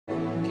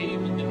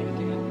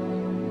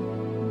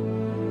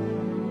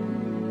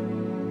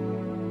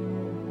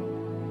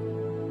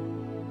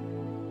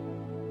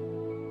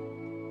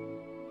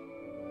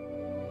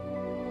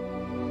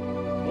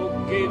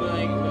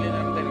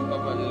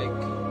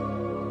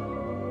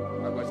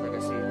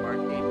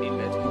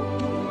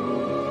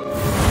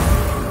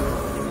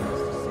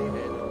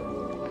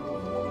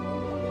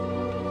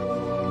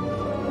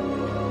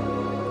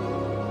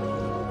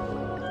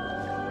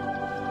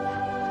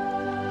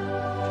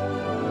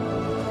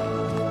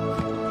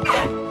Mas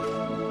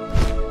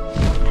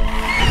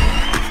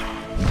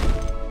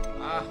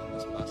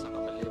basa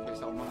ka pa level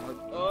sa kumanghod.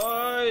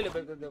 Oy!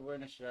 Level 24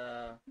 na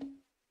siya.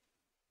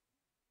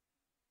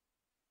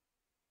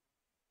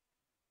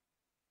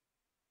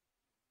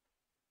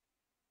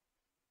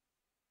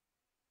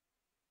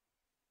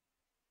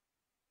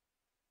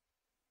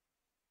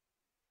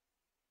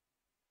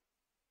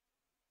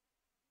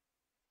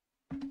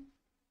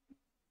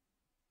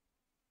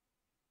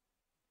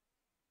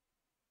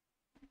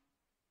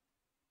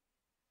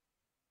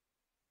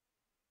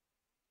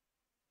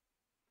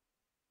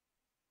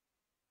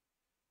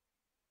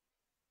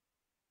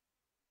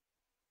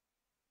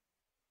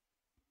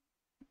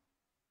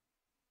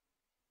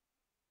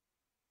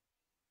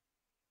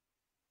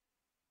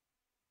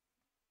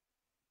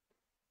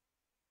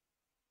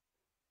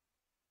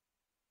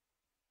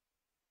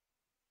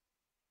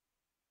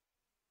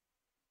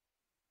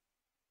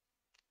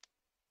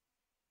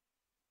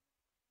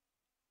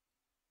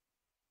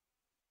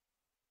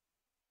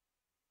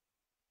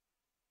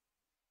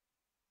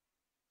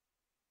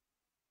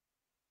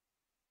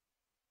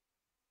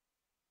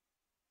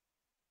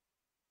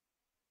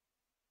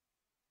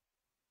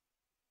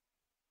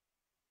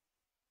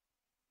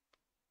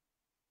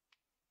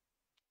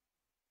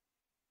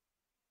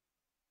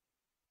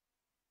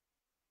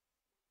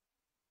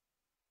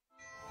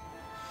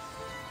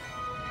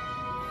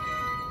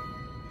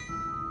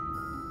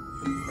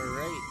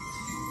 Alright.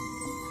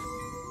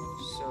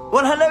 So...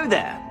 Well, hello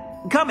there.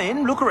 Come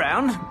in, look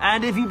around,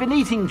 and if you've been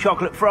eating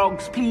chocolate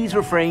frogs, please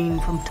refrain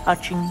from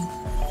touching.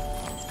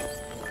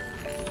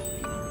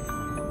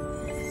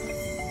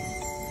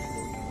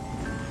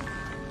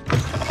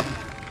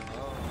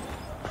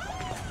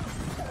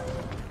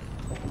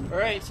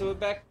 Alright, so we're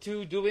back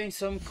to doing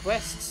some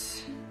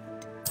quests.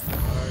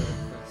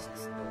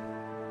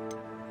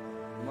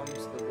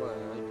 Mom's the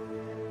word.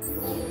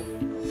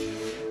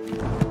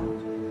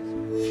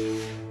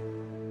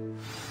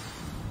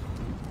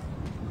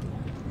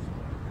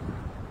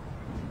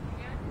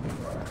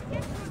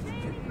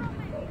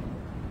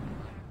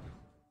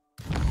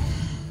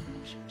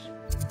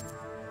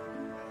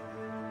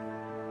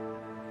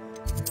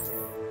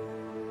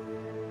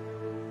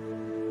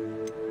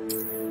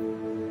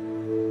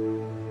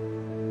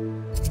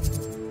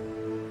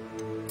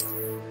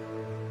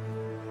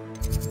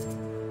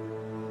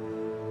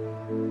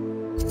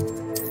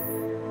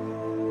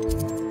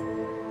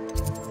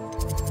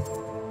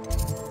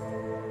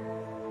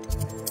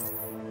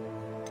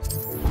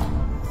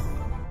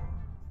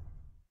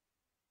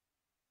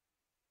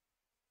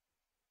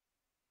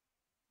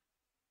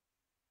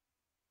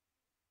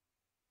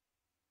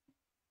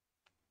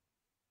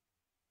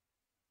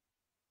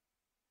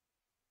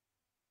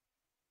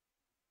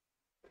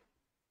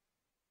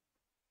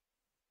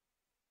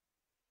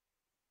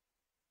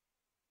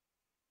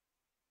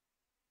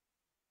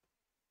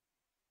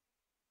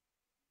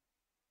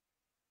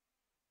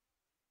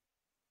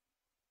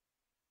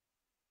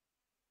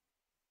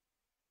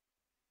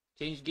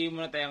 Change game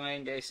muna tayo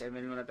ngayon, guys.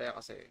 ML muna tayo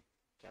kasi.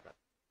 Charot.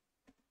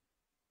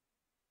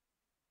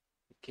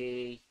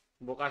 Okay.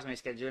 Bukas may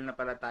schedule na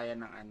pala tayo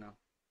ng ano.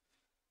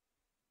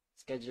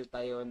 Schedule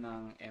tayo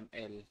ng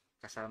ML.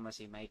 Kasama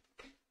si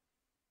Mike.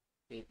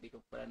 Wait, di ko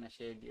pala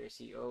na-share your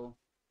CO.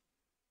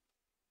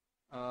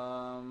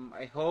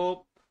 I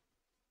hope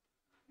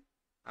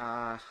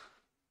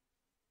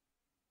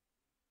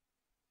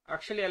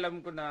actually alam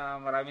ko na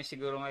marami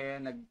siguro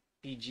ngayon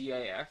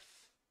nag-TGIF.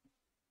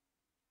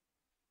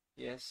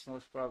 Yes,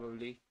 most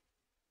probably.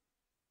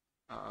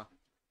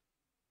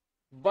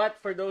 But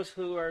for those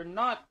who are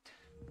not,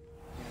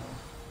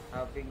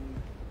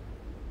 having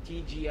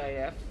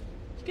TGIF,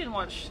 you can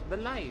watch the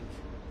live,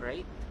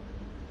 right?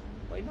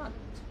 Why not?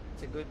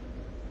 It's a good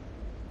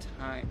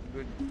time,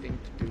 good thing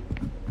to do,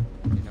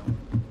 you know.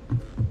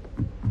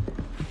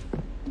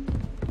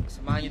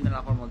 Samahan nyo na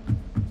lang ako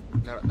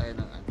maglaro tayo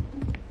ng ano.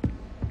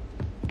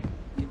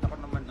 Kita ko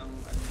naman ang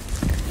ano.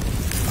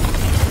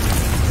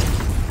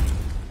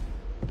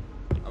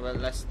 Well,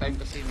 last time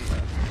kasi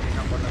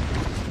tingnan ko lang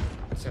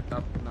set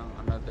up ng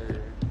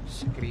another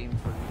screen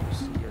for you to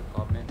see your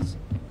comments.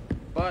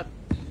 But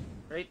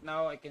right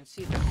now I can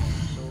see them.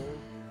 So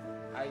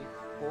I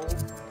hope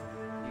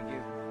you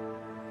give,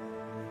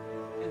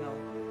 you know,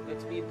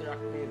 let's be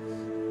interactive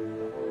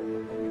the whole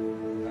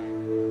time.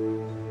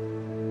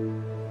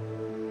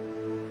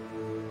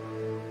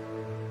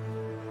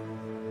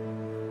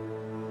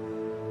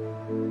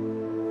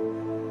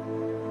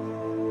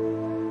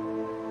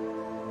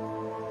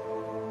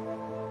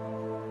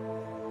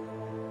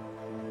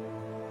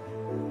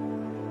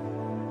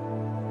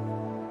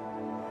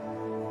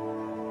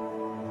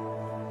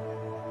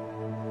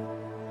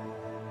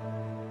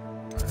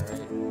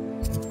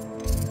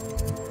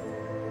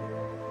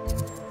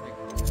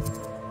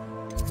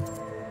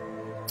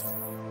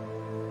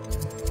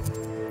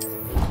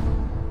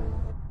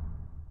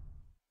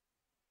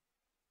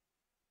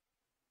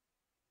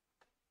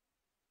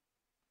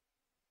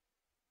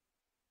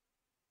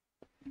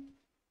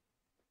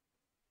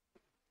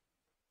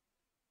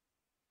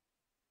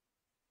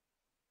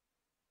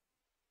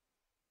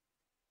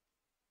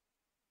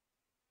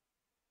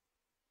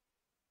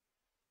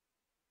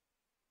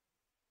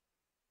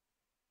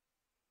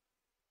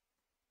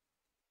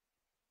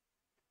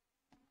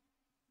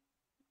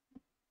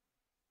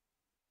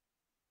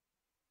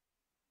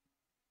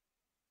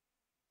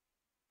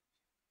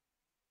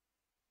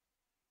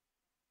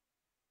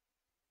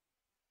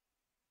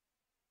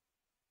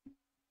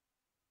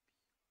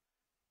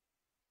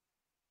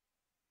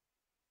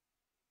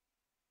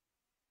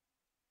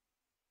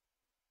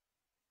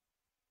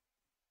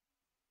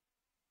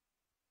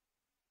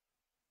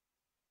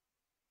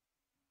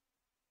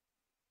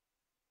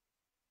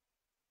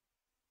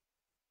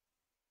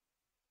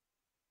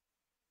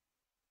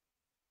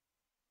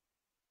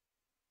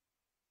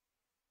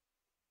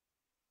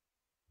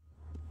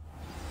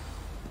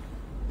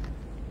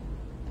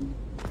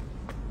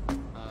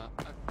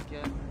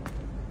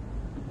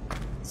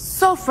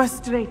 So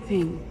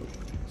frustrating.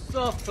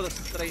 So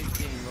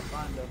frustrating.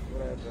 Wakanda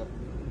forever.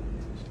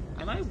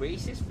 Am I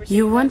racist for saying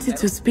You that? wanted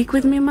to speak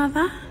with me,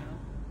 Mother?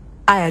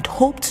 I had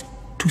hoped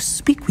to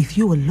speak with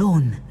you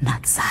alone,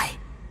 Natsai.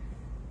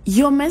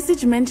 Your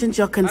message mentioned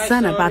your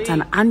concern about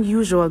sorry. an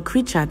unusual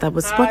creature that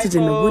was spotted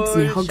in the woods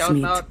near Paul. Shout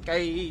out Hogsmeade.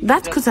 kay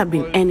That could have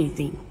been Paul.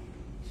 anything.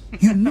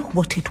 You know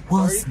what it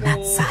was, Sorry po.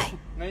 Natsai.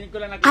 Ngayon ko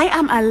lang nakita. I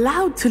am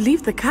allowed to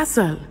leave the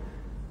castle.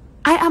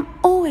 I am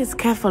always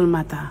careful,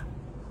 Mother.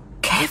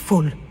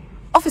 Careful.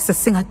 Officer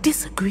Singer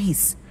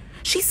disagrees.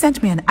 She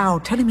sent me an owl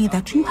telling me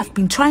that you have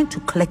been trying to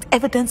collect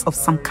evidence of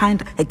some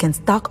kind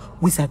against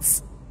dark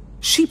wizards.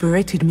 She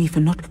berated me for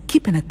not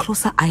keeping a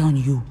closer eye on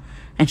you.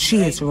 And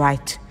she is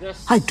right.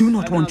 I do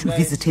not want you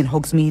visiting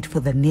Hogsmeade for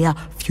the near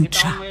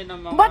future.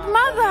 But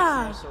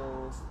Mother!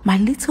 My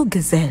little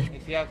gazelle,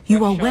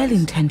 you are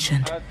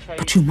well-intentioned,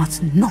 but you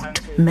must not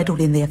meddle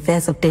in the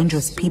affairs of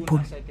dangerous people.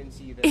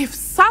 If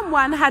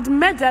someone had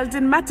meddled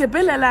in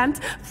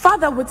Matabeleland,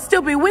 Father would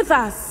still be with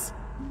us.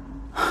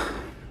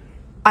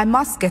 I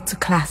must get to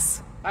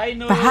class. I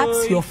know.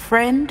 Perhaps your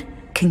friend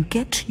can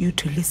get you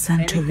to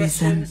listen to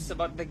reason. Questions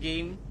about the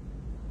game?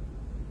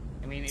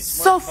 I mean, it's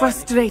So more fun if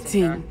it's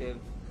frustrating. interactive.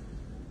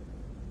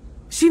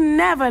 She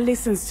never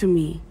listens to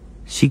me.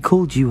 She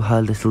called you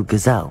her little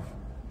gazelle.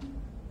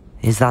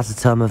 Is that a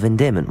term of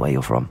endearment where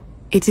you're from?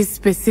 It is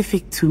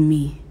specific to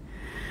me.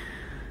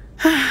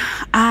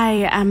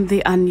 I am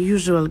the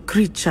unusual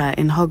creature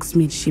in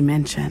Hogsmeade she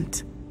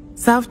mentioned.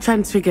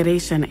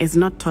 Self-transfiguration is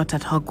not taught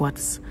at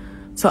Hogwarts,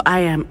 so I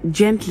am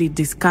gently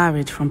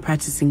discouraged from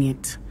practicing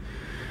it.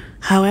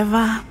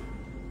 However,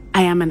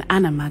 I am an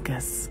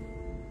animagus,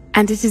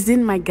 and it is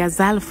in my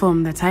gazelle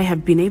form that I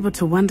have been able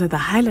to wander the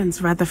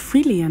highlands rather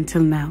freely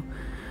until now,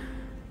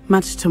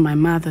 much to my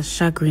mother's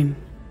chagrin.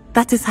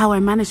 That is how I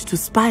managed to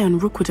spy on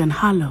Rookwood and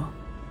Harlow.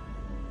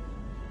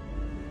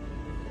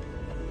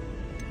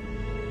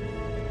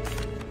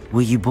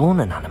 Were you born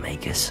an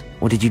animagus,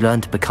 or did you learn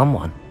to become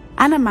one?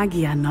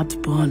 Animagi are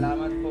not born.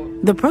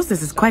 The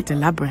process is quite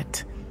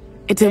elaborate.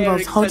 It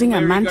involves holding a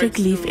mandrake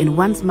leaf in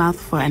one's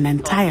mouth for an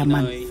entire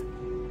month,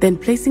 then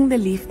placing the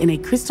leaf in a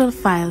crystal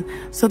phial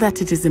so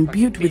that it is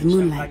imbued with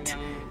moonlight,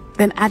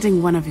 then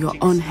adding one of your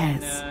own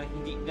hairs.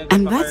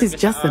 And that is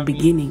just the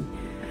beginning.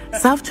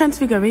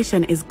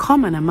 Self-transfiguration is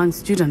common among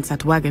students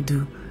at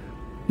Wagadu,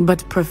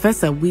 but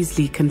Professor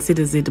Weasley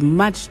considers it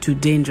much too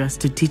dangerous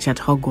to teach at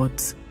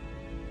Hogwarts.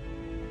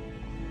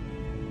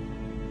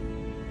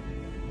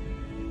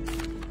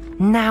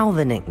 Now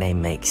the nickname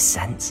makes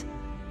sense.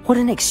 What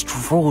an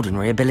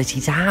extraordinary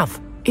ability to have.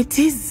 It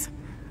is.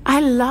 I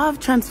love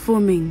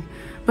transforming,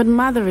 but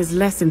Mother is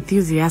less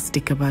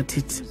enthusiastic about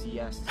it.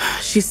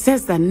 She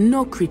says that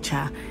no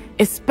creature,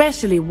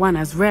 especially one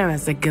as rare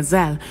as a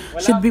gazelle,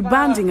 should be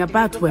bounding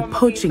about where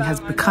poaching has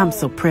become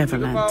so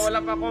prevalent.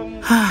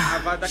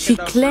 She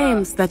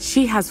claims that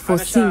she has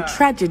foreseen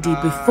tragedy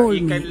befall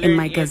me in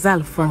my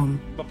gazelle form.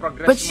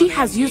 But she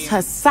has used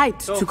her sight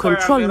to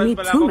control me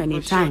too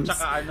many times.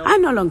 I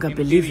no longer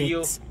believe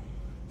it.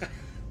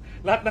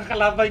 Lahat ng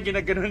kalaban,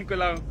 ginaganon ko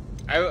lang.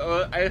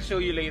 I'll show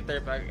you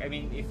later. I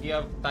mean, if you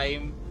have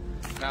time.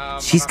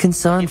 She's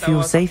concerned for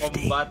your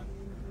safety.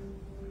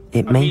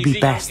 It may be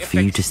best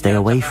for you to stay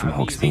away from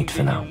Hogsmeade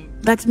for now.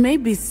 That may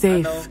be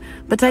safe,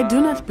 but I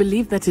do not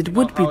believe that it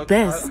would be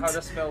best.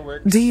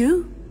 Do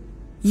you?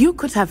 You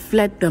could have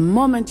fled the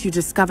moment you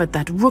discovered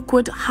that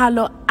Rookwood,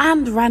 Harlow,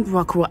 and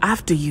Ranrock were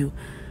after you,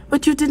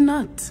 but you did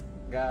not.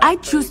 I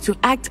choose to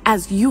act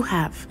as you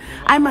have.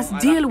 I must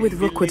deal with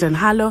Rookwood and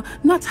Harlow,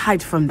 not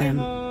hide from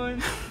them.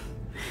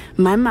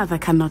 My mother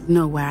cannot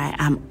know where I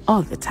am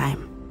all the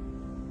time.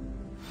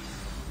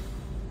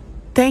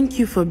 Thank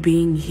you for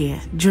being here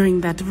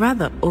during that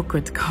rather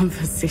awkward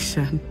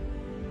conversation.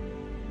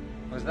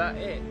 Was that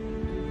it?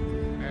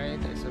 Alright,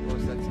 I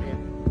suppose that's it.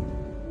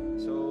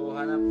 So,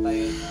 hanap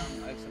tayo ng,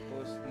 I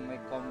suppose, may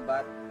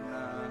combat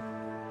na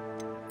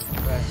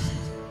quest.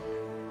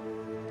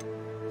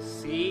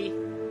 See?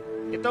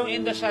 Itong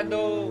In the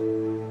Shadow,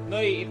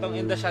 Noy, itong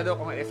In the Shadow,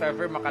 kung if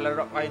ever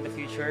makalaro ka in the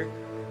future,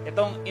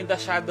 itong In the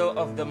Shadow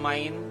of the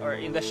Mine, or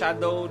In the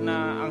Shadow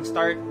na ang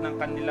start ng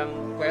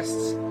kanilang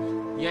quests,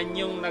 yan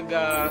yung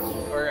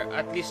or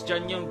at least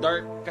dyan yung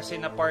dark kasi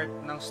na part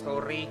ng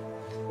story.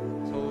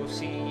 So,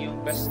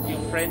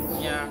 yung friend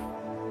niya,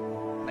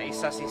 na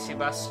isa si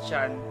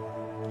Sebastian,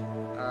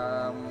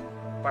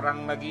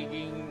 parang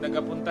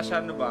nagapunta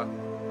siya, ano ba,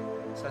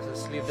 sa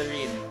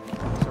Slytherin.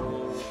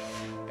 So,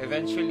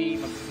 eventually,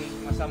 magiging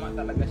masama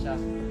talaga siya.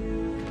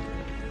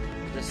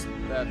 Just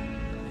that.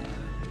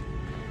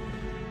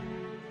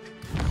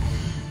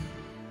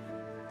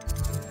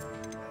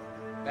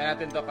 Kaya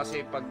natin to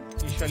kasi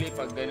usually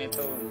pag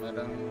ganito,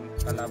 merang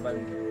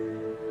kalaban.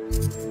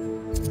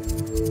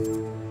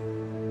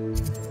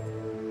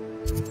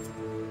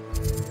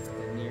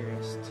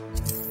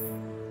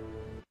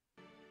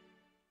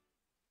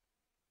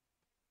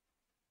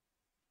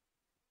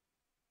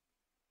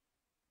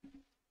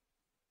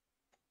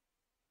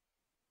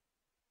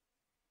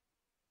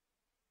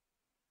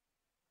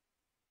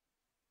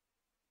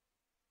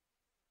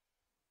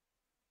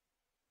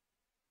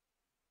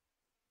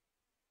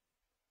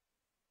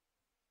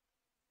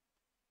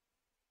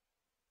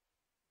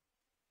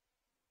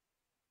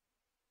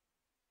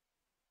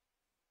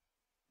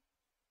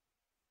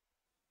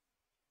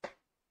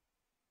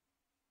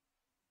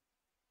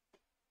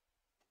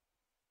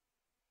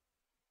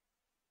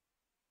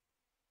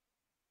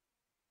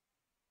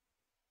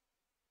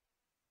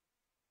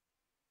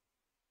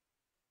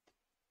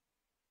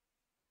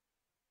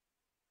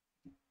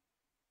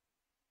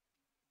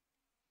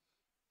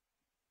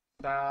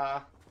 Sa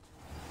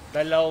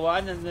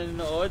dalawa na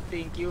nanonood,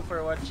 thank you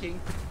for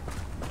watching.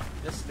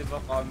 Just leave a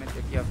comment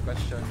if you have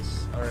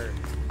questions or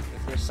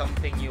if there's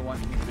something you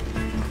want me to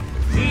do.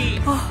 See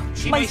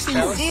my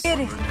myself.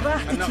 sincerest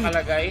gratitude. Ano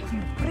kalagay?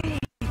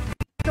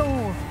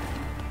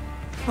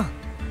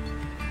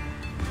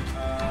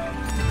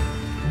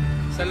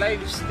 Sa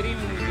live stream,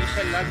 hindi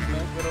siya lag, no?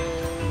 Pero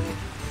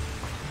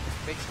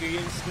sa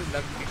experience ko,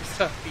 lag dito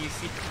sa PC.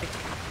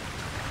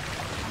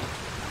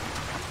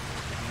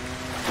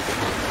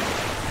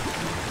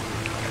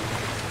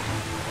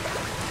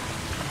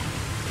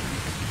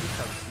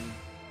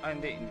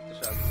 Hindi ito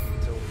siya upspeed.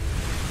 So,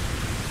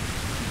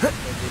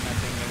 pwede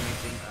natin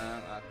gamitin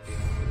ang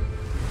ating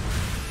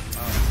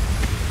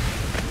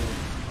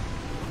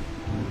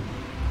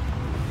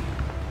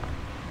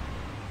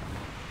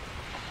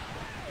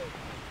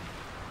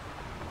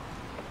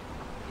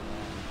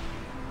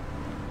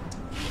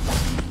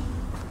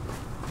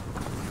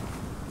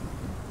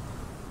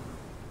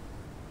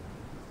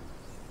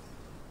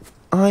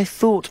I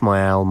thought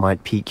my owl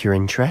might pique your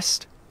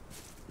interest.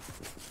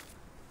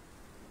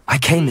 I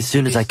came as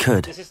soon as I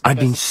could. I'd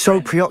been so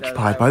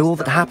preoccupied by all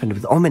that happened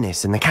with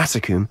Ominous in the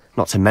catacomb,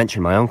 not to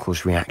mention my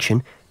uncle's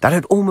reaction, that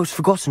I'd almost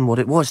forgotten what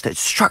it was that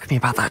struck me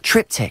about that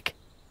triptych.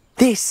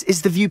 This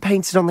is the view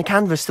painted on the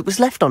canvas that was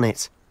left on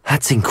it.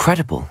 That's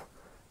incredible.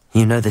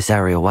 You know this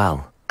area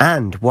well.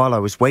 And while I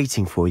was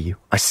waiting for you,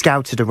 I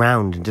scouted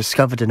around and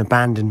discovered an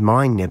abandoned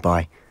mine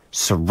nearby,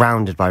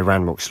 surrounded by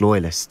Ranrock's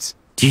loyalists.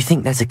 Do you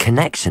think there's a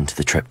connection to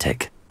the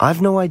triptych?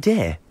 I've no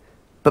idea,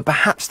 but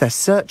perhaps they're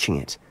searching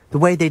it, the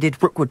way they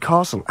did Rookwood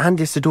Castle and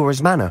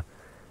Isidora's Manor.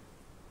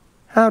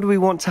 How do we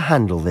want to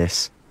handle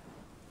this?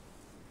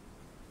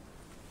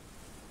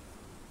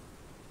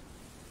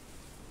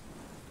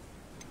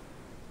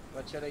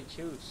 what should I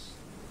choose?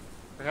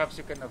 Perhaps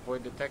you can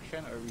avoid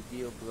detection or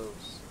reveal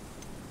blows.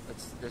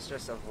 Let's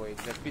just avoid.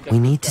 We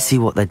need to see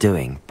what they're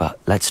doing, but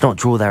let's not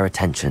draw their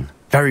attention.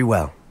 Very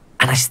well.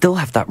 And I still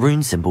have that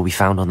rune symbol we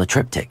found on the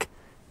triptych.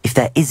 If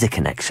there is a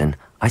connection,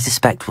 I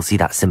suspect we'll see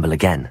that symbol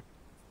again.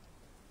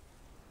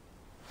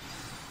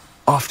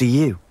 After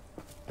you.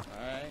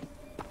 Alright.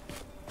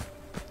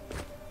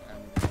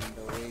 And on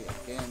the way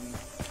again.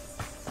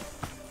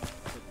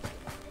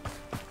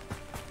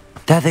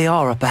 There they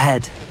are up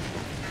ahead.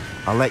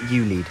 I'll let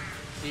you lead.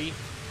 See?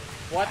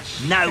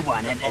 Watch. No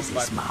one enters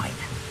this mine.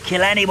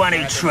 Kill anyone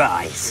who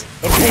tries.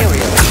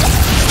 Imperial.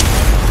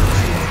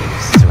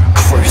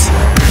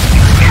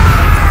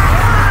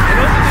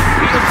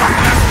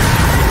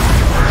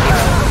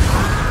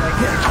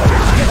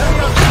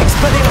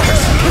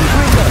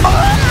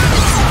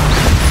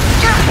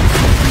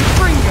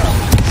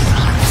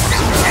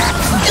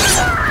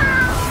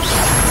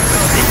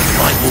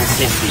 I walked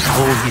in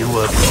before you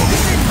were born.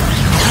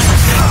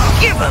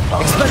 Give up!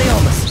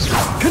 Expelliarmus!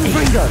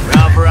 Confringo!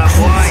 Rather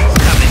unwise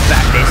coming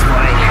back this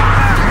way.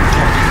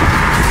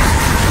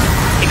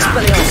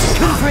 Expelliarmus!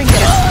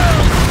 Confringo!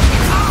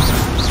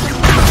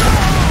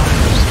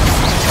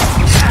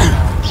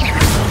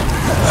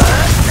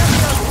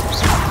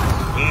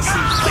 This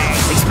is bad.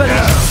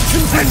 Expelliarmus!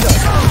 Confringo!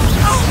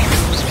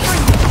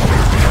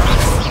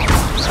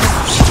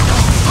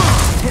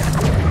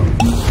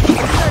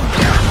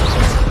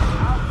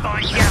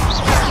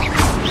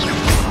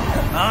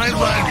 I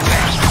won't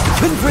rest.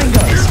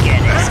 Confringo! Let's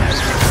get it.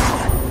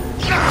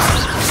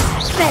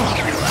 There!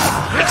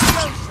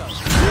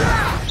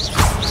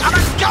 I'm a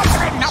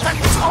goblin, not a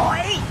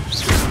toy!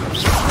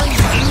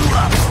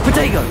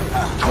 Protego!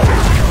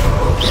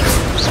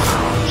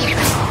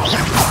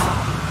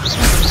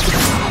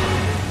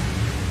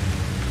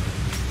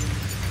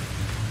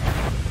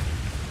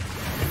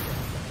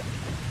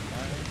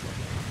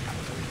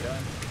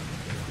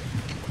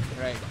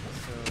 Right,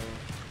 so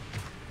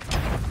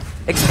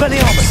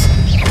Expelliarmus!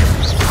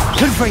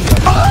 Confringo!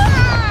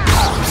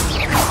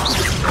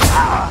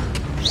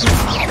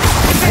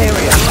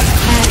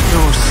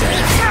 Imperial!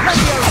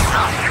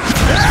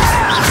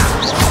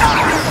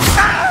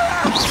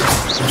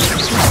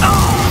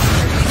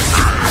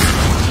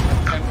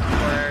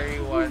 temporary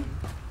one.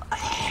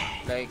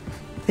 Like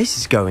This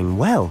is going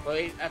well.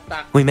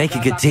 attack. We make a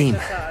good team.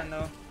 Sa,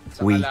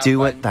 sa We kalaban,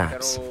 do at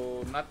that.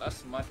 Pero not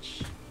as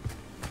much.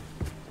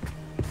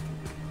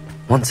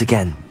 Once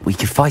again, we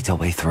could fight our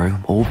way through,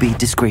 or be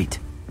discreet.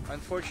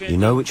 Unfortunately, You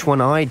know which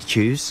one I'd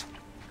choose.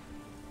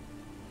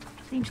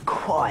 Seems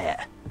quiet.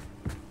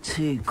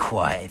 Too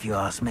quiet, if you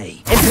ask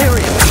me.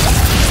 Imperial!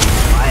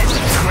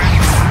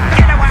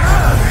 Get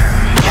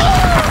away!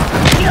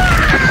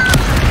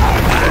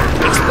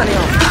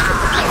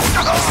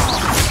 Expelliarmus!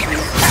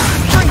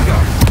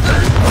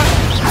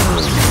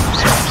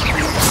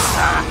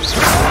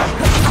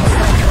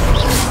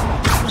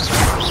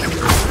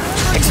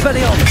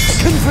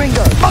 Expelliarmus!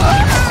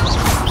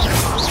 Confringo!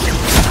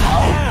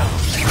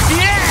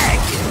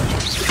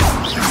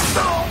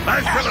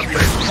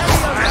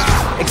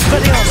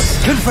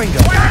 Expelliarmus! Confringo!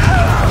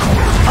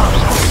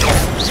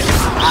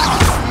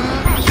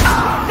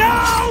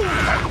 No!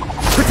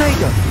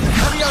 Protego!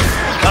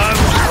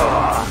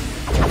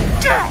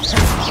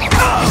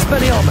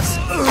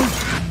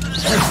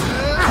 Expelliarmus!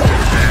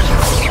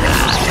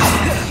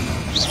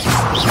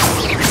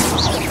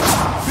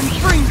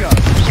 Confringo!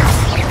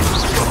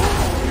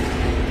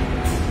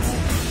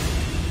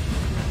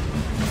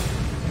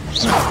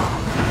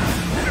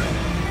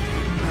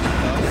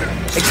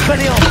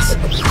 Expelliarmus!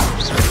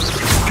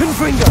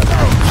 Confringo!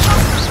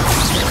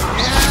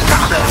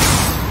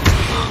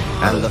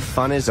 And the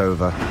fun is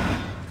over.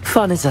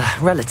 Fun is a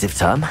relative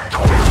term.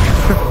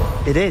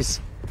 It is.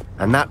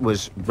 And that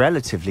was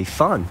relatively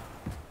fun.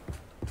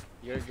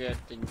 You're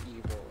getting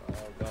evil,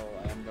 although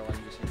I am the one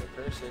using the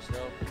curses,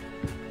 though.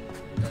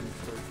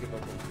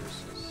 Unforgivable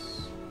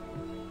curses.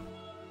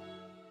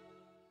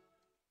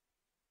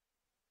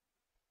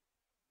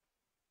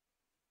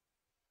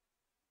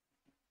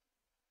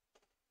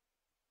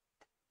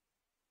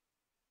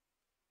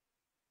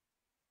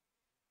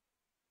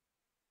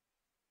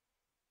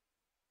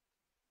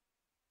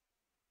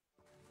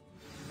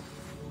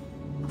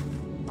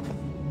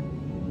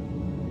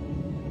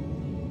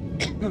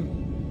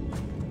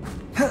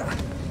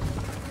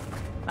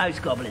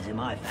 Most goblins in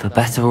my For family.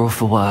 better or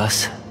for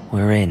worse,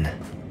 we're in.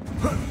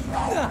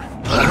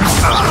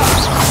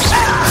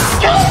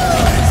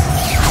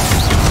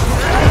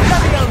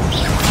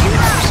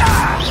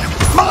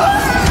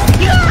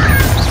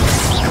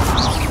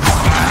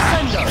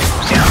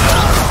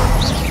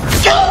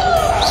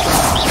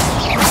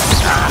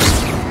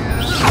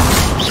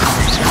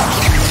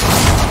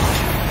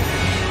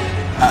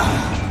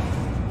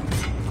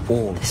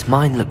 This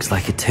mine looks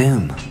like a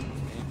tomb.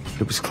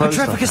 It was closed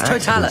after Petrificus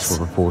accidents totalis.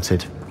 were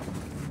reported.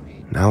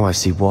 Now I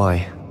see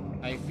why.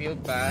 I feel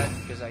bad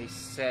because I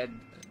said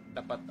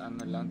dapat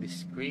ano lang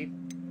discreet,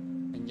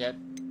 and yet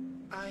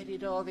I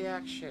did all the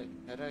action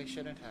that I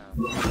shouldn't have.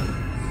 So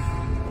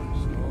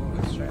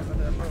let's try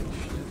another approach.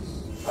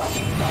 Yes.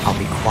 I'll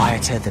be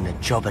quieter than a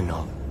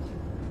jobberknoll.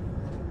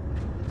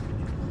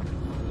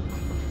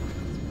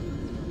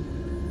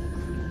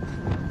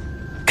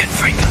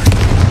 Confringo.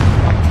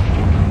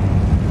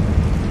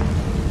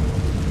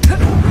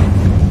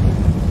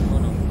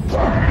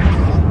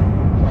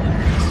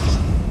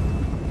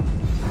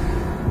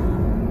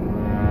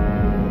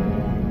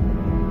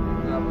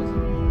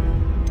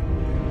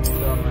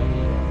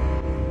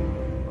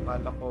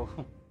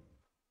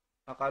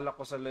 Akala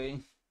ko saloy.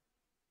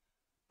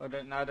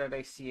 But now that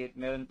I see it,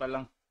 meron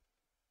palang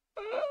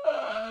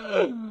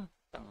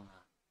tanga.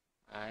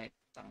 Ay,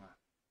 tanga.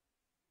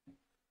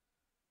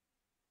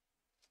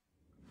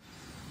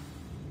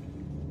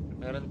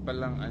 Meron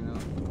palang ano.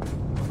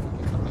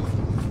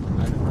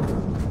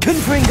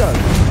 Confringo!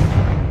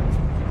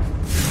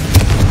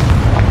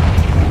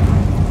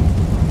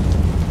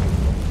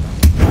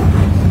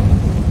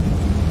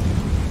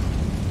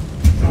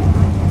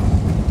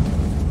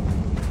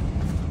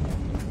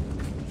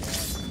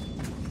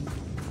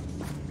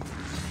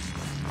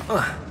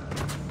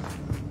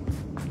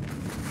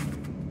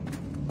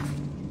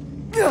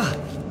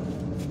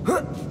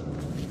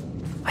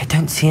 I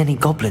don't see any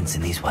goblins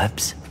in these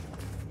webs.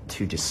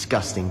 Too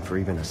disgusting for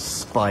even a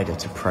spider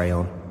to prey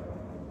on.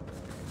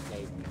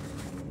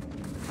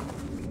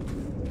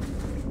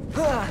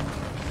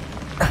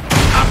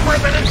 Up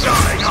ribbon and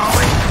dying, are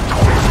we?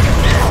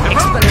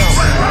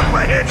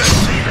 We're here to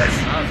see this.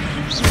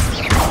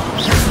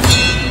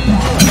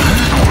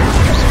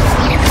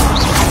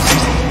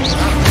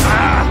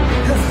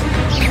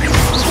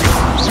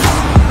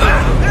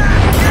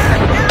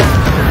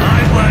 I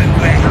won't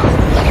win.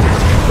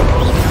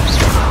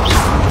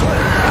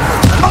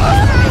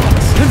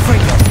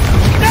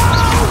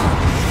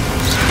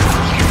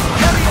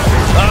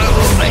 I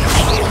will make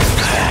you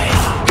pay.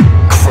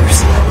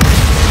 Crucible.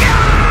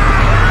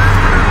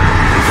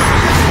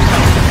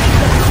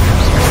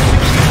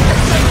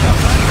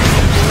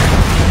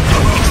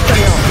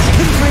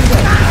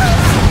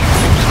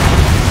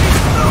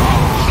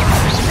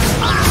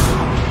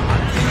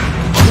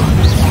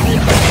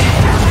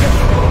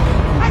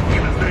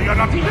 You're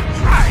not even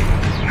trying.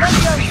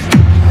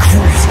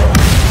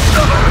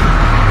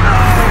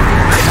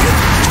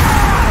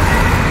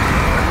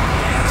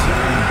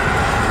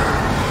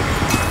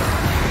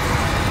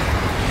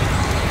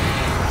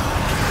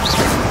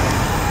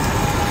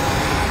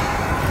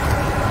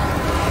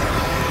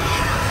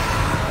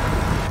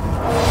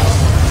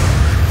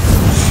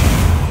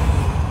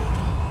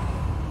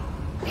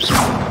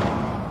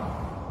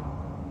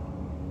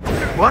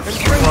 What?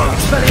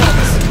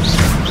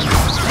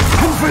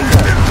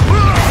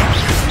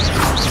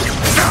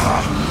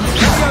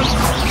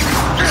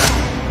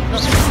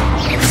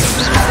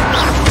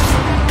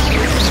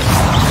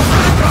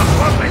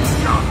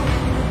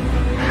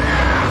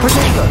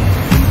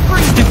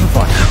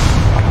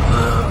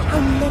 How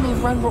many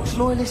Ranrock's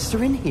loyalists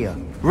are in here?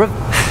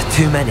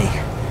 Too many.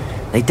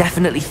 They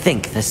definitely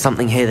think there's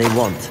something here they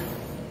want.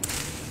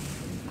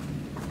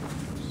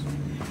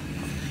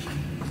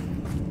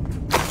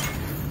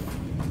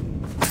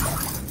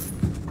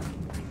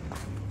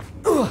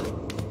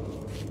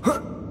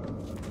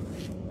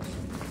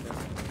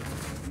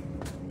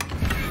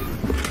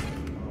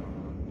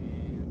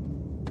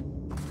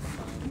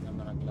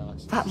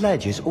 That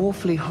ledge is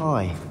awfully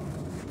high.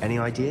 Any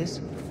ideas?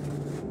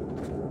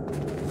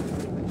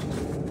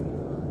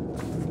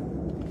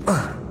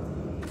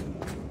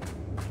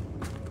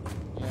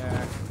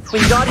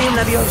 Wingardium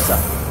Leviosa.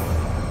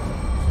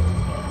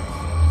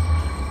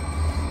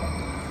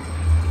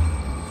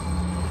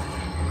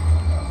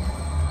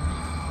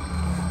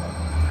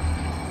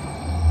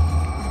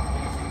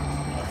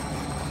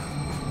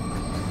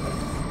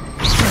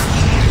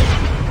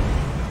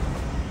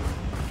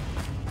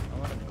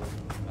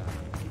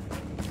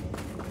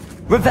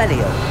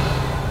 Revelio.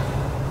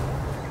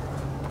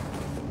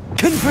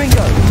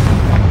 Confringo.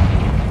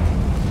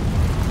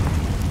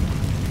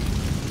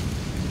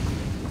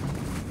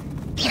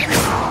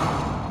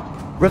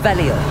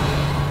 Revelio.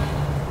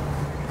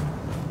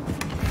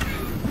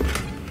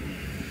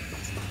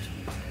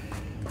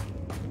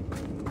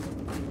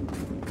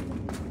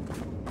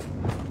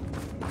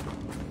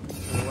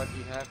 So what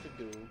you have to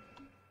do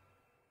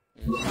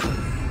is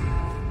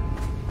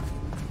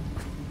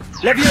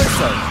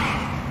Levioso!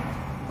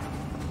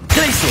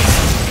 Glacius!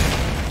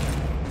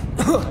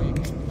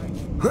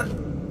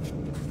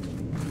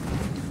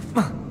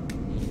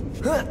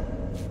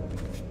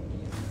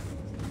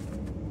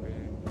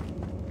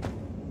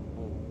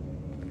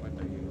 what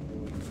are you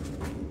doing?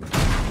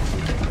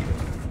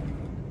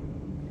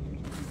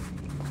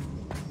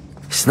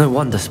 It's no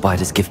wonder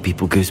spiders give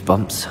people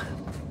goosebumps.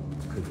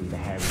 Could be the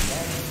hairy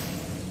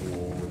legs,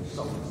 or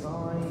soft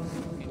eyes,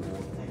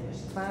 or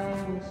venomous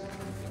fangs,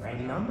 or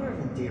any number of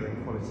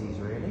endearing qualities,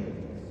 really.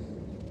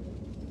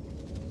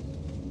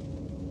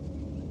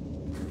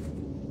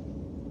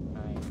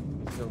 Alright,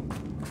 let's go.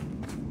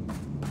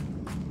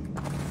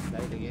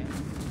 Slide again.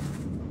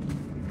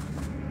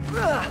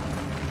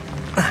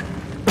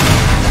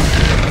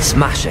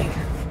 Smashing.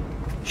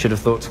 Should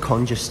have thought to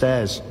conjure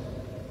stairs.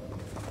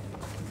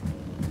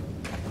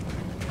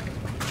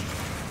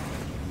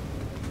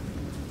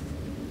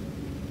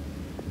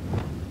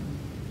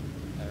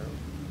 Arrow.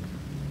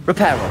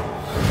 Reparo.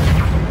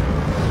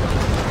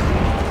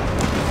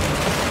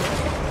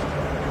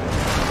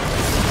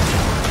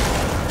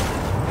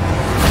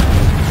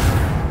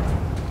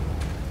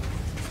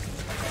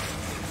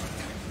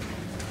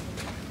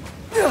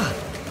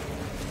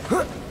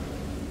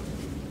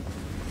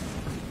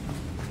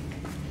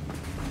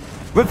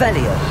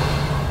 Revelio.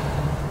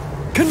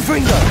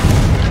 Confringo.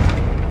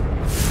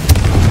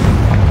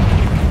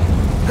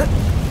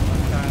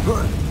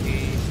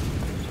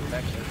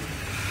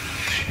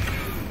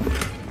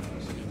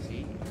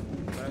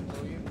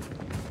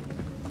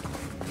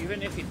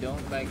 Even if you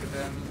don't like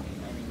them,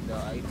 I mean the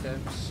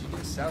items, you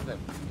can sell them.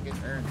 You can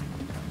earn.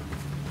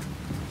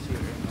 So you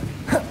earn money.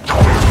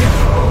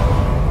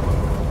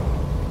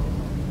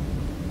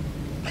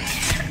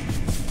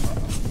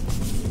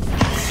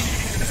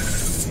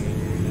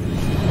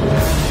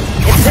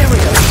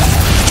 Imperio.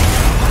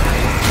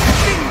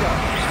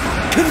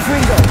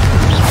 Confringo.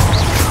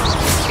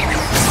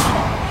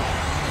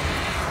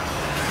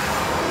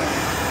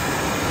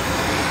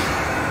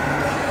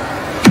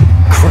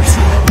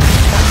 Crucible.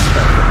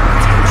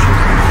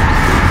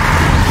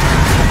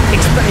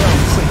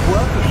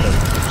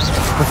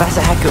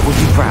 Professor Hecat would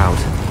be proud.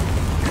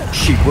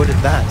 She would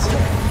at that.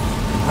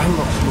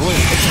 Ranrock's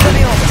loyal.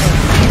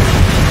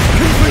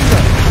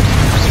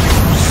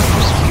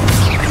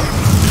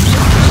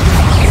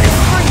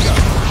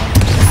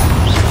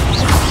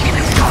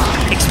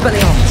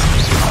 Expelliarmus.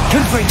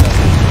 Confringo.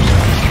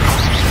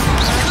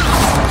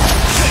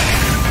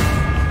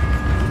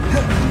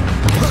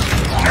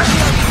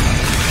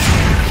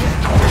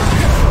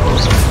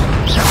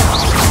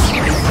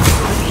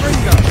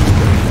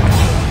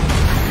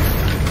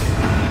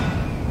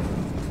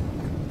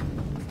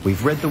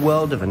 We've rid the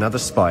world of another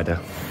spider.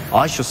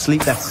 I shall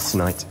sleep better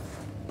tonight.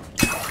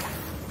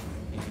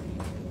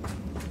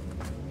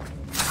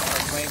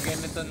 Pag may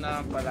ganito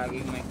na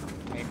palaging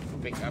may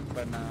pick up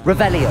ka na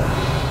Revelio.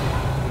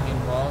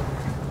 involved,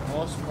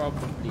 most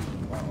probably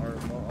or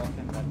more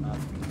often than not,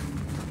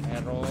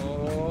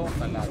 merong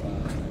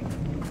kalaban.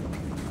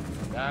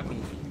 Dami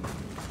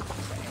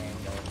sa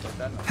end of the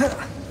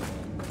tunnel.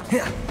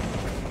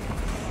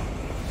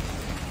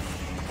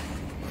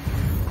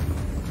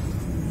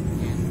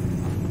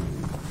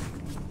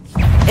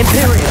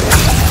 Imperial.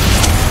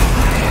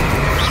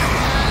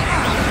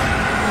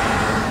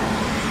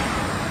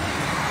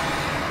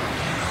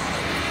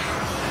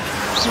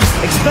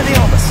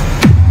 Expelliarmus.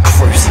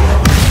 Crucial.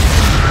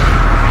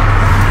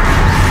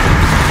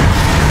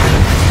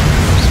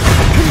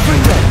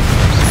 Confringo.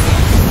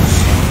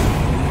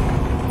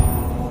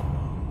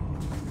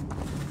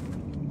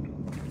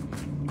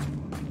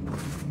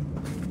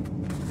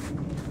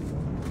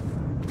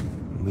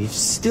 We've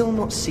still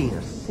not seen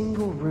a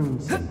single rune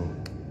symbol.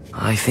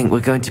 I think we're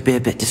going to be a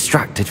bit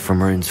distracted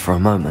from runes for a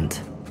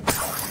moment.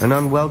 An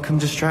unwelcome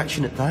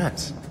distraction at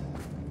that.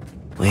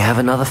 We have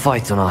another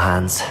fight on our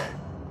hands.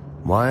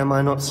 Why am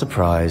I not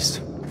surprised?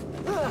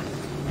 Imperial.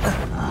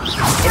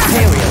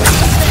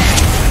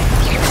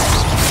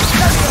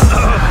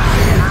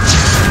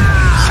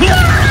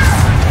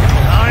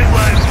 I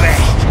won't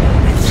rest.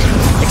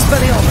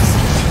 Expelliarmus.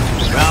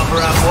 Rather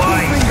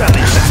unwise.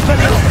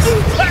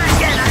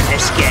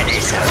 Let's get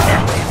this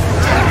over with.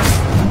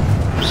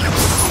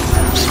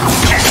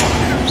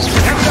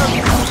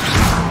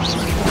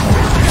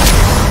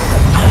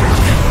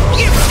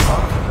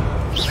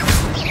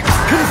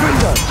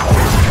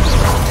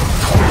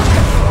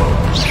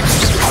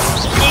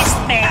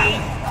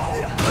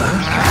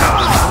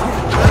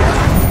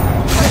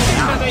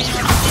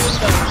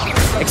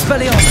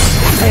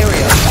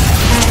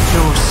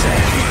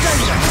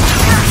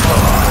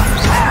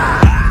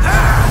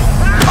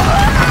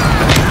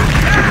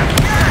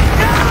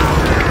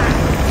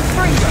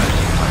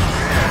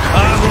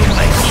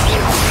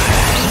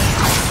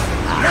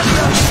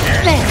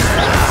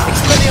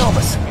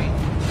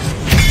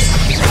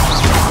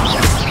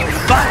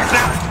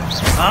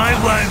 I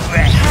won't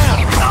rest.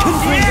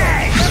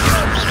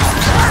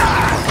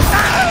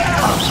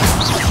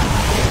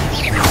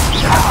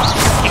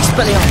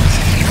 Expelliarmus!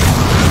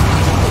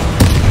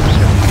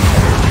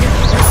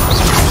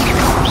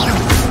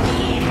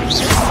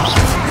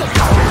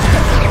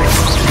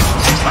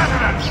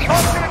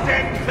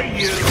 Confident for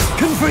you.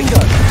 Confringo!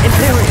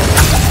 Imperium!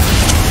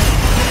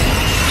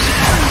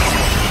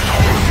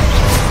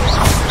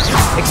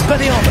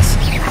 Expelliarmus!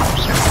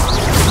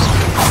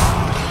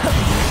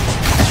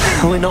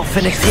 We're not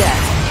finished yet.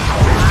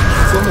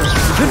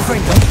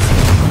 Confringo!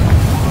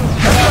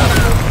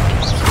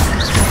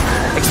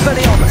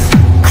 Expelliarmus!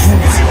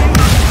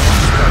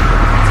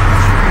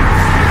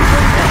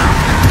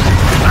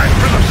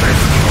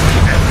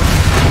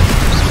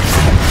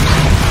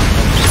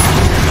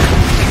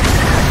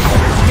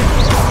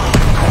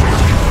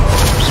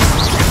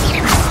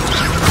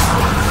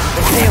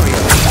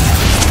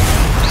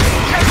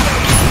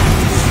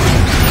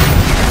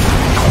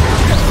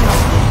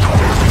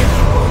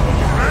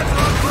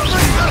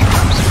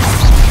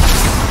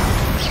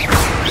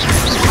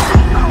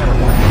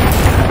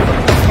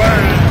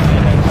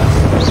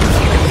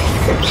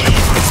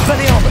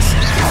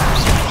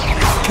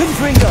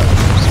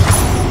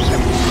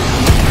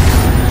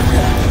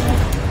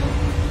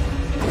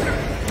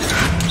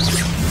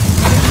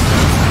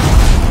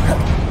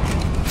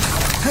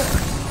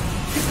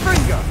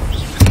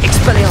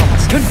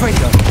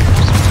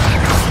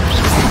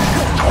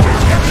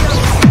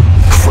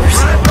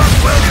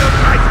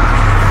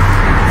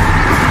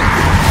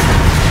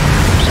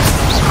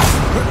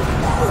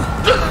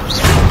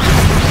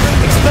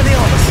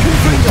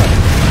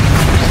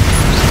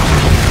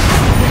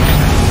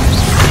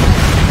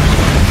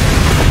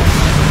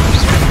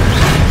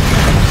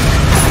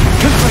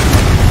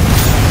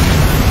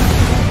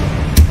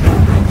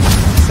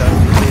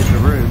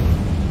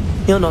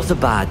 You're not a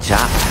bad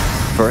chap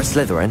for a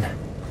Slytherin.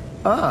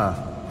 Ah,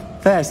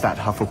 there's that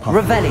Hufflepuff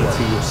Revelio.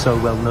 loyalty you're so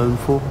well known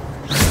for.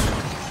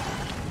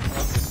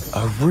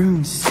 A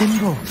rune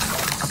symbol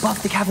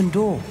above the cavern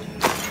door.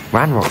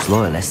 Ranrock's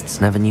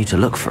loyalists never knew to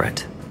look for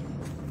it.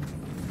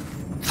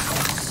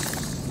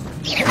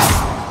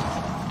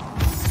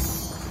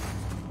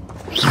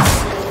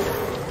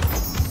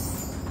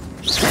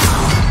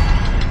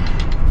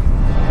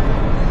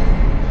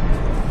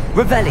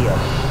 Revelio.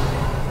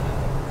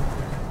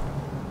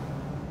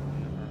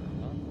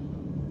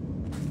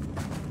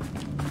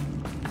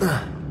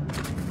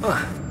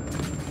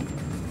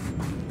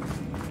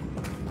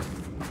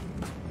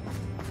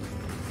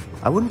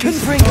 I wouldn't be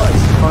surprised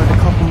to find a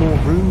couple more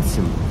rune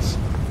symbols.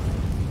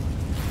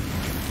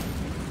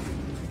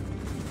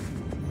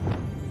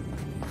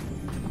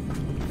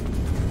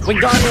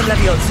 Wingardium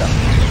Leviosa.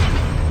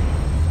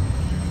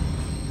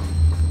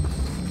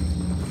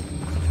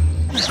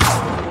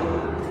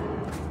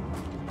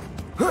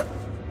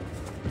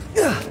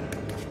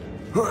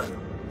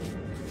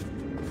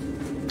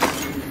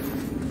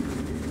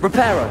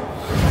 Reparo.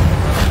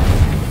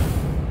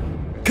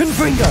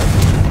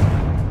 Confringo.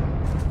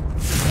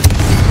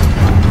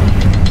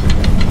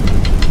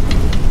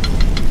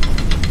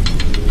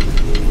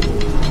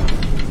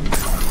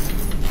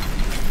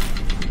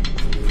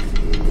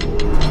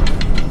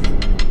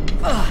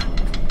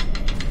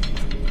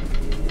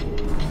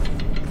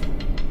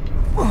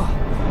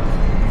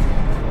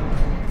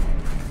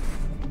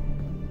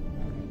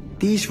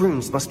 These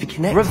runes must be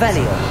connected.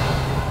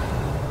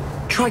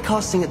 Revelio. Try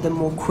casting at them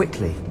more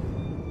quickly.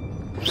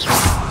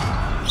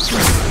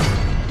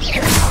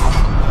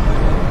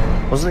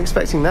 Wasn't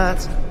expecting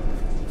that.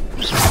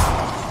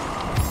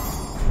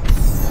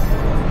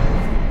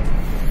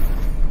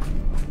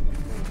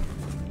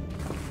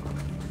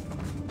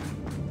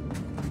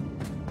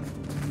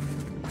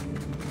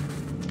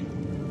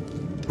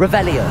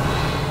 Revelio.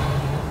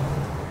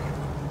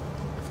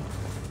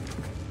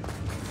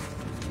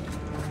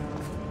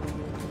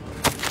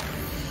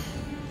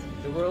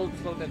 The world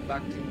floated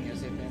back to me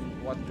as if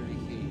in watery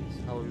haze.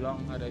 How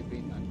long had I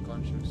been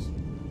unconscious?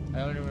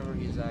 I only remember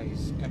his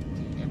eyes,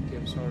 empty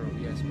of sorrow,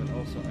 yes, but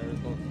also I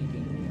recall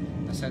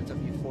feeling a sense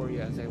of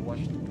euphoria as I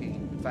watched the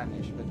pain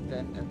vanish, but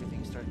then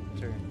everything started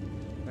to turn.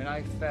 When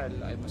I fell,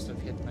 I must have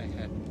hit my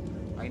head.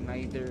 I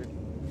neither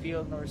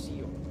feel nor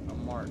see a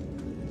mark,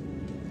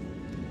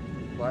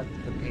 but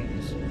the pain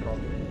is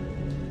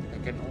throbbing. I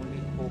can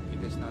only hope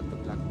it is not the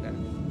Black Death.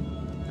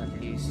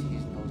 At least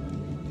he's no longer.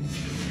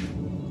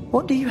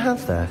 What do you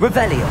have there?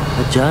 Revelio.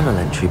 A journal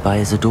entry by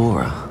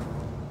Isadora.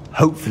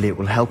 Hopefully it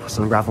will help us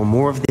unravel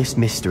more of this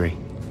mystery.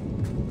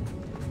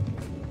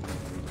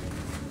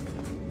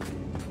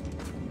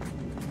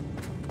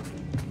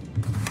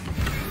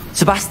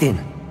 Sebastian,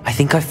 I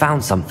think I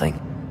found something.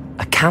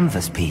 A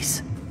canvas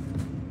piece.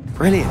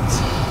 Brilliant.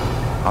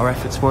 Our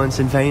efforts weren't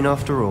in vain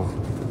after all.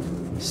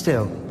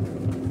 Still,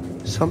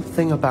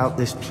 something about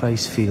this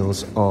place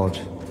feels odd.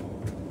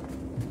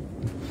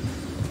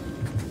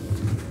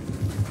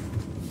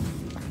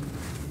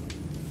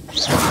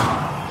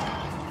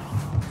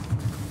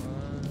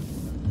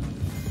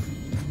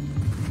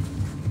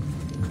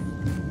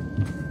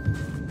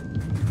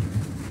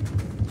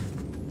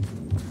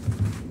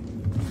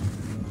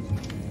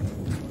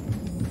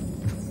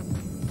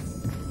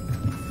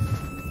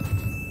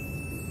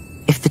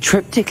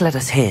 triptych led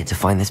us here to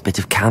find this bit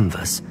of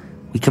canvas.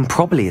 We can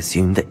probably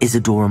assume that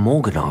Isadora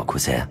Morganach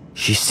was here.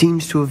 She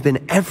seems to have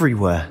been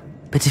everywhere.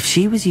 But if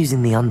she was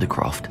using the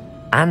Undercroft,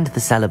 and the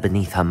cellar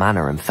beneath her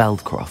manor in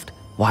Feldcroft,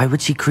 why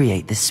would she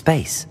create this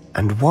space?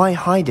 And why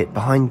hide it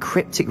behind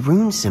cryptic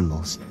rune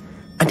symbols?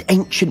 And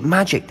ancient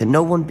magic that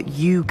no one but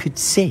you could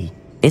see?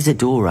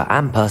 Isadora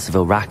and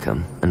Percival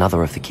Rackham,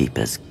 another of the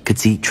keepers, could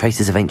see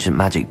traces of ancient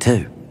magic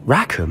too.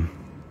 Rackham?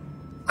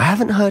 I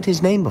haven't heard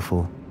his name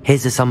before.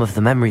 Here's some of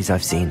the memories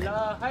I've seen.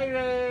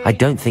 I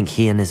don't think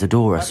he and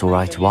Isadora saw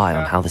eye to eye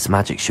on how this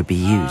magic should be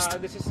used.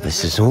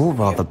 This is all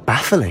rather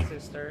baffling.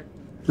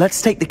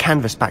 Let's take the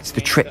canvas back to the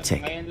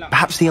triptych.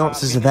 Perhaps the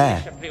answers are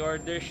there.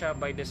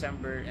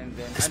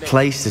 This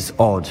place is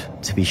odd,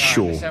 to be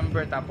sure,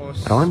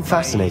 but I'm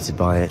fascinated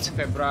by it.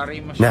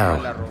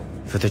 Now,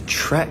 for the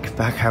trek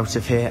back out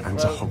of here and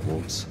to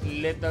Hogwarts.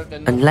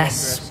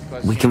 Unless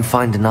we can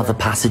find another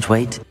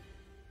passageway to...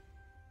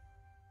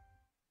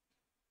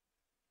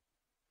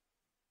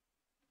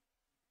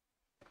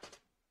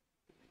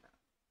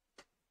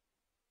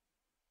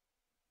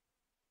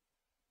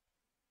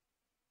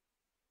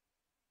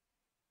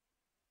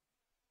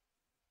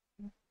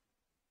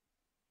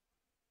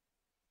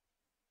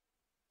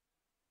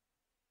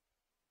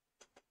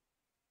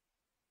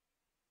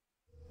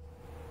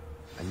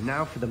 And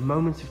now for the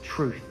moment of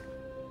truth.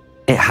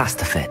 It has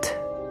to fit.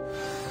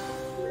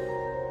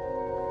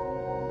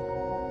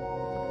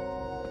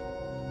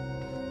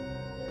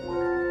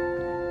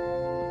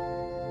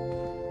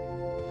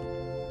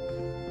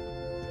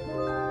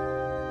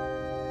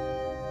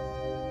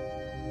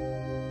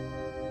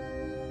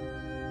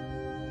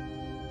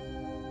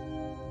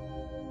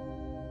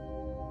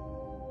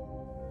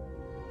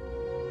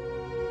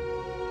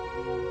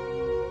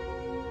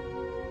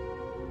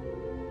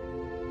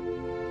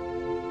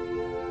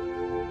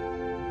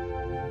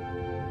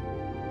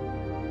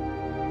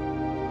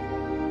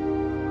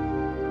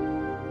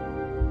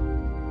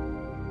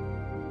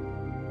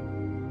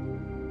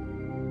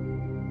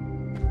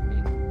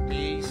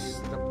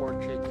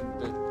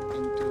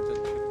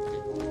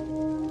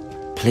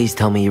 Please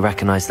tell me you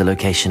recognize the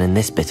location in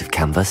this bit of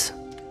canvas.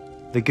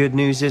 The good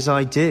news is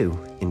I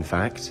do, in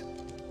fact.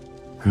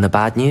 And the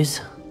bad news?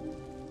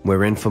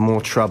 We're in for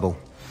more trouble.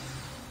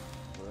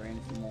 We're in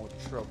for more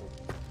trouble.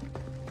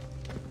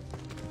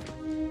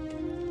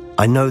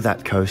 I know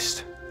that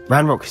coast.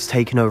 Ranrock has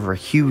taken over a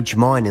huge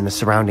mine in the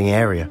surrounding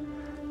area.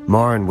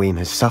 Morinweem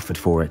has suffered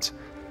for it.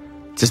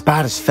 It's as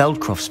bad as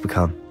Feldcroft's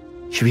become.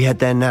 Should we head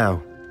there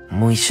now?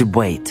 We should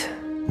wait.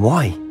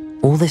 Why?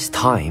 All this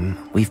time,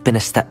 we've been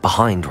a step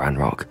behind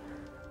Ranrock.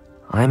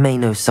 I may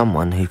know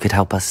someone who could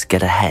help us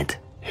get ahead.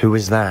 Who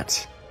is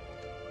that?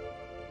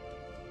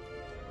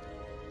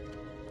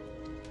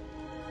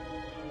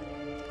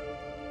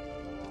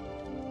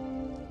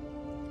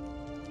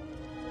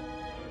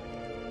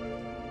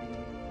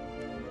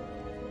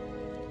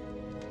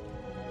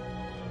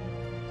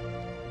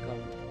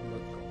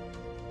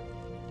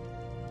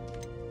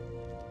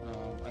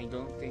 I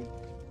don't think...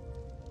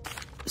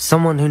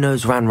 Someone who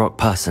knows Ranrock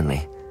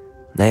personally.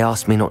 They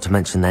asked me not to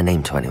mention their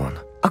name to anyone.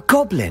 A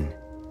goblin?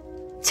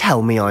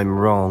 Tell me I'm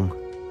wrong.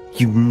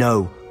 You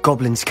know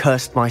goblins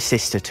cursed my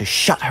sister to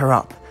shut her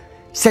up.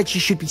 Said she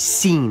should be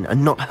seen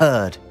and not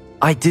heard.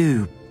 I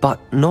do, but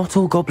not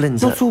all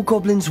goblins Not all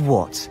goblins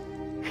what?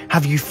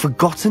 Have you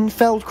forgotten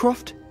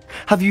Feldcroft?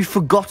 Have you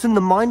forgotten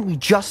the mine we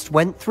just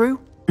went through?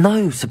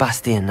 No,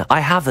 Sebastian, I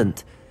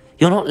haven't.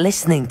 You're not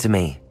listening to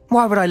me.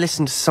 Why would I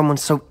listen to someone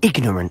so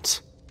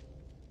ignorant?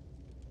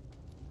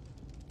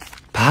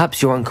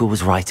 Perhaps your uncle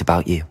was right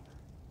about you.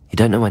 You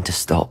don't know when to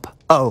stop.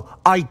 Oh,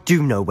 I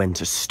do know when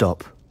to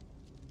stop.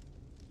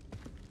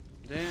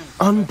 Damn.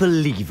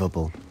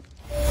 Unbelievable.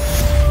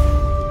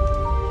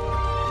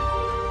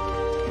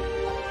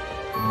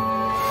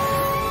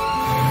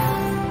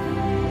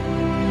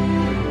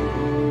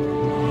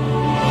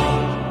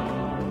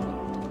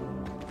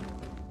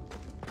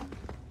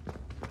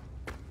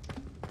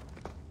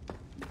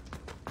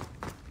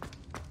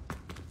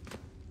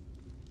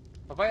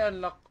 Have I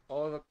unlocked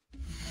all the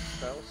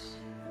spells?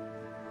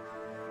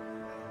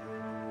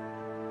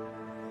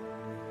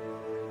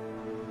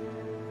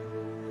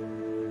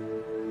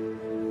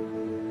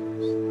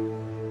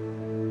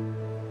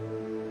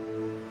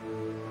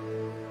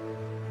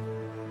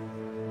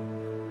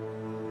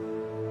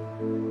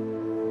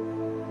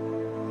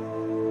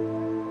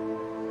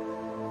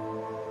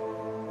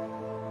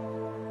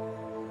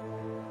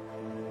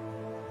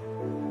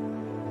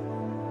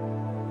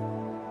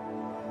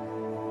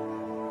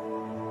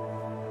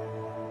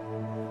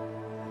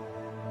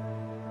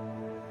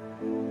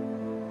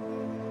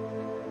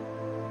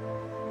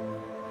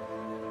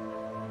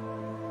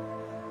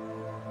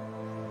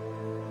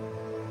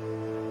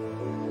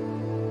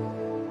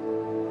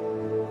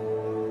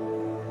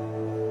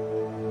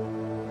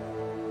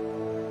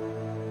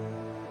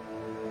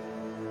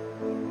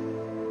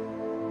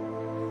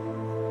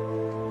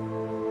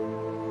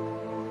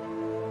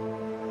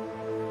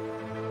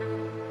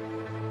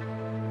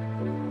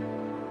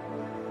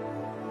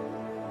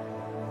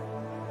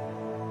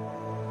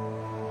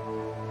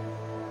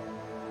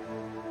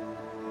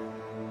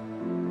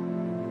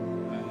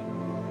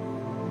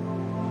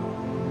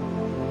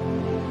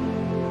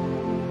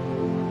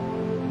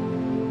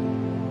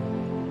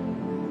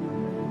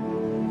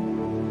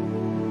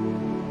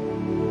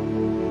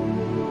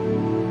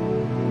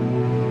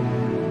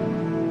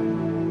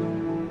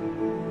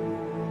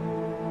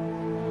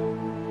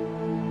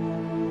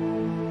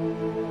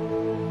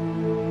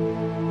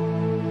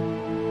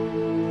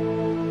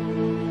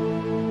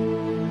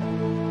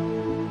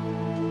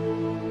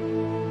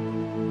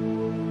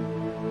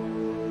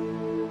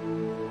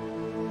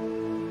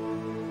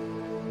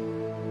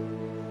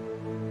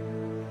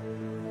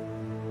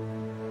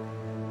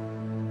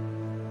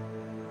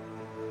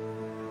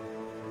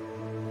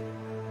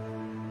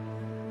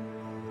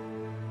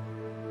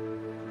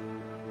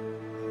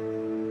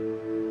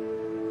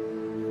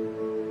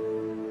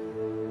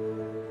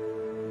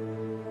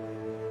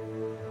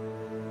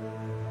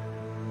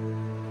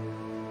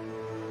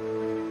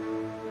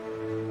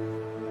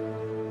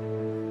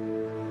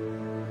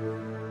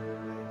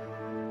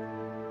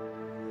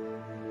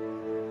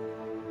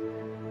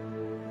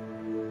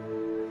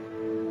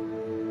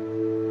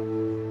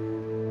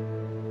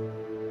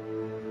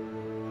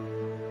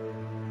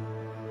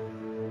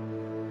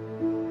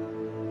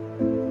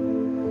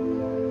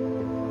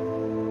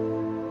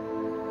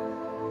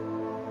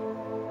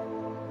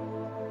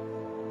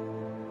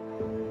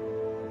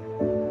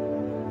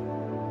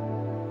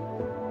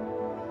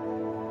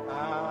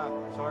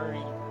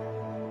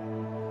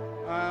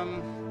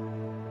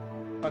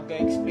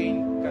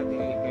 Pagka-explain ka,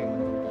 dili kayo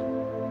matuto.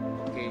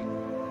 Okay.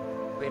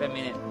 Wait a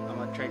minute. I'm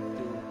gonna try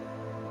to...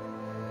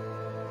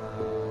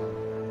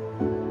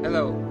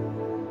 hello.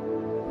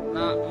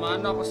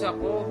 Maano kasi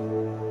ako.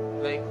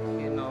 Like,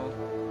 you know,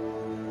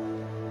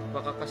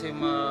 baka kasi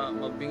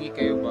mabingi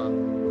kayo ba?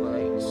 Well,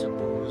 I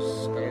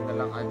suppose kayo na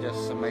lang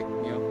adjust sa mic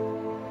nyo.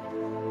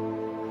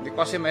 Hindi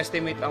ko kasi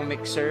ma-estimate ang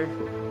mixer.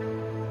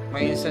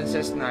 May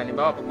instances na,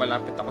 halimbawa, pag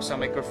malapit ako sa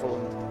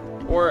microphone,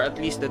 or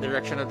at least the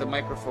direction of the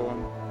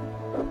microphone,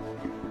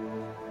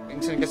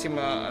 minsan kasi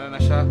ano na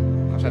siya,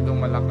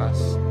 masyadong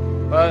malakas.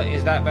 Well,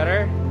 is that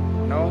better?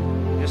 No?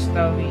 Just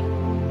tell me.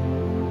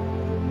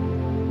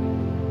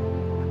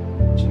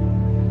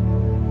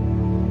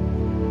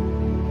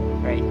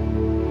 Right.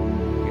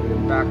 Give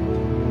it back.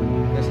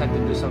 Just had to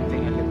do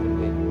something a little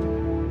bit.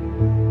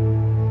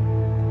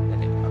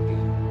 Okay.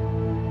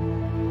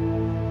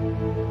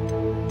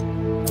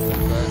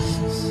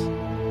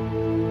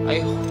 I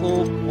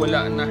hope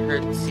wala na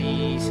hurt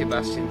si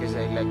Sebastian because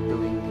I like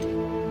doing the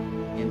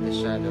In the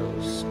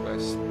Shadows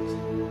quest.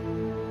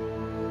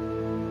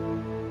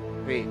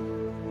 Wait.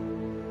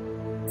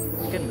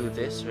 We can do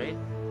this, right?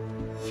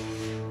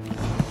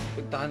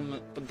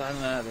 Puntahan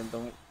na natin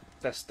tong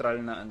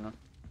Thestral na ano.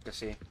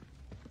 Kasi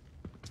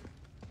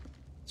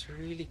it's a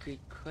really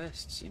great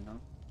quest, you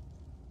know?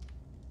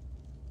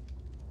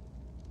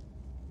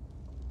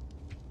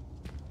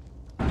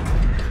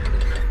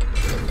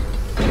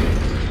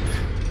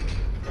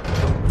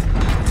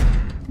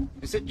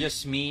 Is it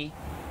just me?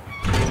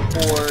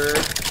 Or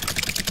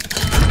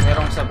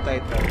merong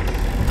subtitles?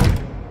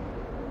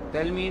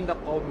 Tell me in the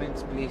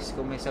comments please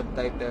kung may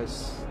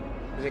subtitles.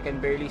 Because I can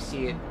barely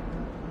see it.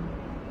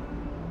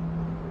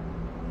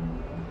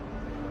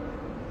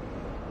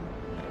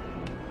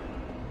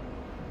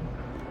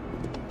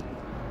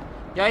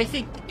 Yeah, I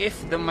think if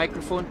the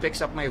microphone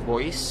picks up my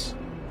voice,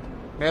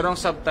 merong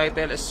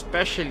subtitle,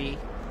 especially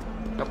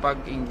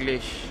kapag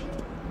English.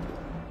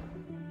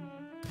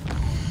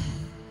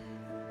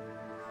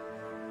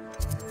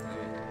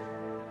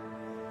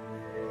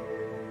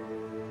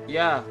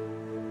 Yeah,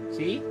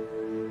 see?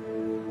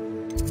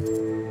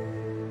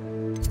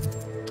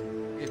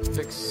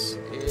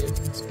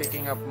 It's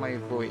picking up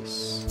my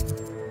voice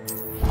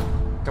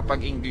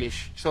kapag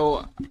English.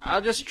 So,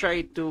 I'll just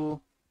try to,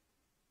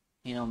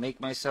 you know, make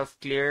myself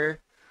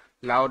clear,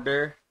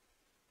 louder.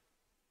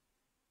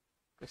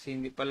 Kasi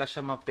hindi pala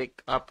siya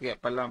ma-pick up, kaya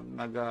pala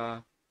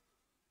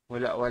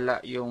wala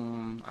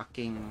yung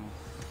aking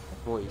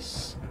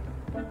voice.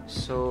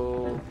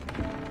 So,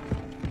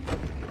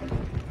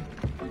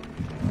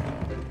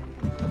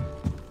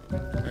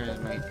 where's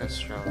my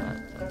Thestral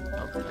at?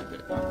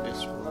 Not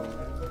this room.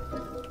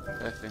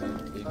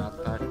 Definitely not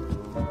that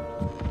room.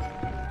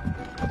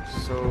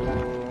 So,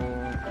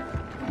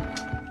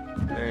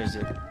 where is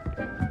it?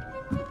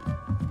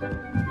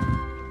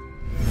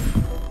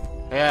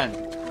 Ayan.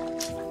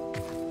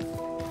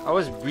 I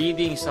was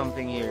breathing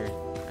something here.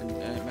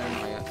 Meron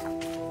kaya?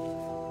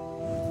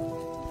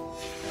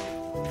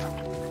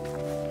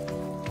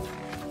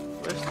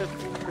 Where's the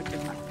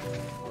freaking...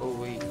 Oh,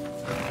 wait.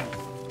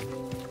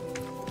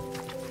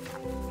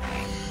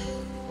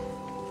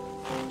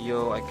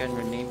 Yo, I can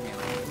rename him.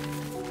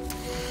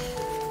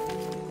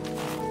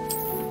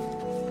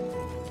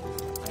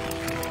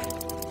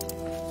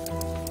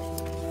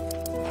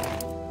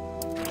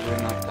 You're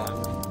not that.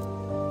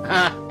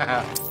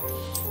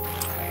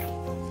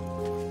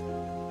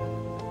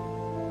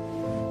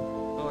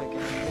 Oh, I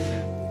can hear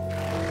them.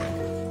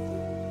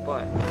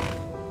 But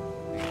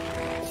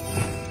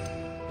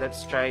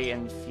let's try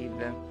and feed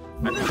them.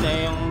 Ano na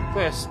yung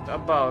quest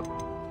about?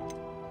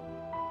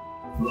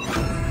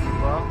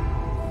 Well,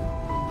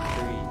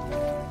 3.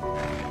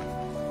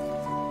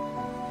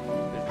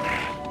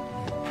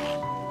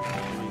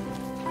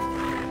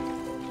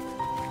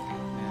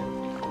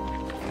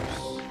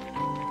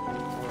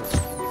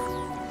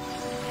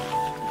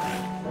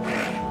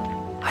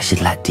 I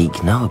should let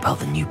Deke know about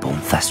the newborn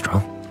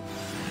Thestral.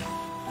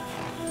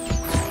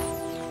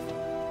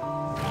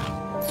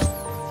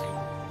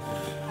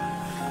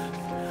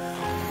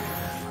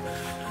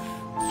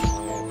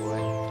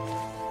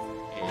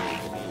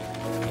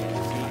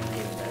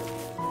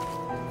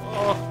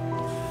 Oh,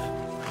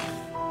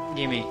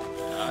 give me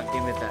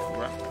that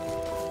rock.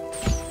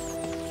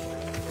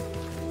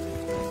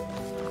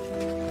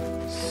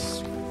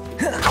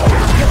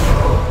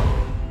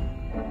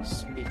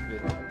 Speak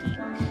with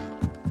Deke.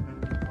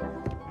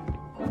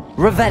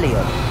 Revelio.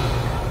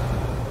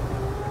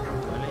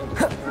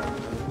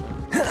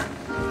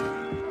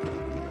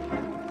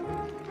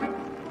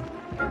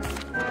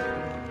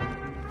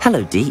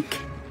 Hello,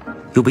 Deke.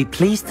 You'll be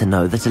pleased to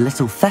know that a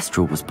little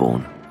Thestral was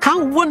born.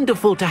 How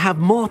wonderful to have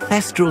more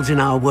Thestrals in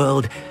our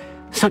world.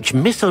 Such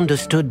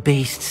misunderstood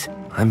beasts.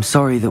 I'm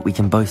sorry that we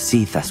can both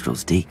see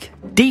Thestrals, Deke.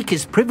 Deke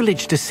is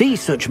privileged to see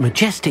such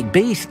majestic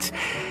beasts.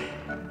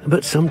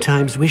 But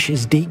sometimes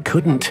wishes Deke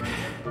couldn't.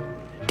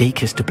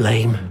 Deke is to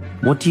blame.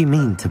 What do you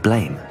mean, to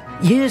blame?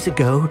 Years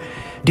ago,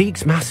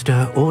 Deke's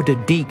master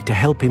ordered Deke to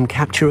help him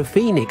capture a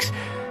phoenix.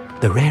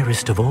 the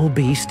rarest of all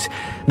beasts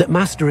that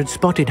Master had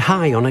spotted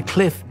high on a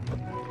cliff.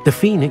 The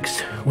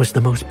phoenix was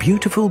the most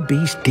beautiful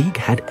beast Deke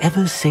had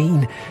ever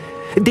seen.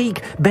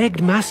 Deke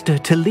begged Master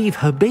to leave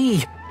her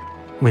be.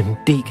 When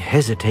Deke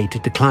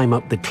hesitated to climb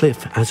up the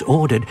cliff as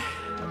ordered,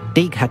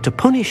 Deke had to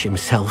punish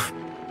himself.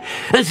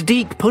 As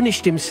Deke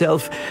punished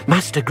himself,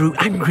 Master grew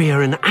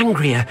angrier and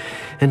angrier,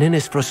 and in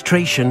his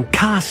frustration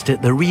cast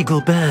at the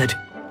regal bird.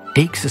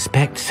 Deke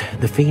suspects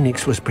the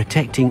phoenix was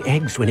protecting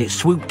eggs when it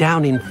swooped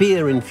down in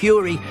fear and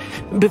fury.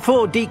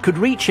 Before Deke could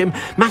reach him,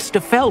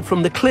 Master fell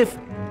from the cliff.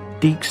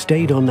 Deke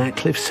stayed on that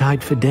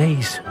cliffside for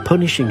days,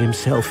 punishing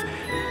himself,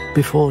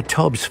 before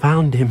Tobbs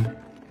found him.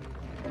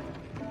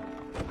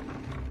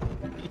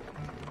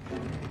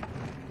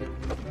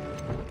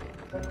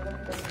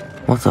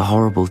 What a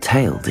horrible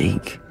tale,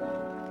 Deke.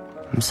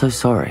 I'm so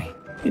sorry.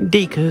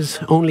 Deke has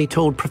only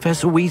told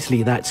Professor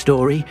Weasley that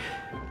story,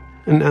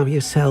 and now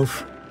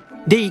yourself.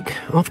 Deke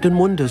often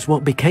wonders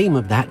what became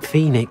of that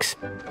phoenix.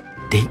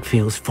 Deke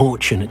feels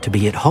fortunate to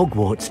be at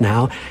Hogwarts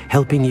now,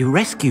 helping you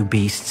rescue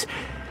beasts.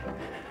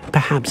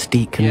 Perhaps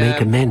Deke can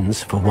make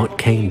amends for what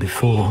came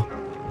before.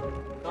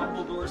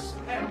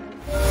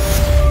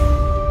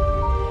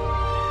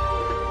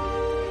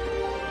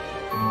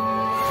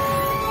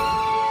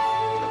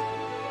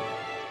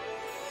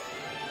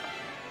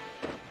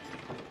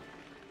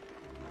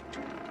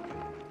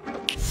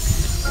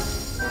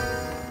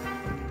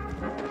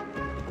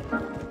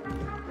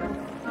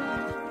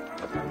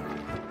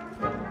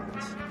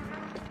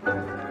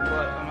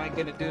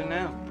 Gonna do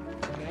now?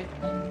 Okay.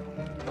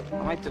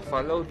 I have to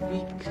follow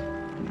Deke.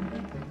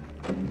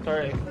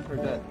 Sorry, I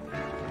forgot.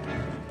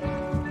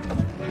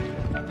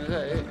 Is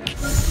that it?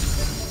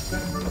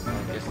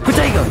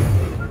 Protego!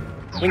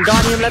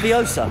 Wingardium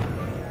Leviosa!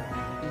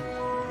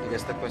 I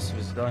guess the quest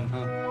was done,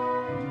 huh?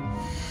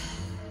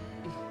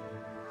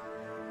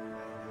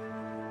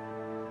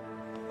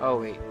 Oh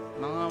wait.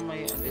 No,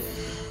 may let's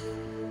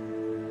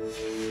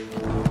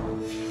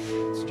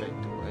try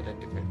to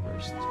identify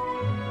first.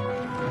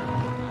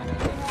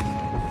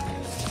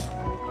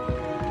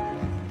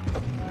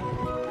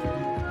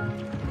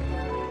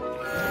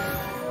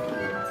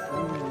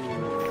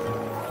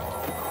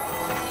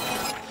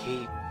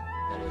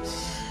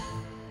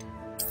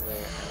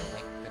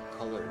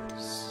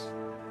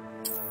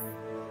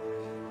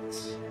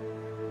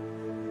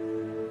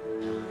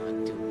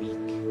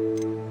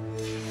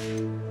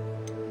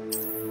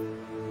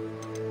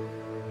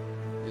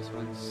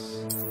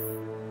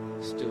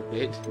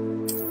 Stupid.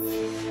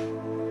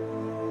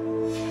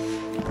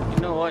 You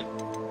know what?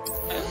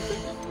 I don't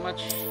think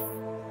much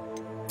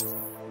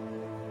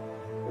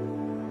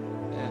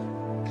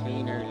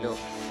cleaner look.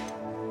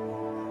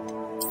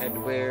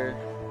 Headwear.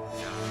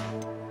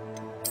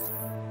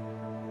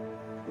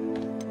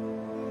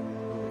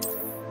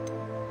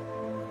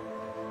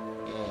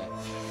 Yeah.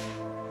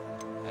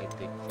 I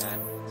think that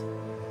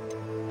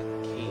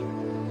cape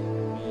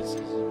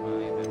uses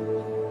my weapon.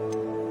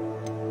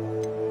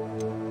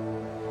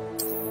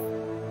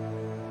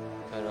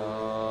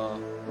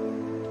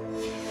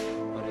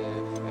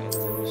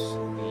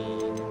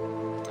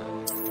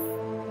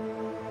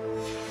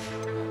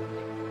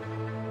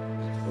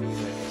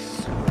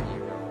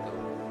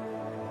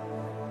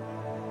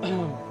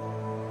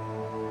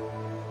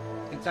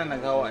 Saan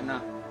nagawa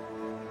na?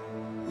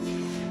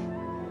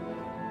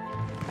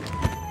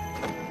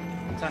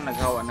 Saan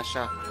nagawa na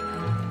siya?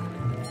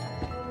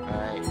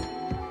 Alright.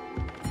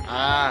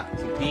 Ah,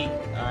 si Deke.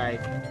 Alright.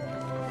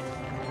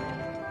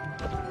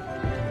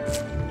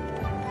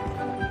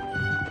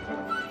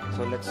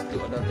 So let's do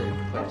another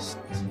quest.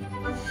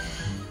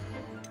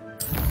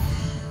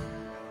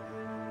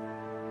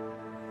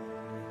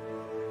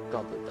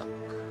 Gobble duck.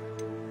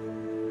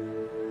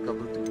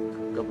 Gobble duck.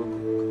 Gobble duck.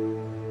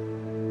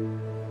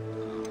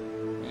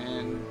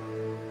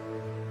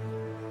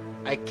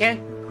 I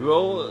can't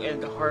grow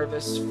and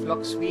harvest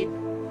fluxweed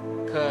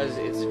because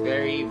it's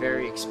very,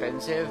 very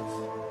expensive.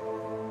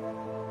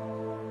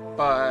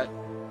 But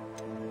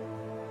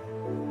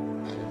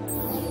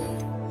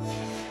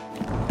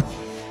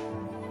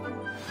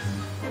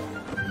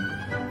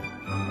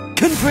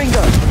Confringo!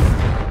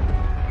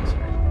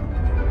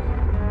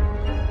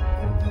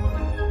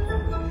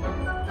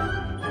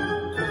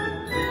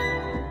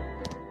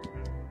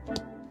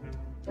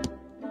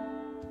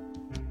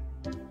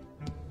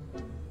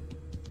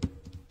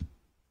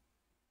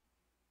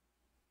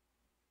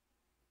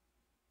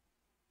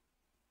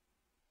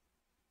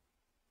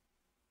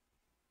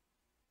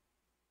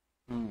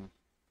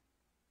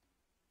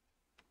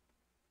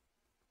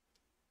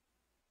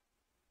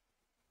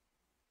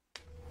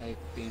 I've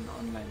been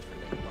online for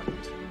like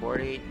what,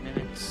 48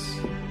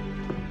 minutes?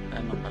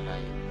 Ano pala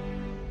yun?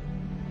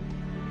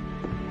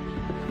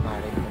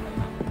 Kaparin ko na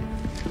lang.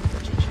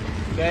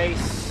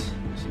 Guys,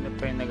 sino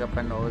pa yung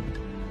nagapanood?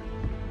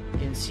 You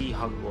can see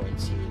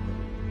Hogwarts here.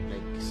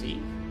 Like, see?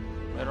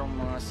 Merong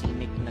mga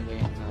scenic na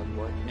ganyan sa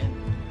Hogwarts, men.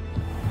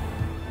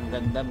 Ang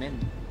ganda, men.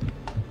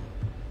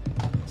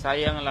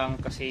 Sayang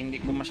lang kasi hindi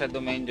ko masyado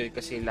ma-enjoy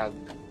kasi lag.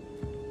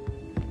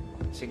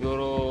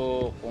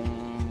 Siguro kung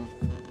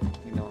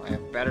I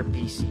have better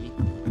PC.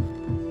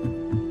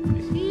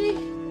 See?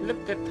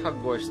 Look at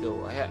Hogwarts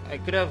though. I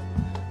could have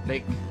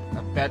like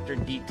a better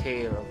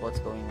detail of what's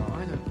going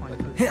on. But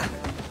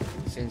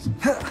since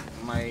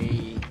my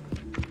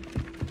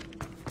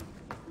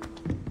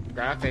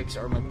graphics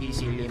or my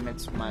PC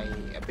limits my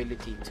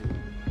ability to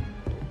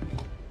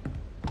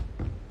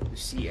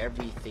see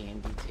everything in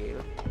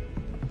detail.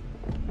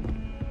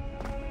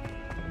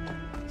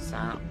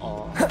 Sana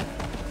all.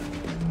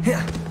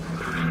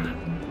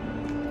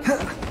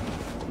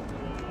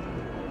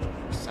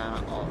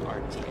 Sana all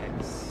RTX.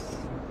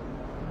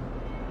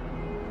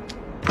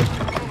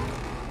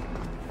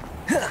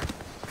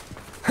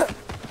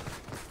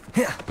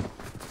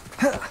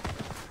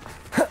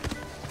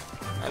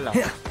 Alam,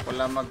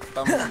 wala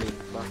magpamuli.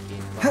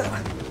 Bakit?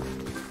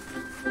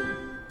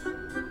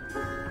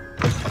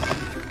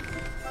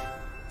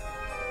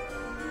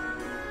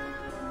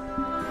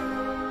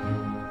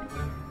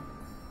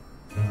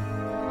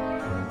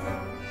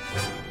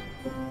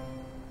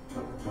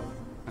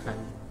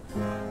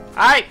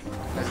 Alright,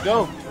 let's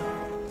go.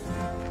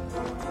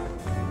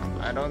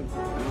 I don't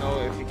know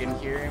if you can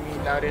hear me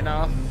loud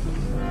enough.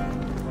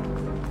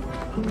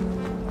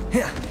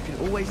 You can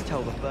always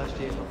tell the first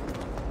year.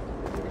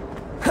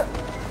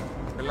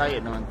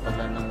 Kalayo naman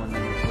pala ng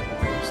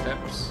 145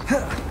 steps.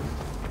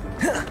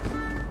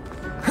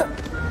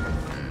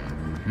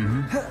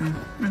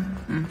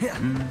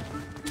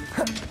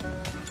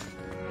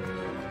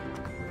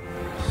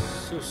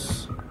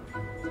 Sus.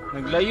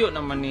 Naglayo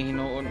naman ni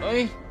Hinoon.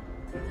 Oy!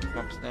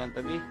 Maps na lang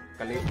tabi.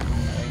 Kalayo naman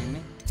na kayo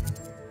ni.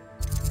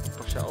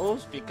 Ito siya. Oh,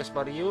 speakers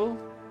pa rin.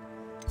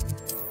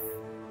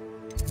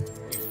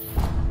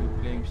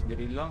 Flames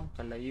diri lang.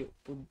 Kalayo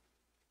po.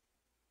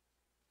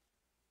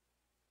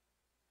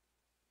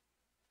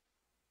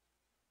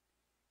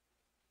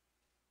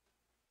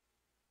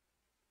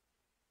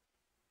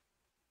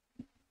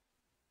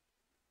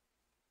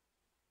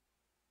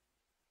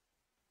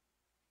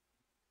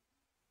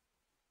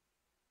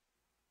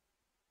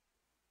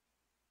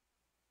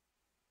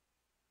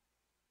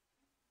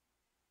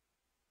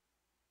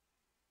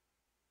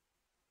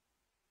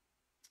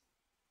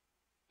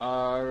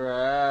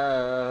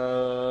 Alright.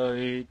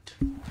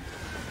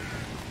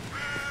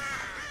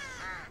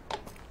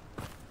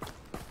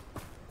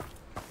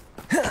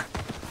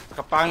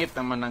 Kapangit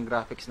naman ang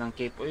graphics ng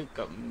cape. Uy,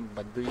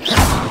 baduy.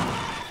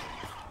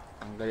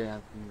 Tanggalin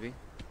natin, B.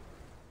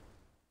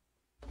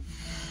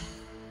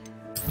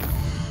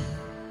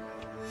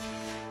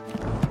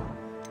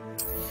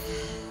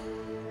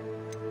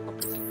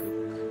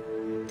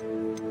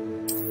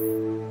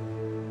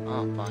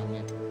 Ah,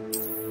 pangit.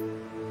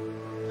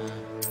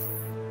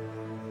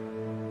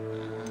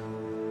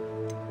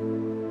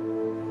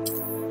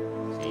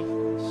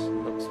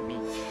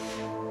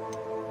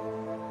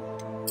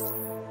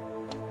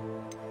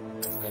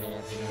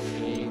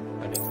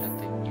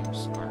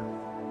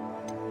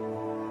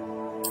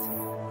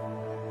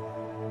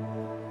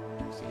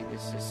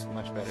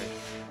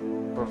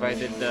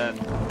 Provided that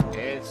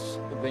it's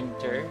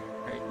winter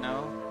right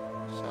now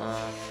sa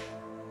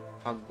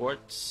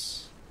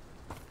Hogwarts.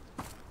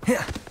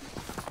 Man.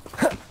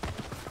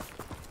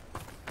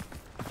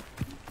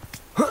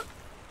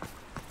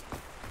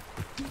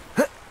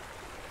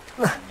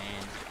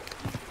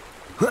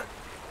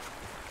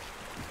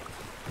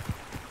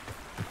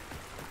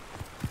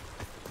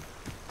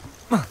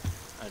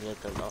 A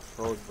little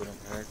off-road wouldn't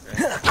hurt, right?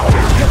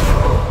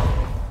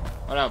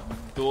 What up,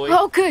 boy?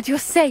 Oh good, you're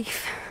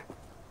safe.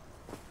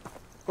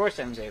 Of course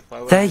I'm safe.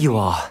 There you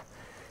are.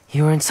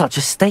 You were in such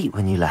a state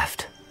when you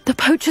left. The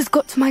poachers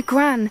got to my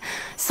gran.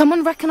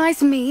 Someone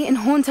recognized me in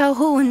Horntail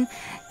Hall and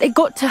they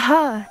got to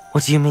her.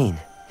 What do you mean?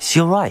 Is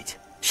she alright?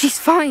 She's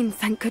fine,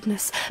 thank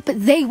goodness.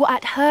 But they were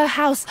at her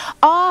house,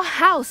 our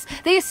house.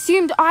 They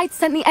assumed I'd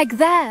sent the egg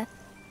there.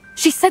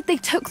 She said they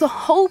took the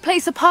whole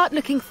place apart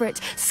looking for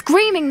it,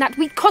 screaming that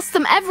we'd cost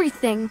them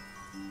everything.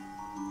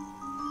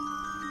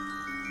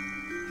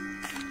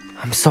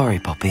 I'm sorry,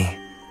 Poppy.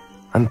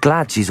 I'm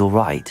glad she's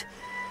alright.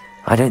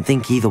 I don't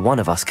think either one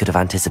of us could have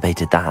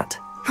anticipated that.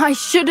 I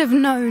should have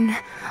known.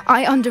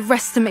 I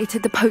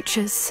underestimated the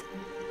poachers.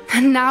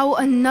 And now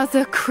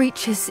another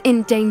creature's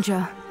in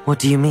danger. What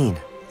do you mean?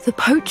 The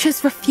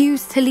poachers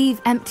refused to leave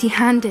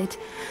empty-handed,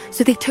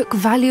 so they took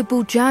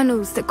valuable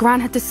journals that Gran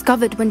had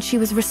discovered when she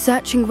was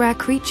researching rare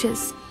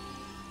creatures.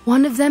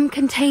 One of them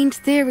contained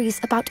theories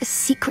about a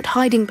secret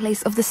hiding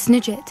place of the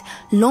Snidget,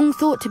 long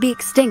thought to be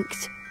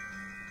extinct.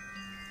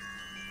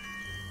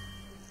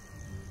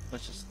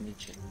 What's a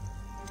Snidget?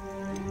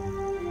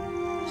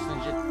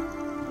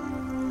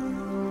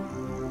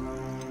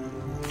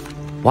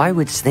 Why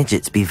would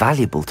Snidgets be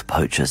valuable to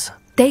poachers?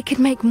 They could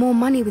make more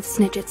money with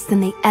Snidgets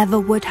than they ever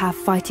would have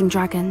fighting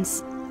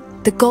dragons.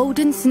 The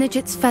golden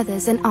Snidget's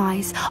feathers and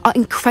eyes are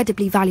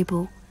incredibly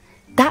valuable.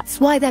 That's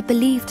why they're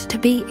believed to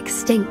be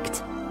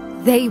extinct.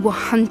 They were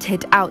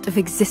hunted out of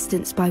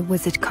existence by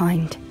wizard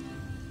kind.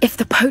 If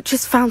the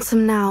poachers found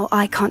some now,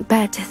 I can't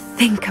bear to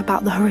think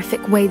about the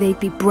horrific way they'd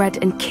be bred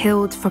and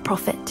killed for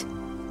profit.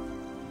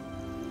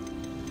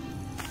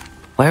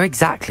 Where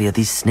exactly are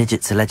these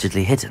Snidgets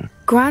allegedly hidden?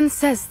 Gran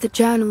says the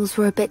journals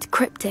were a bit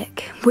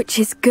cryptic, which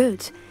is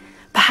good.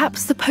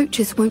 Perhaps the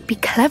poachers won't be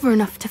clever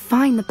enough to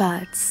find the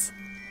birds.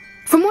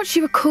 From what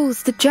she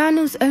recalls, the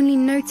journals only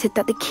noted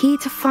that the key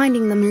to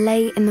finding them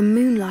lay in the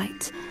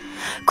moonlight.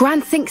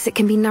 Gran thinks it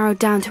can be narrowed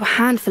down to a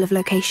handful of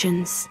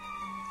locations.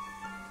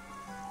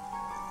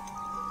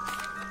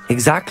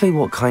 Exactly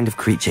what kind of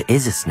creature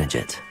is a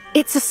Snidget?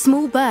 It's a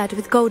small bird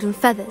with golden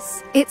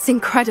feathers. It's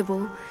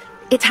incredible.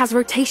 It has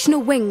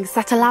rotational wings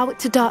that allow it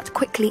to dart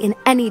quickly in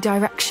any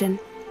direction.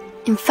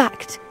 In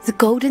fact, the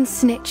golden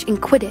snitch in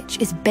Quidditch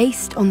is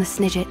based on the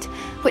Snidget,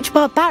 which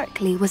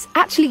barbarically was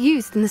actually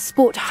used in the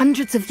sport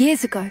hundreds of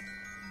years ago.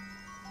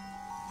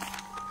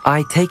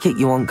 I take it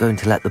you aren't going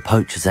to let the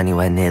poachers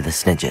anywhere near the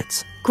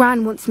Snidgets?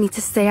 Gran wants me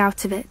to stay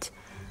out of it,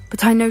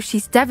 but I know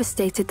she's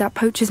devastated that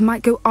poachers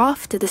might go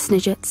after the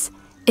Snidgets,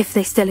 if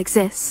they still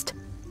exist.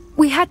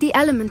 We had the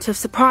element of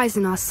surprise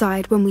on our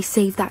side when we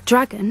saved that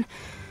dragon,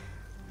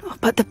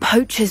 but the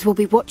poachers will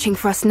be watching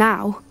for us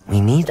now.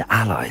 We need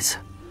allies.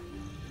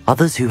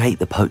 Others who hate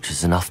the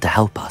poachers enough to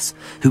help us,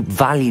 who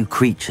value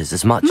creatures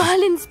as much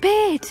Merlin's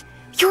beard!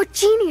 You're a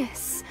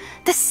genius!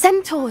 The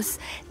centaurs!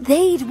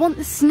 They'd want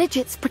the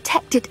Snidgets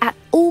protected at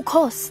all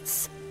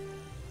costs.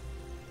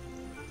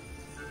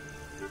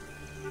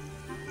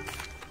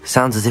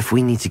 Sounds as if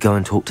we need to go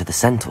and talk to the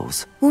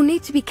centaurs. We'll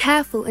need to be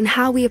careful in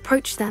how we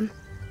approach them.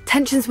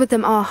 Tensions with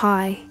them are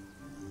high.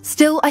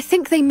 Still, I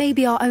think they may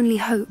be our only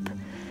hope.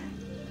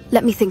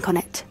 Let me think on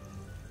it.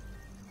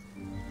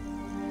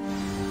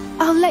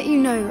 I'll let you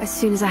know as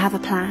soon as I have a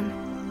plan.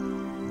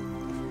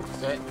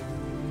 Okay.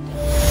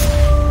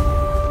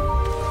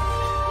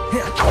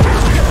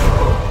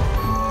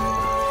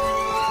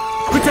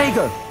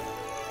 Protego!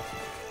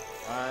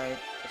 Alright,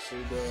 let's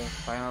see the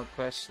final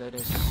quest that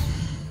is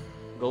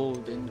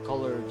gold in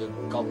color, the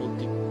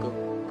gobbledygook.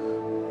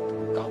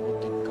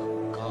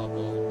 Gobbledygook,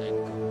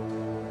 gobbledygook.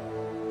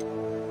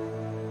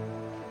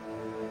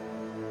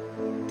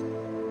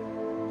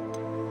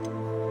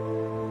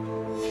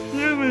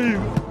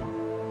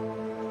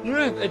 You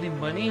don't have any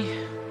money?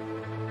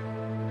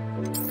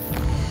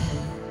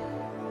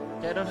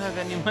 I don't have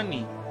any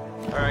money.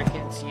 Or I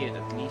can't see it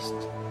at least.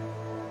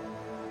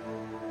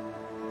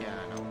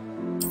 Yeah, no.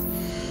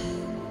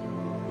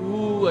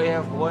 Ooh, I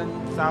have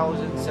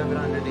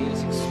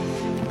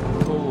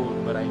 1,786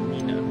 gold, but I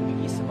mean at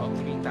least about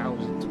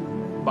 3,000 to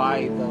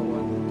buy the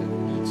one that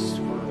needs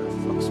for the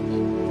flux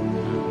speed.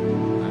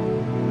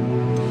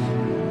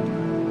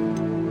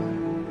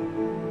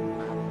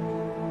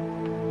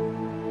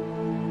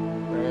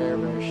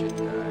 Where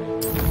should I?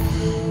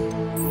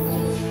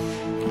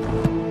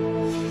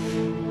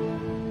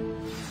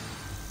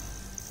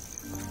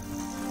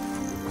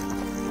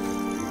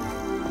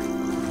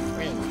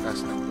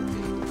 That's not the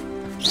thing.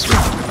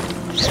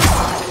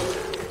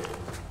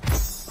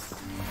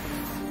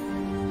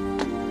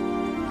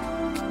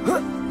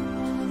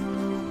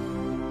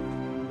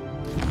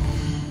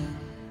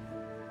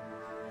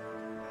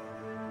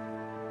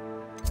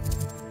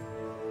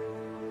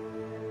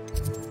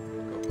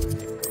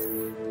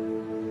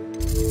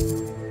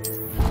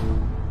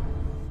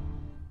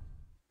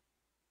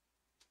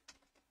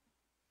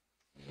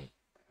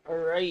 All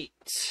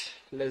right,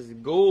 let's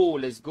go.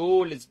 Let's go.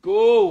 Let's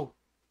go.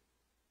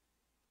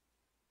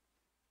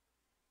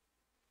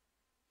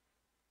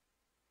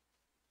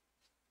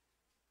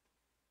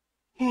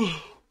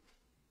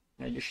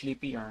 Medyo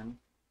sleepy yarn.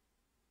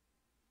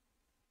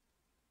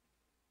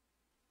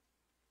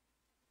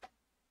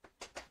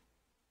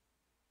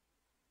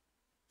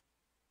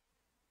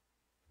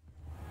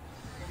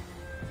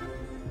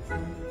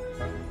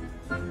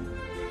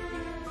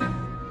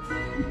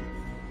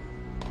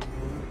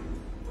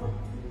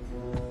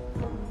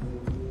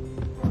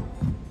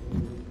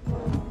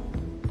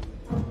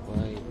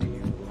 Why do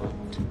you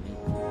want to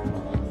make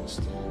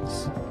monsters?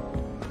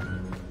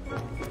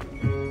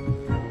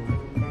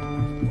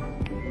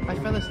 I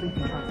fell asleep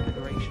in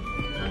Transfiguration.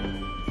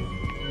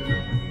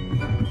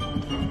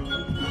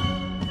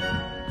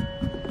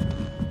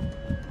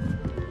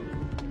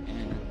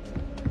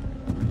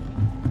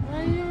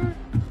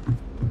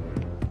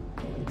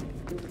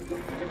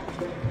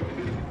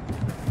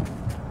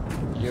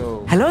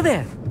 Yo. Hello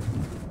there.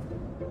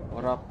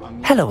 What up,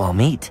 Amit? Hello,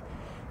 Amit.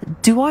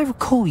 Do I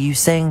recall you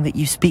saying that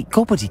you speak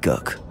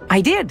gobbledygook?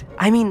 I did.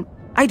 I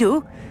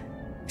do.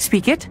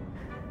 Speak it.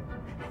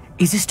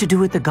 Is this to do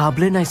with the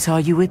goblin I saw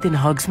you with in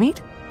Hogsmeade?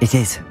 It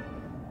is.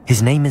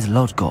 His name is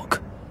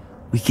Lodgok.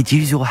 We could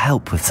use your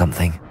help with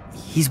something.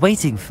 He's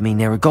waiting for me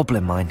near a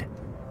goblin mine.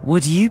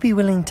 Would you be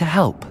willing to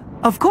help?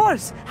 Of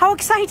course. How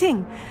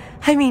exciting.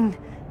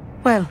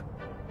 Well,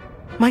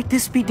 might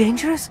this be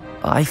dangerous?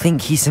 I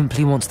think he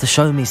simply wants to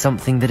show me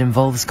something that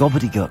involves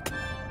gobbledygook.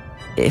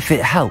 If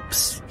it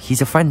helps,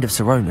 he's a friend of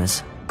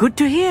Sirona's. Good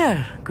to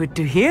hear. Good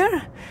to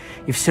hear.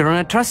 If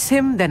Sirona trusts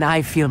him, then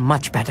I feel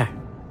much better.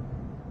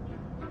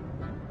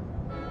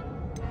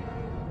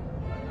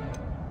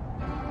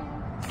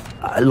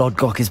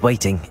 Lodgok is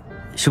waiting.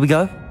 Shall we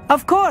go?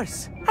 Of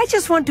course. I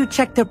just want to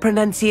check the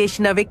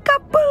pronunciation of a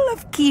couple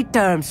of key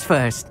terms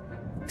first.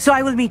 So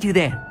I will meet you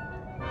there.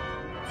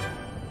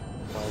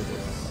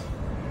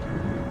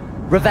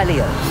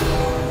 Revelio.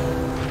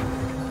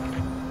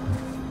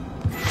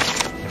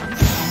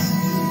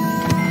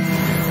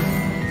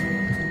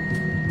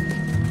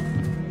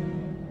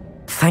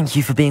 Thank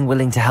you for being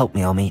willing to help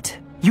me, Amit.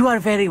 You are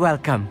very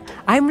welcome.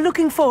 I'm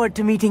looking forward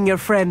to meeting your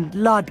friend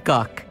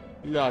Lodgok.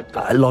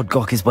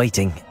 Lodgok is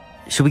waiting.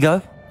 Shall we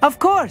go? Of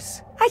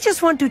course. I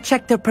just want to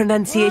check the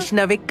pronunciation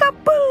of a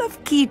couple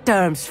of key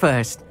terms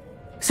first.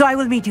 So I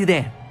will meet you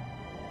there.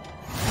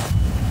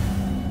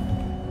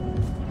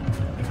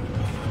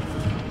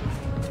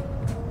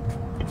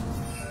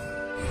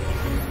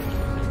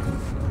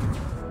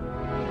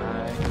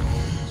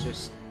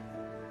 Just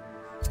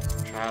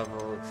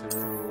travel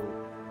through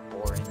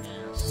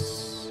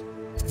boringness.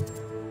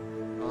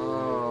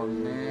 Oh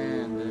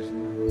man, there's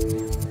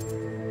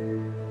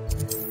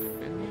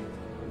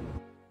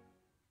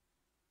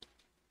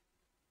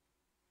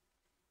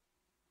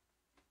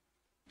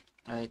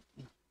right.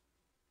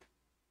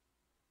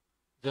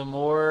 The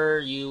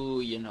more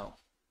you know,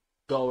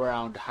 go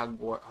around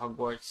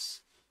Hogwarts,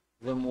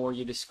 the more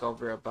you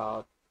discover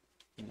about,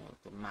 you know,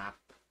 the map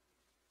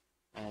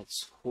and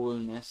its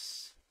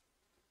wholeness.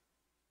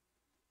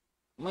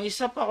 May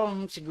isa pa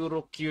akong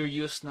siguro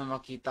curious na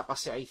makita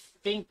kasi I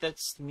think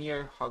that's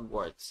near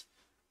Hogwarts.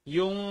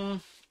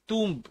 Yung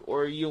tomb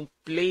or yung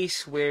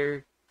place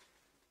where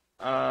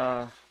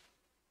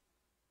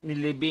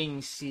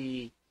nilibing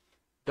si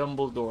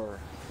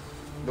Dumbledore.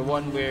 The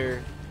one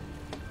where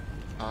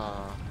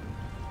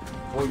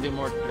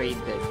Voldemort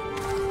traded.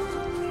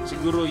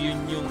 Siguro yun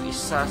yung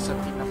isa sa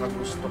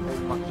pinakagusto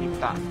kong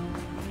makita.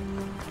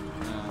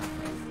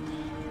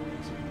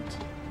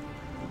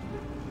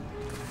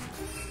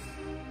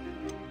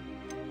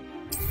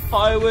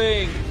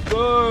 Highway,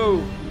 go!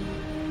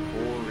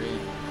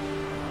 Boring.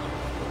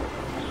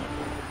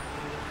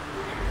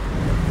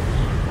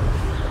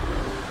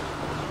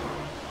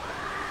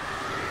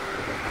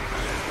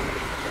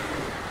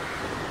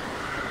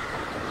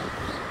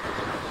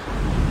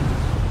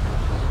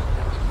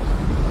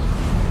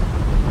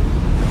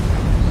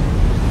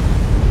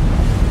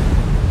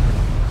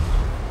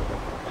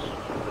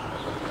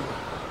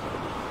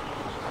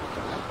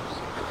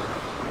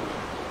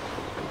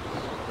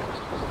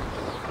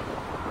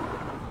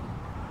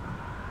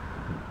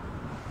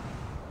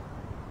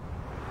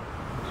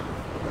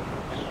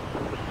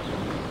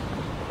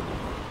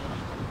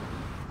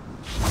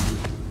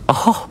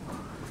 Oh,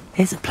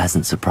 here's a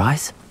pleasant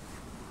surprise.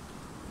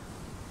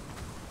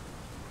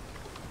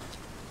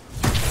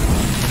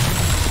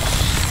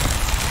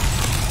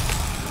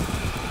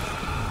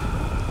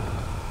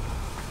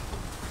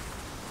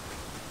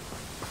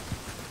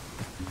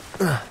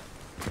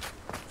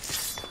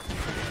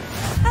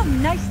 How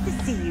nice to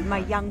see you, my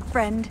young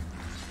friend.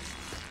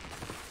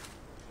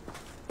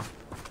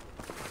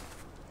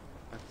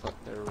 I thought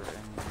there were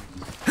enemies.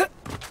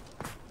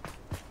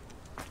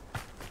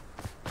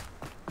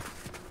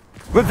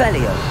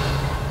 Revelio.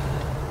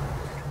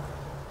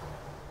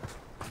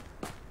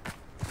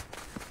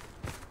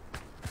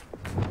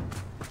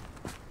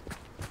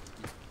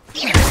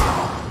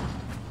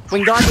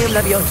 Wingardium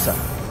Leviosa.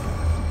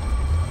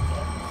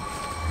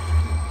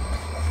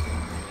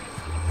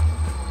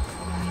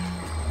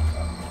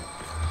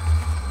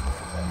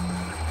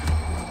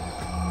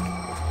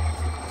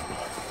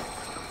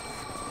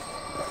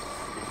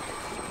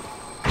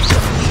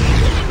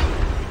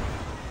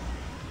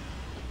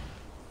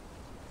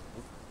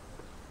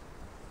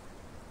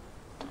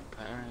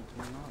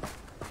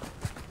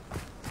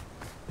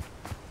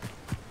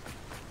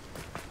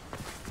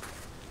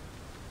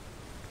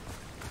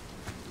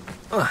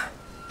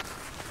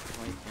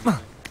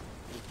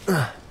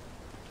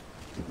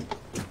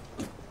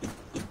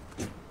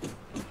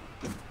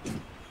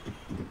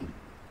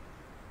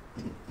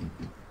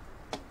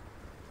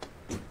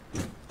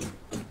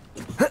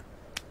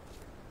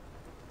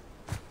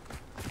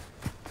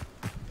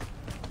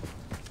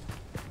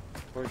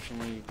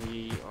 Unfortunately,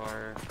 they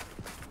are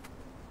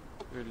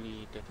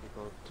really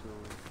difficult to...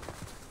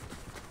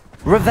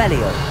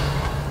 Revelio.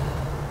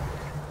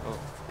 Oh,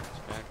 it's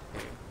back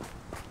there.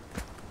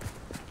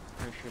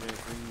 Where should I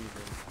bring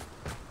them?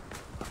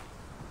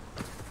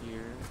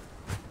 Here.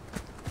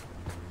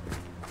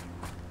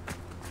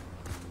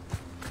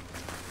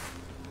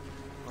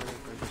 What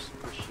if I just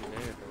push you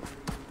there though?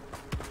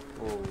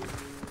 Oh.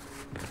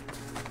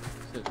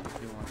 So if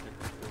you wanted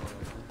to go...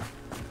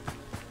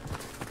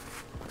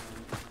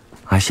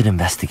 I should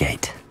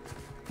investigate.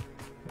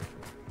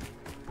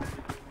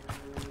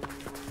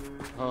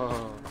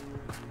 Oh,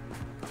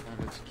 that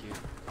looks cute.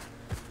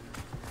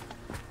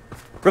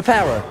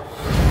 Reparo.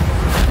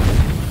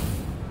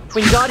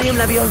 Wingardium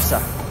Leviosa.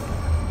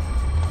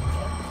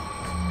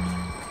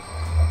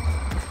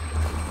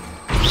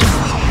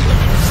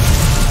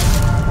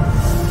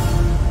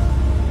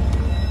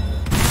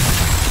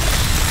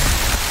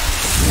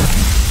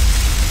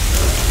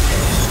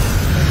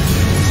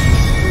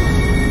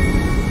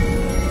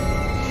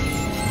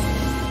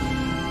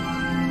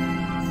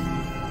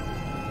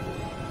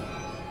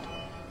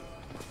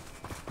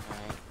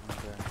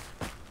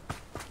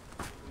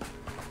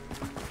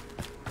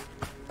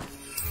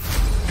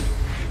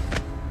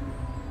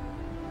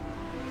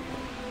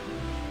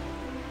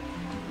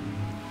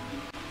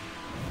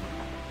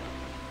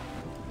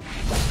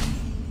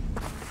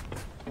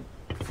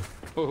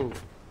 Oh.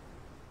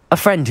 A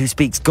friend who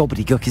speaks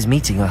gobbledygook is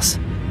meeting us.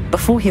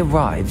 Before he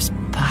arrives,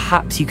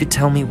 perhaps you could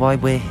tell me why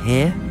we're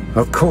here?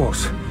 Of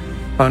course.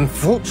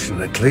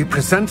 Unfortunately,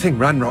 presenting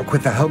Ranrock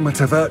with the Helmet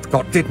of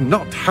Urtkot did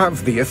not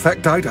have the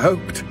effect I'd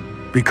hoped.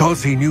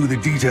 Because he knew the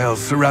details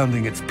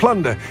surrounding its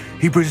plunder,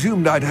 he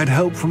presumed I'd had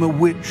help from a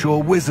witch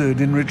or wizard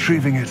in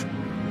retrieving it.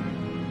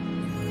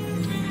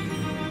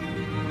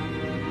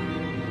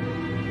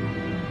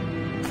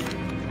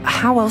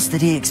 How else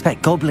did he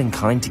expect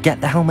Goblinkind to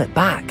get the helmet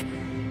back?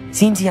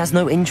 Seems he has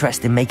no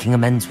interest in making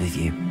amends with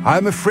you.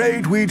 I'm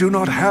afraid we do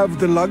not have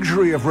the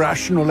luxury of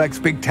rational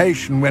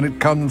expectation when it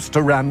comes to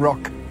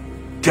Ranrock.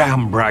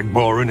 Damn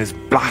Bragbor and his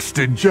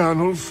blasted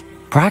journals.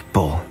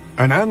 Bragbor?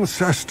 An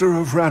ancestor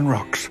of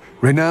Ranrock's,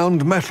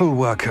 renowned metal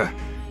worker.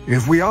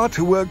 If we are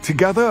to work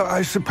together,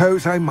 I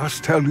suppose I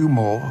must tell you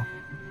more.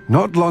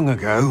 Not long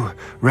ago,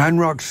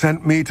 Ranrock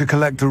sent me to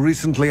collect a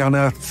recently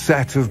unearthed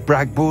set of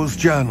Bragbor's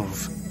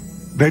journals.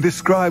 They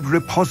described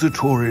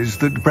repositories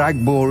that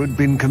Bragbor had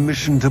been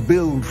commissioned to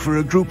build for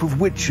a group of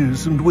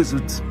witches and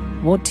wizards.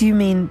 What do you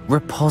mean,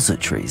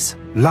 repositories?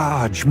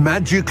 Large,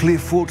 magically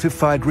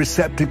fortified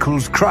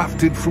receptacles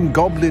crafted from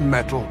goblin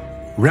metal.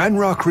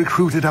 Ranrock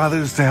recruited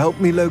others to help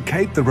me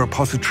locate the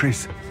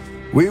repositories.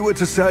 We were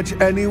to search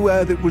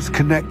anywhere that was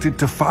connected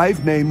to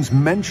 5 names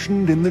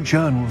mentioned in the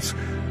journals.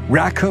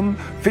 Rackham,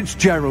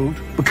 Fitzgerald,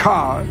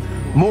 Bakar,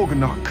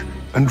 Morganach,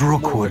 and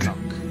Rookwood.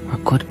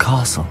 Rookwood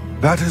Castle.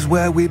 That is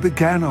where we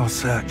began our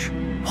search.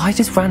 Why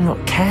does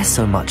Ranrock care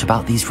so much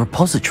about these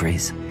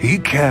repositories? He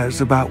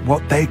cares about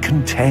what they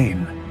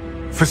contain.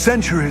 For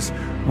centuries,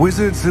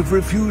 wizards have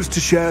refused to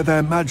share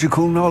their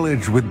magical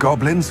knowledge with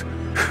goblins.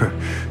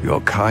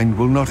 Your kind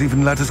will not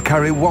even let us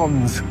carry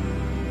wands.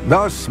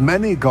 Thus,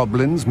 many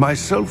goblins,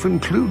 myself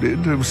included,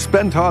 have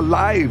spent our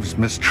lives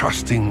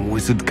mistrusting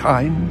wizard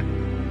kind.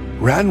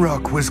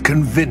 Ranrock was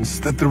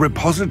convinced that the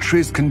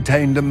repositories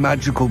contained a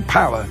magical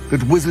power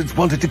that wizards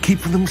wanted to keep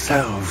for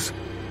themselves.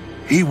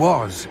 He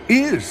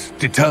is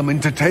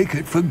determined to take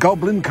it for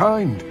goblin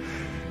kind.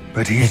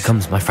 But Here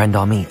comes my friend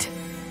Amit.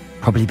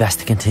 Probably best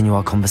to continue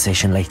our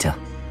conversation later.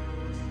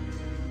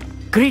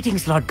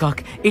 Greetings, Lord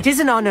Gok. It is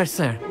an honor,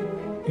 sir.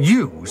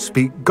 You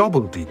speak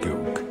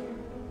gobbledygook.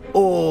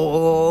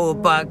 Oh,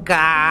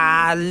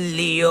 Bagalio.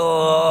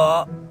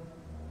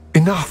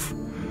 Enough.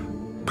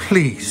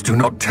 Please do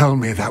not tell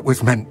me that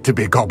was meant to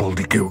be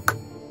gobbledygook.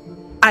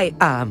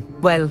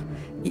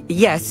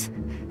 Yes.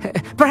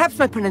 Perhaps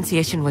my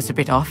pronunciation was a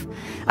bit off.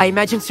 I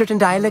imagine certain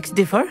dialects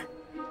differ?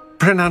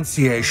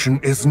 Pronunciation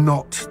is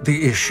not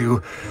the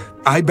issue.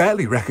 I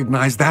barely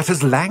recognize that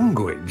as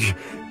language.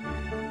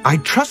 I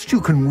trust you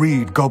can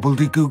read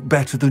gobbledygook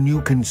better than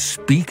you can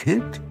speak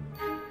it?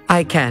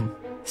 I can,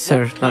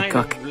 Sir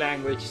Lodgok.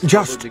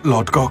 Just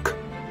Lodgok.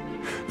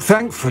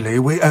 Thankfully,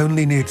 we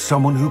only need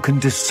someone who can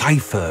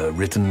decipher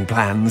written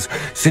plans,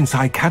 since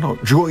I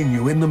cannot join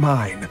you in the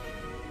mine.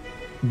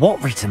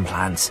 What written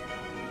plans?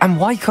 And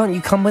why can't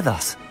you come with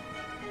us?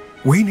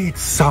 We need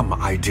some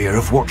idea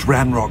of what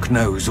Ranrock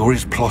knows or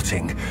is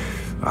plotting.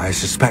 I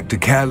suspect a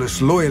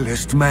careless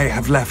loyalist may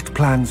have left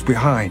plans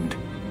behind.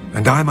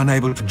 And I'm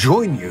unable to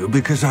join you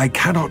because I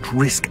cannot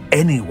risk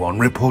anyone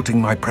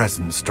reporting my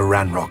presence to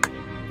Ranrock.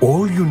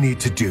 All you need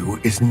to do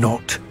is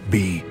not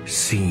be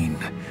seen,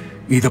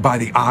 either by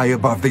the eye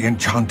above the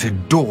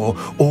enchanted door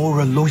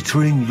or a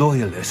loitering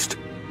loyalist.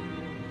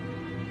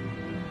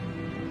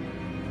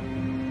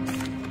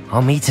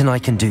 Amit and I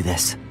can do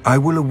this. I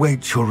will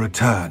await your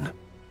return.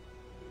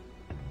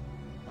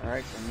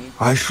 Alright,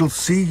 I shall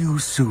see you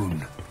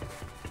soon.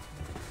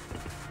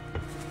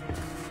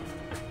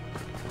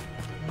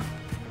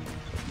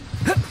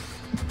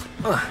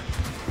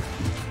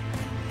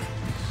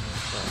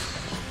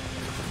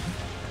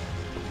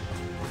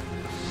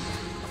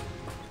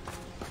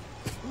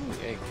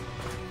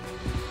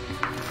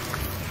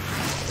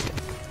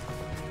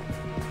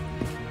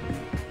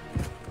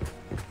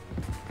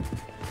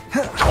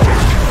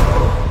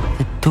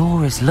 The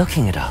door is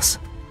looking at us.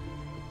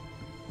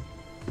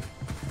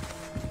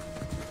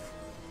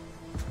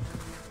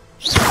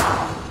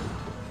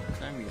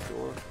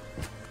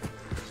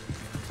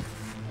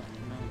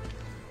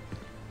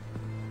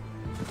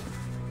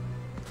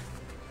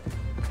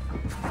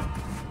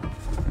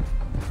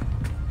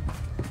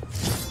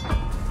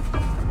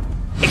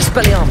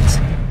 Expelliarmus!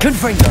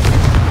 Confringo!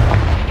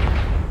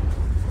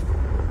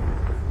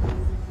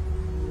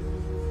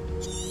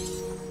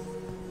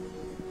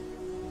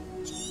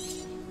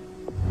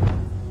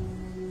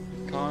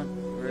 Can't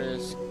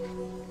risk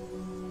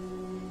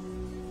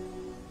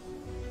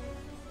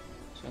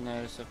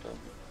scenarios of them.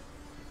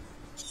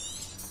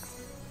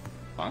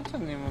 Paano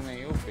saan mo na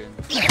i-open?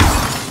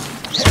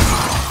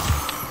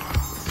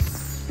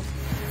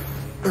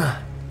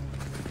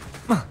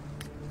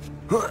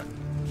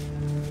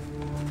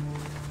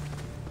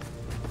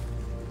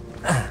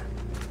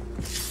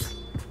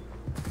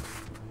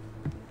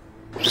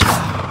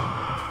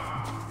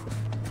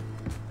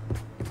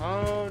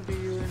 How do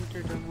you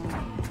enter the moon?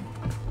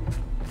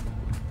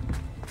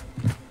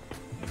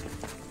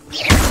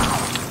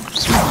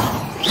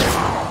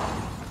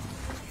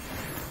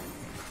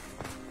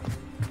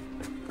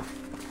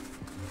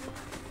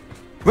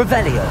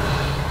 Revelio.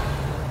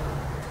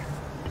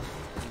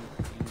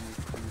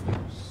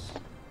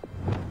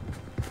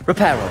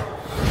 Reparo.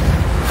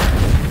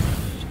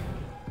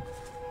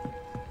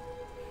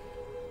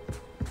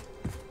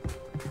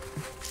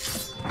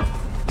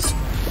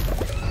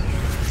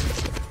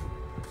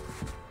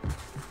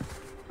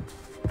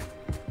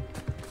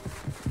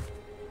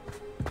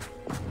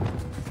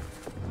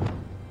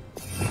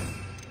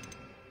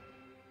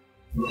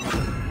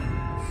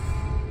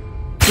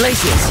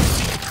 Glaciers.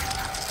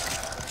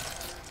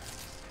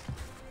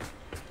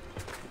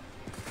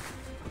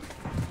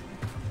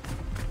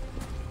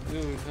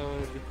 Dude,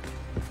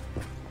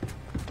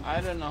 I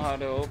don't know how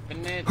to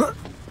open it.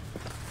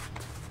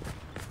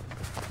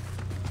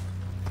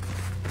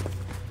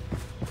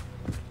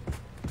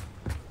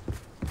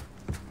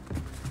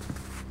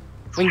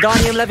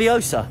 Wingardium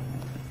Leviosa.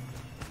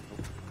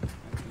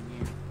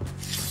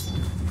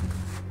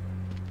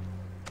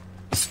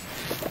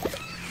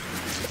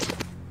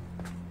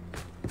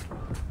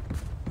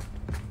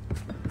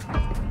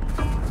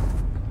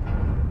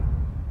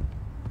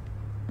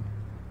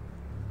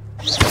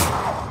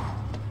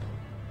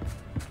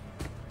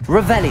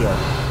 Revelio.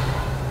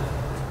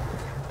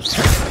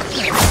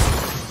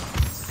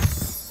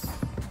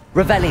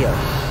 Revelio.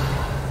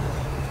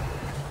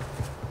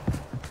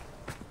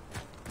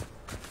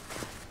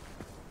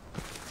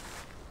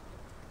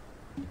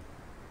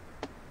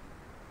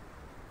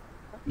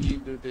 How do you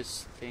do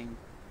this thing?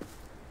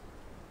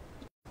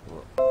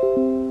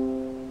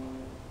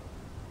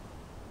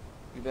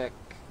 Be back.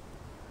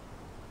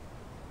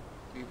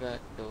 Be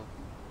back though.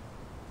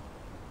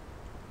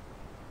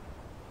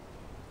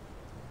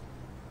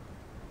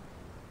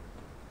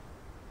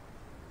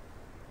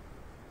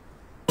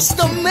 It's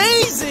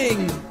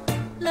amazing!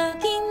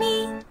 Look at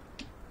me.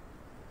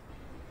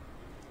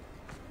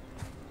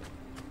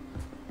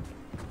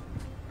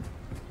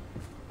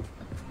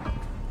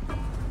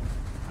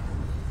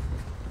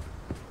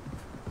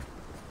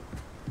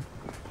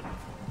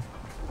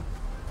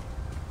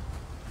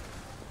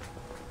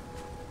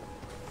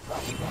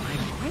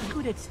 I'm quite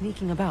good at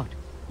sneaking about.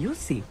 You'll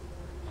see.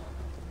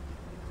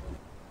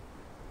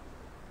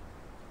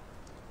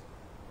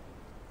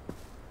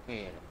 Wait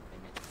a minute.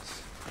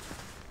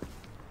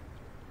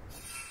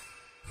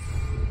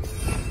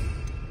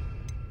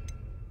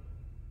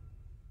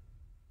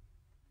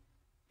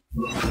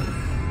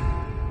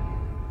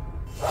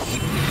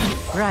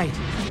 Right.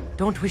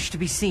 Don't wish to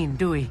be seen,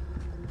 do we?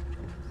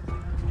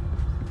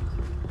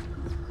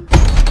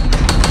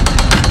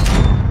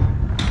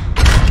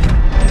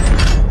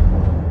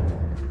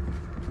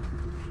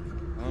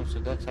 Oh, so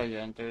that's how you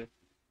enter.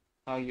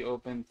 How you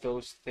open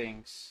those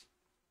things.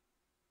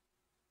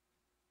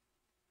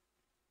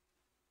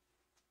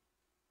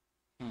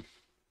 That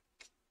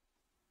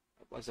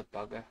was a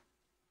bugger.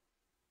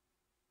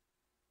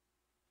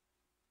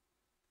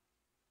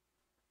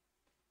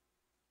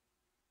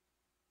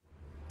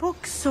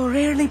 Books so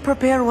rarely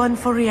prepare one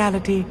for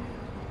reality.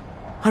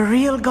 A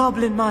real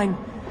goblin mine.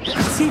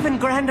 It's even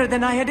grander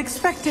than I had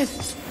expected.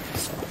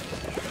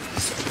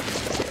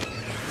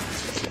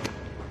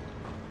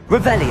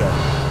 Revelio.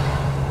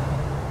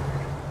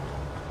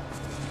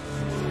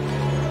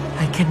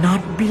 I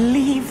cannot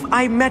believe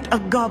I met a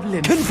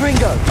goblin.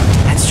 Confringo.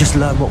 Let's just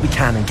learn what we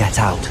can and get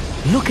out.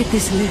 Look at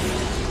this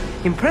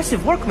lift.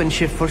 Impressive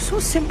workmanship for so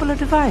simple a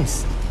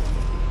device.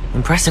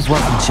 Impressive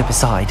workmanship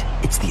aside,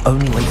 it's the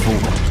only way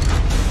forward.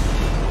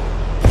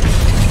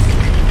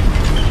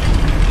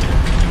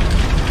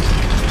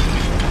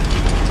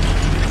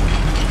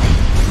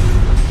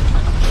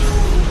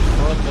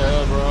 What the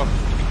hell, bro?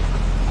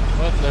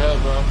 What the hell,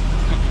 bro?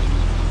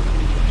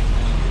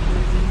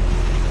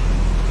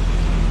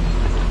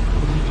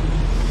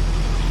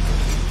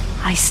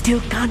 I still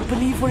can't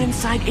believe we're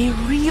inside a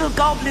real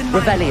goblin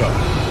mine. Revelio.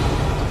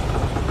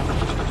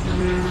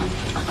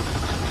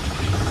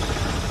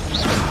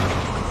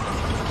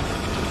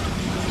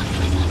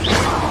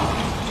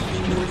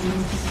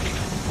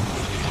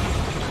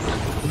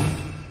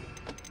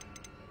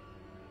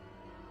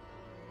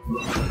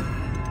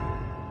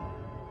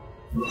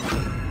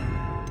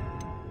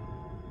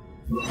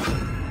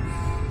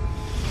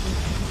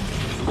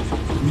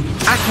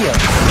 Accio.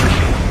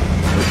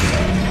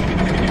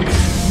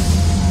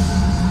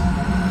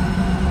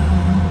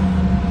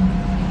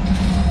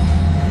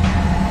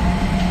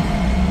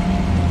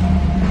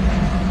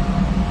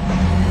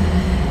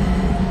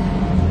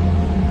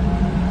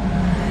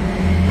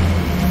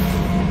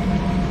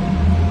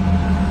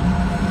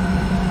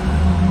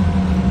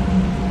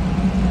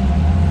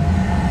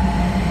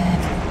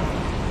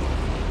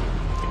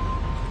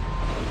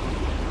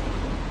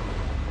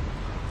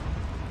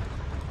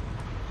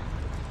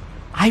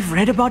 I've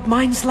read about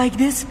mines like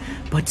this,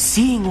 but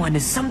seeing one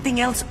is something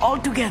else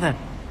altogether.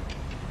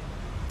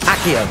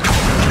 Accio.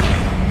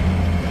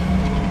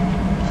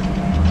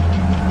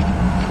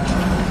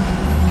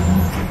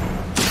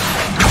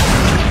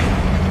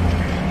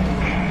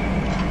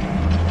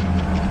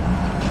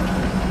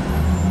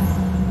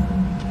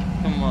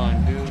 Come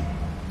on, dude.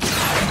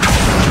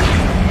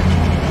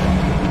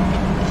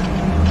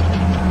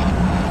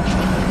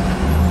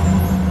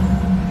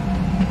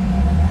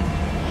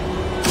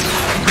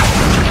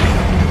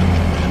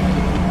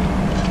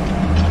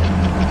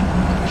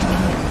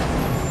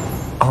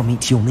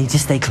 Armit, you'll need to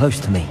stay close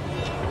to me.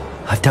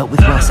 I've dealt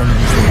with worse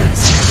enemies than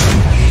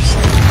these.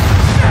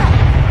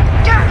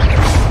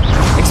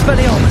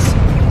 Expelliarmus!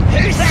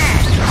 Who's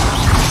that?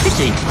 Is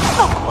it?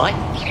 Not quite.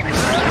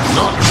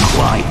 Not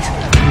quite.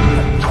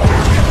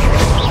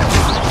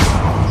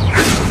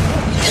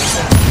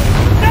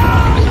 No!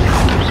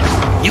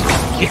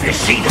 If you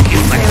see the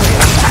human...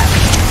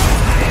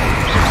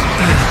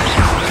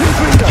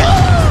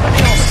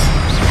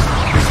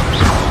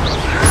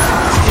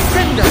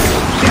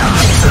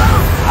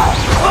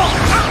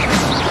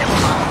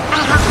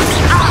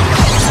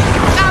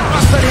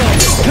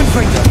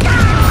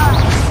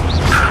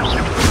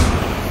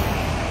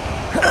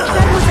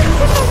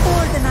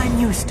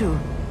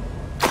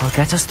 I'll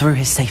get us through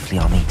here safely,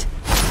 Armit.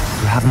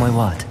 You have my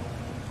word.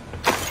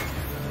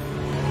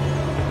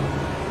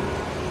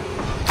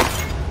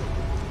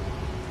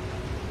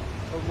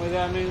 Pag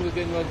madaming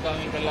wag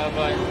kaming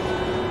kalaban.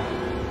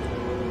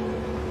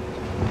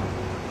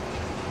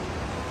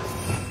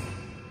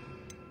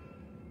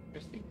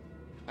 Interesting.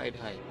 Hide.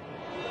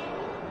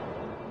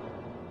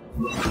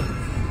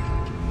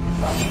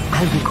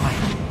 I'll be quiet.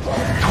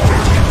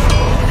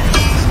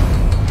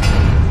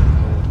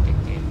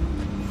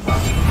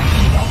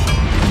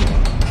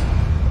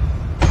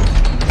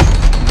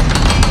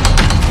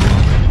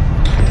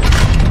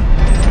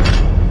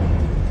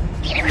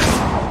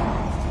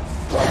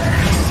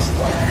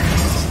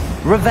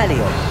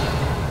 Revelio.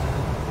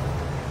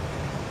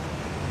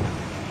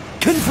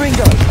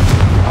 Confringo.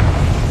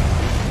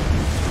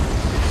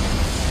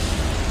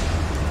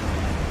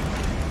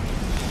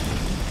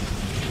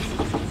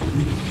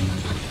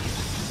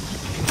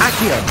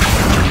 Accio.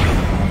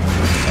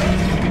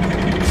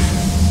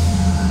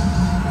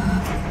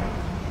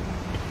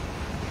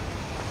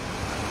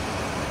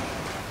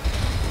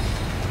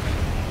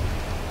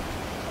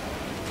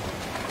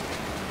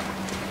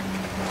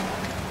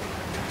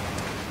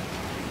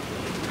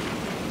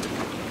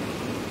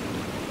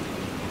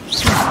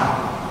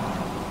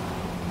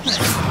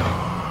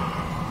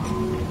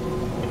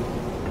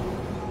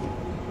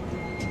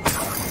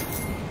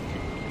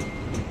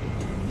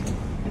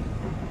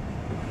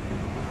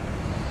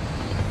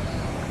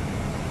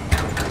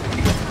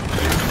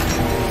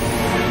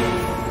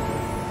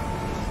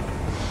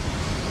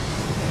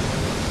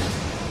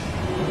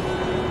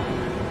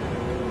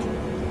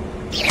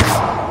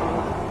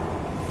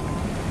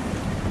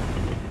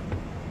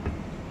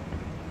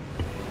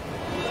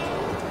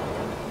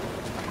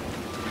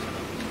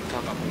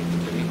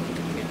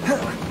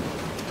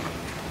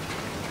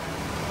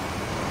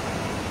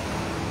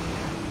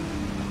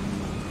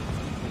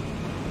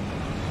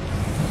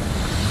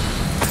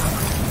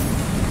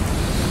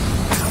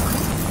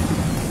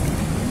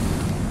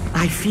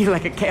 I feel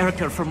like a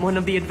character from one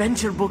of the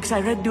adventure books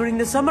I read during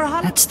the summer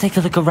holidays. Let's take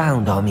a look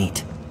around,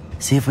 Armit.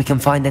 See if we can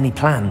find any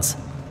plans.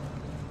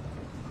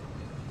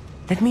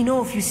 Let me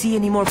know if you see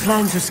any more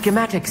plans or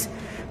schematics.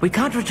 We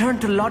can't return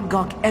to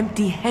Lodgok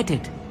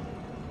empty-headed.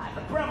 I have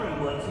a brother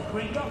who works at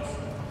Green Docks.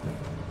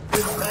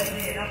 Wouldn't pay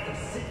me enough to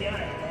sit down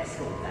at a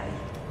desk all day.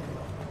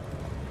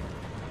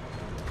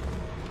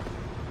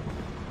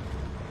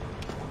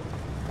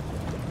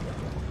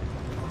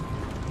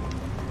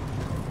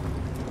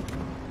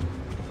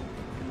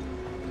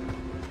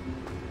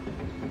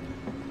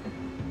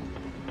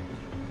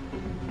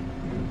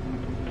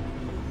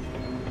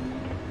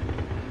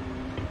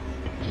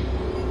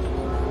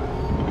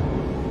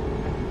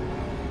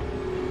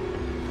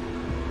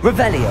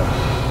 Revelio.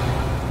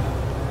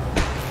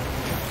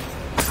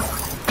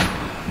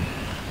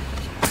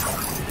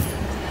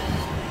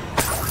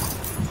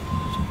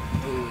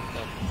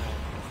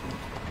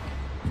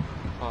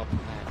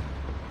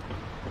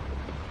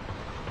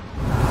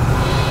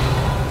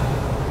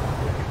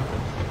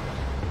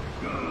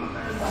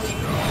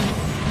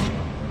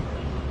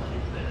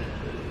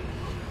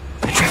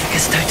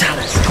 Petrificus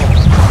totalis.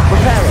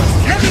 Reparo.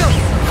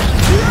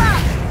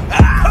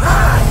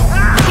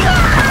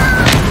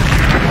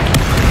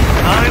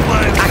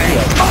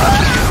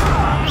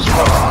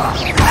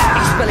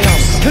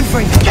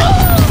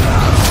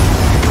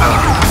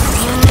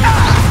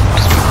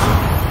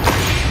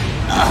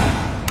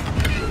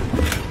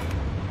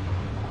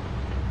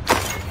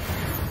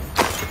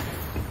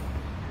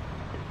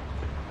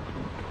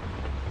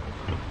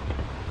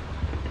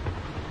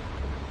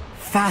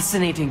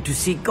 Fascinating to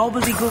see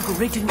gobbledygook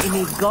written in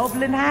a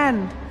goblin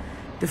hand.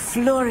 The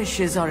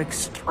flourishes are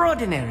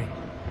extraordinary.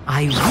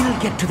 I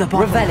will get to the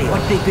bottom of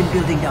what they've been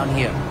building down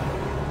here.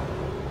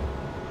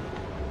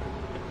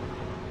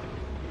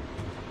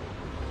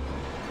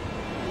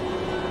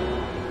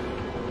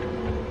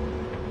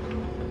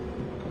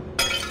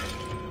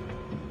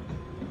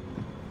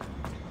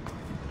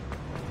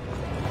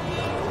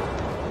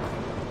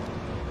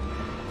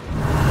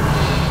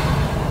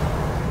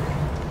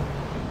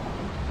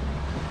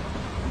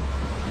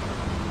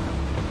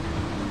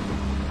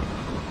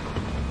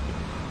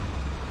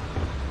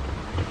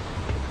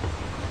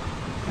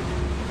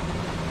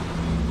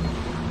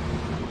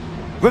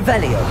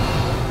 Revelio.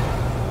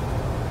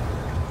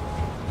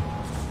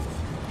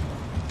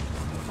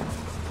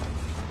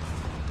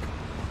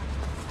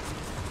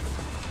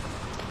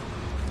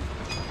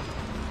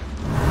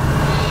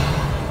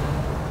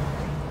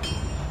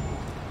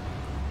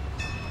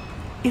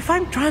 If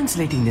I'm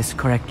translating this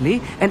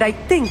correctly, and I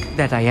think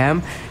that I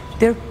am,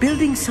 they're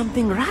building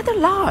something rather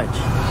large.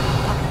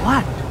 But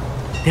what?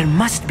 There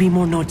must be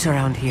more notes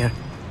around here.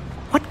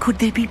 What could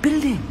they be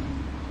building?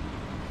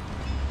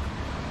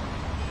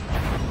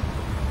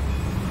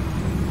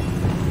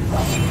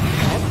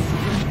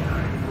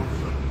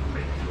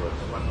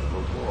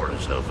 War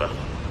is over.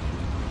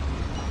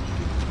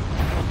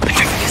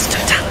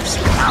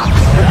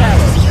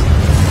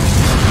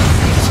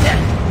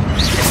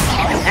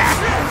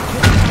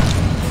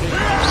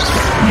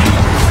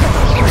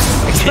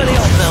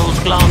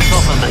 Expelliarmus glance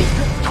off of me.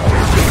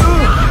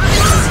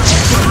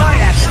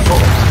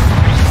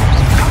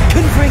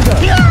 Confringo!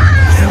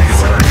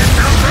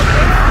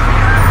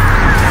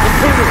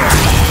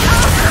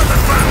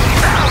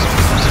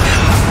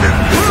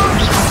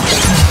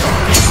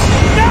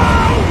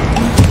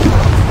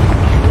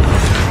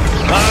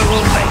 I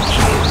will make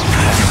you.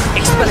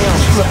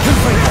 Expelliarmus!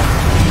 Confringo!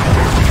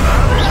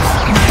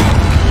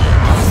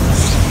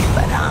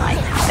 But I'm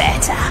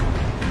better.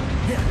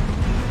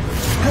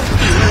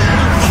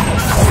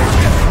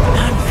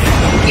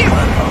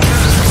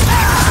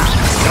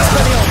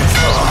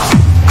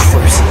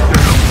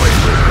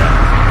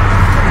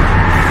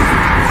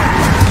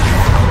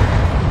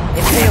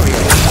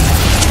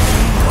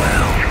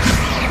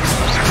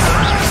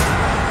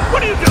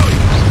 What are you doing?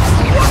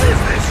 What is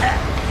this?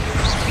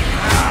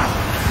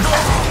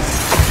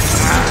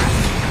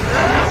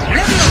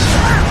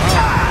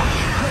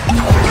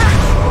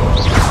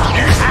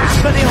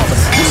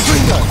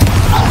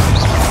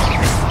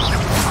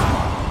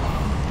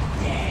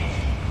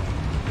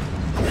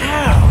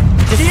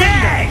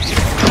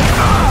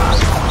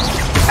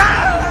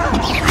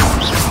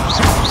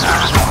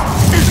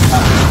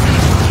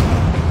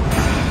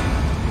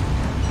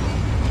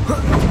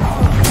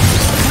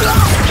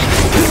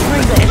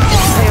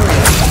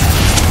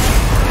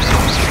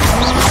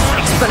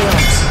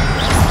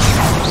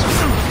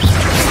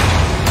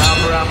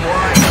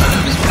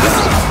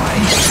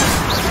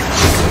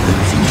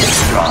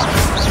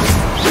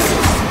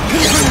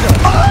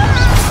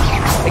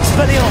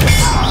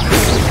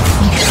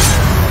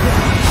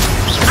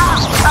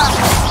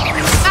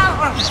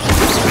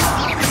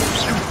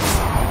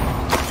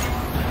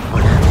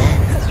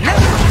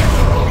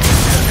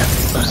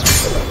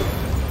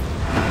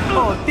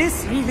 Oh,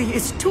 this really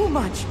is too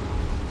much.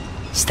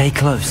 Stay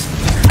close.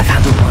 I've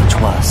handled much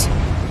worse.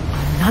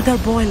 Another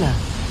boiler.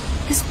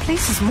 This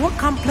place is more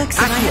complex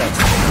than I thought.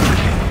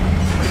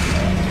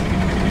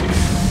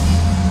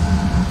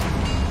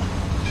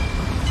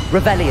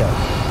 Revelio.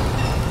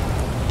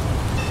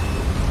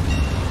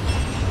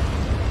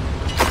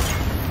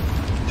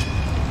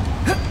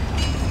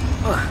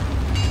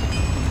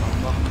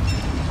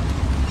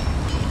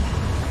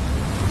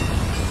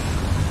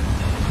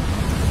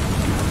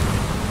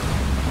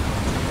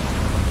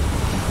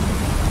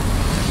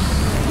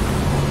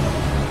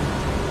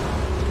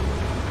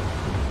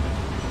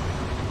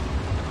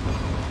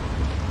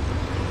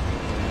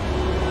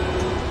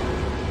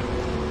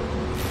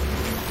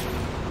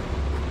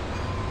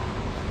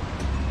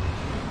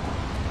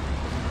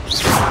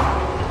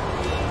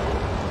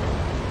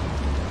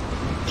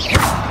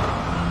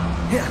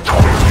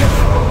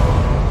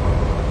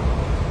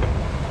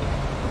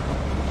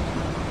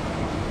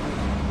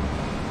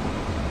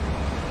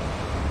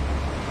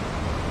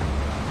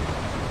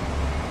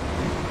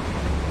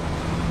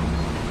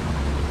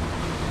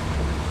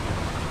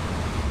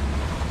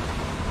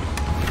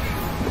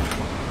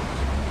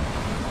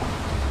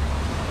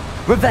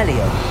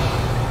 Revelio.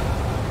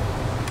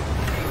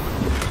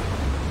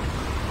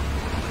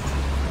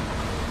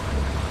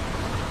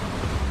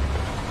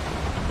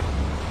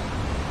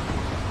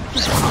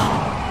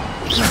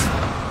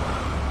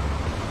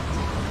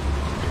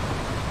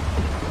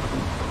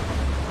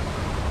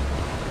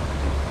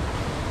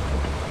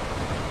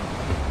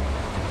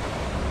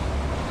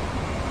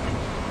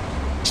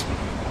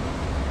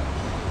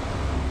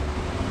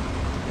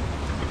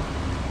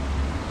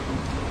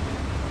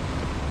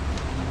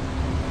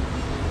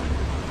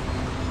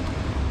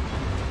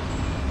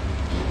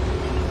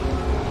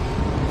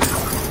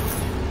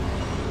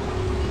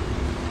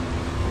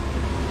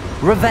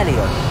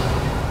 Revelio.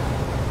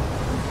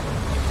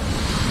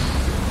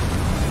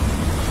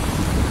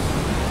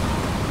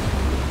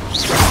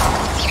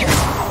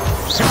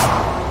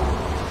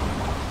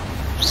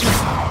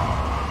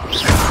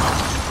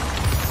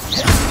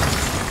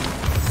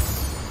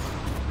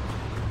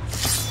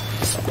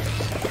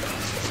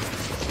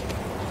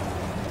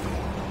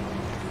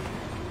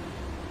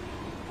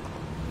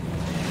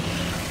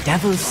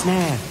 Devil's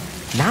snare.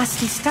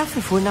 Nasty stuff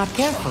if we're not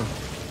careful.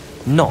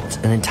 Not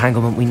an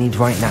entanglement we need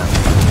right now.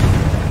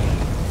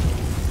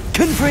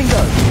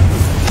 Confringo!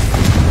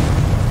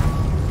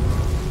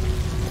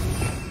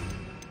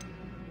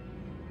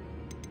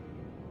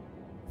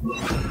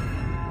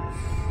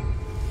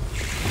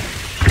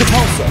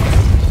 Repulsor!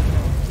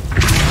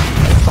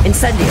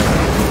 Incendio!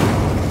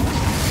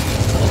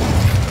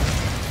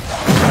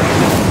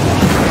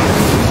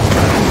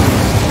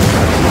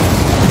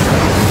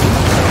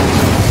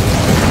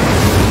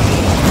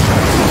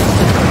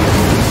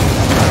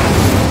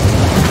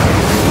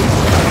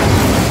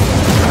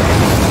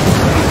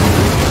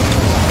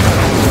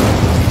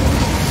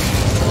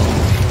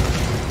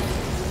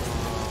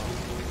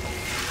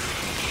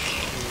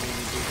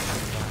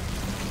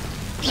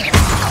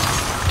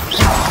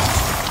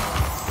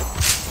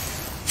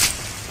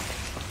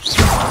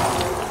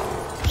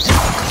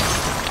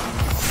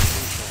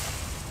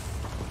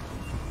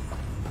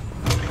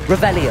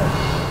 Revelio.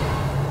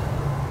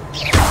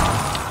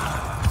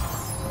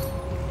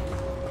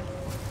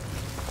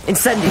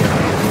 Incendio.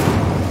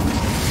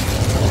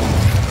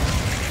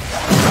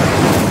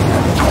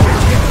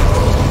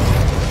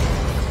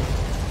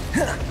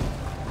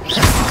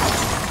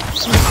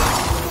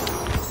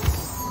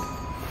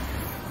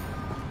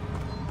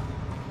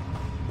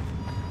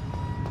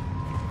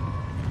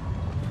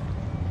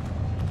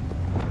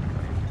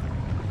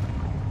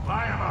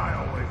 Why am I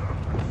always on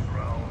this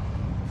road?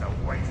 To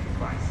waste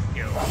my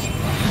skill.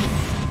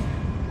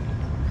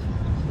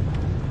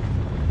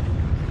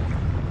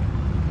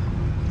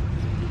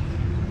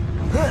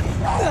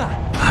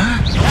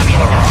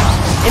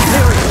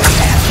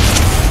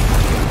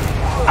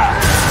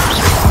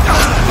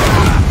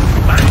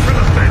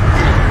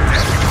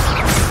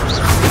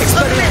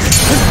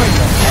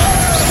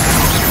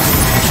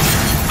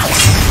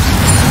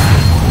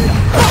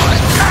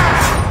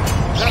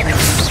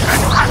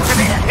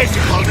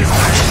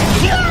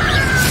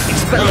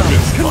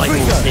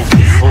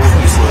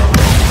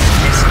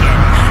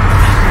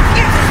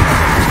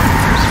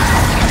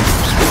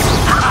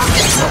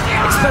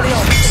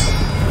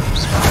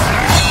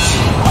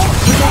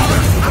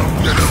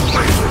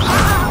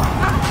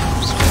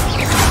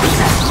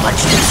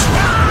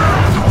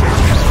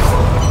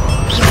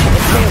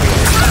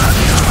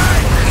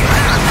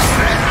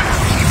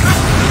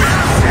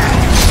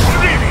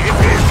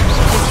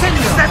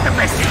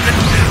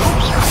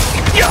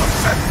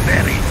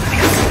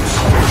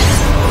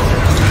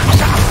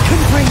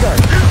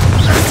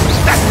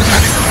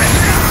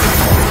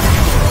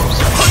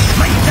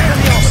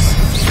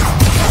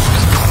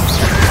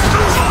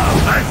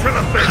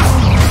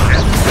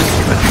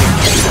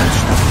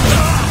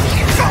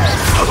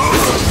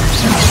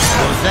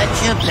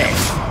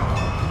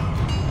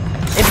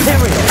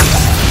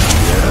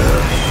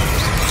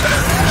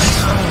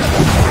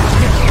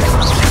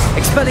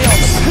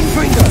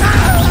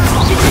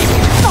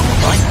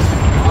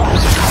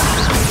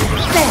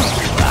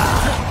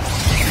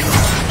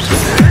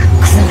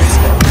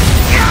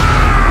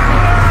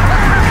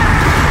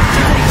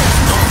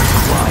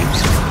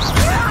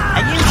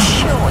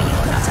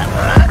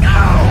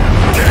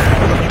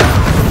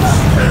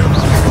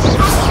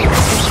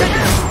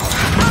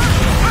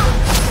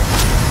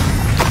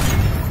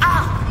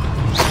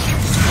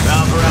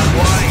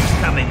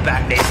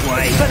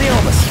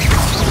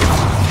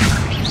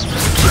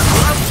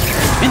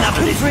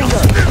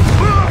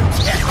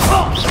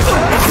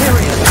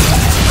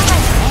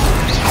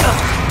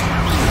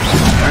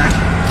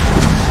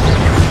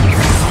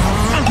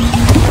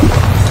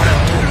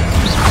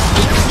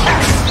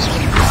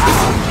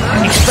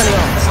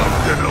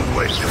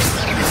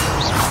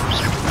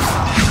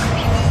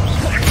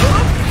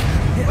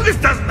 This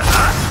doesn't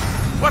hurt.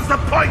 What's the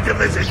point of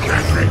this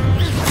exactly?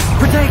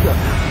 Protego.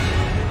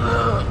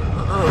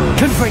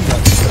 Confringo.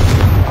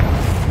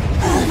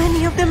 How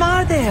many of them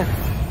are there?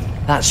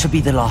 That should be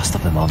the last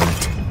of them,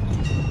 Armament.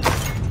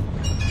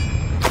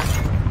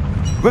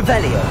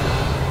 Revelio.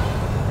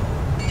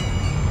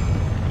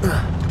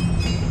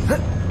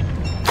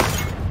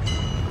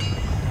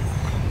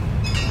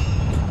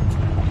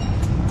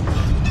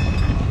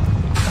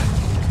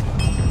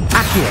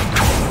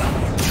 Accio.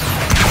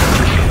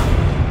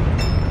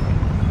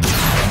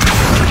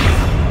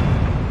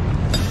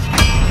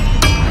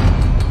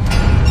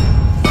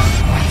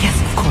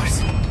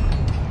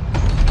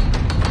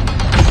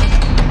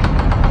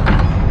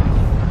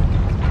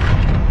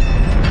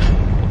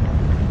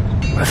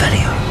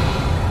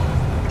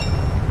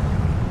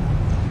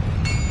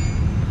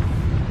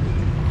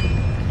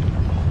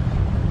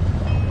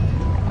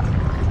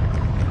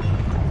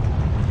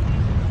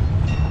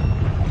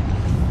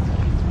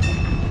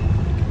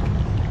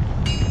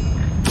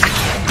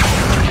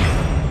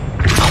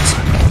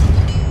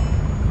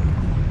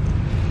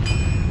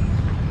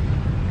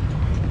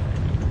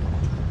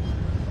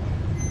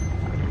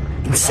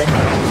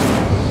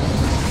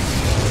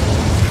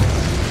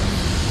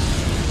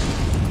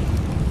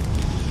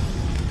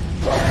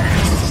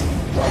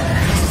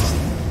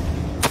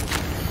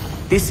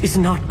 This is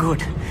not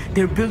good.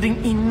 They're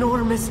building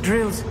enormous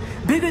drills,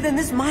 bigger than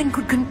this mine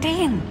could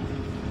contain.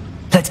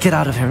 Let's get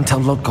out of here and tell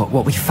Lodgok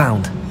what we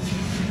found.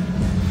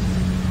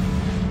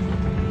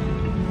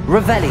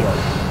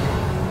 Revelio.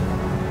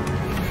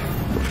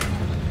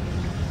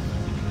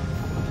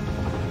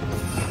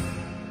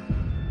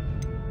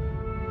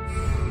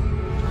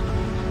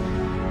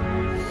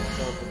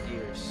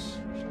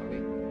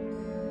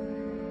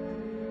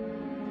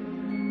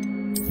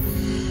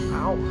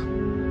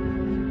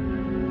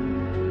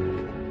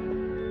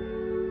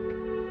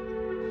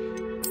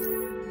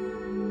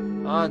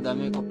 Ah,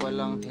 dami ko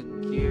palang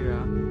headgear,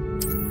 ah.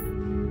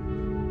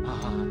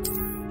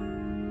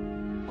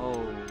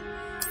 Oh.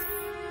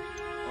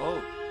 Oh.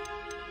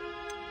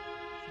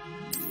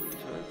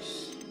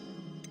 Jerks.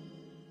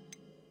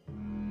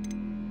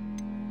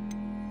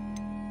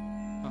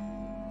 Huh.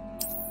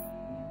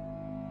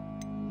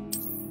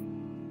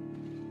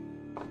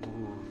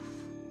 Oof.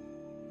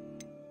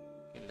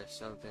 Okay, let's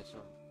sell this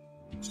one.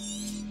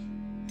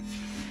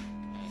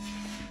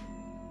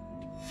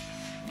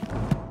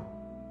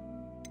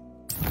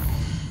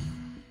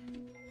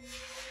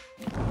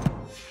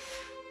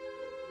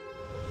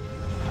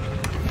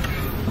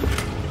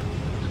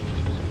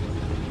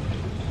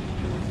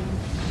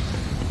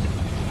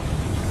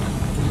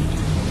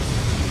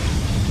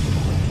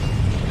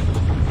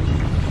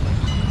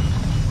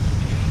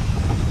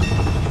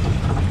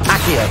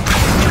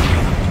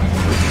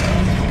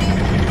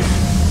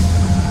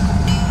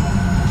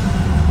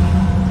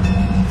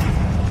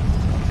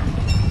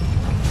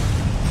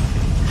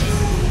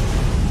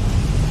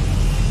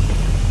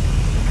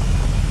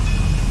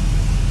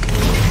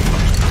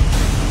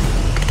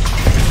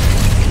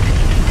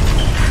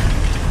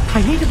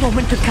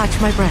 moment to catch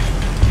my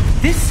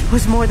breath. This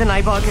was more than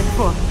I bargained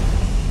for.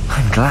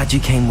 I'm glad you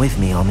came with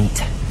me, Amit.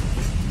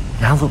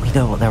 Now that we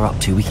know what they're up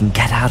to, we can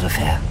get out of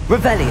here.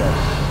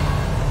 Revelio.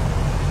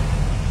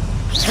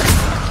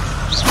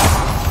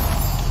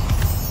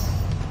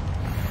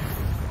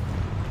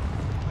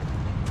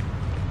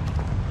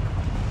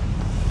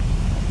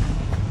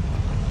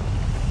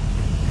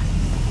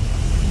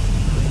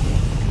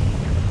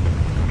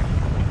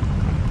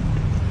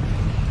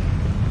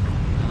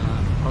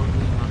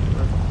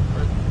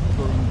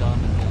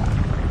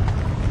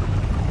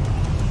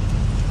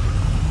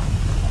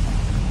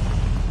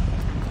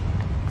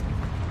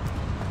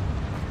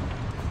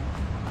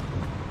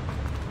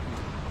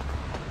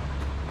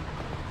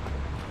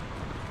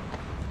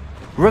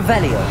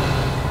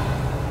 Revelio.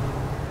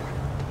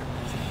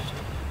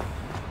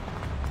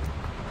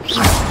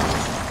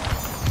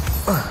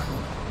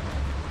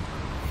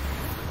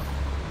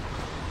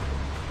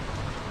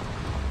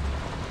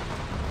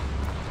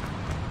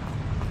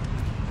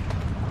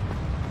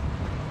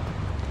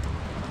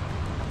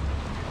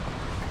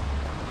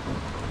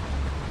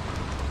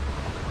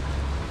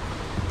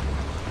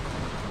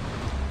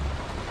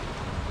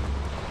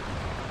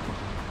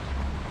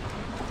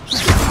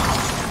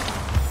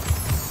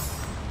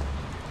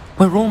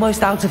 We're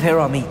almost out of here,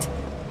 Amit.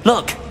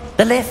 Look,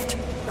 the lift.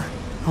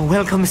 A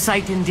welcome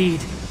sight indeed.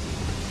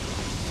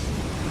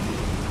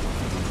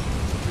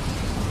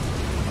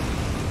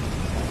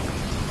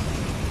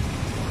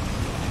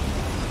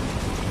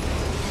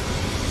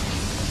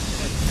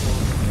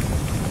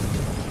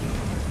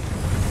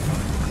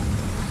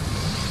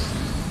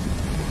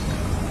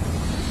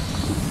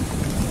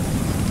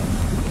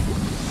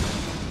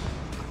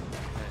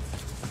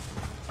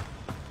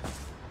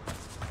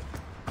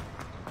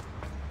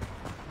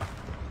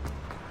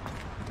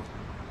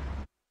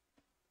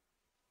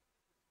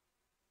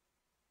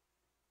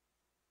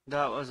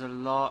 That was a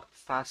lot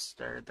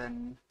faster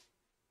than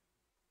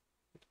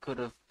it could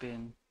have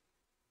been.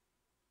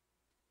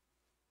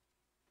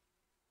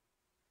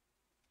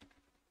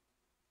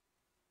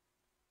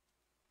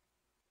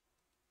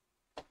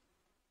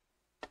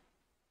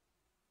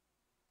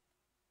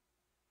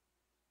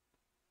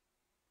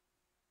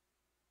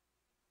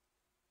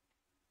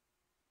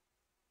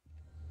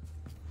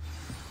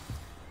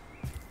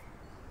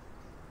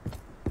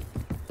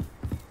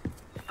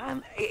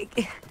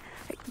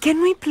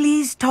 Can we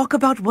please talk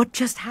about what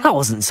just happened? That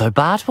wasn't so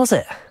bad, was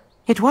it?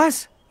 It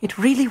was. It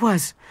really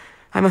was.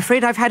 I'm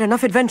afraid I've had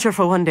enough adventure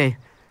for one day.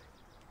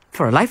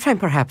 For a lifetime,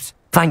 perhaps.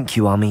 Thank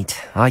you, Amit.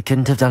 I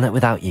couldn't have done it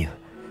without you.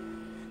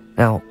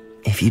 Now,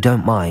 if you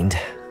don't mind,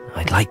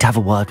 I'd like to have a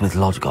word with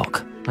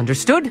Lodgok.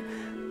 Understood?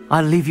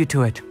 I'll leave you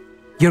to it.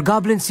 Your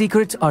goblin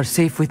secrets are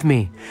safe with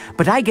me,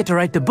 but I get to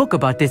write the book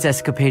about this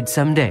escapade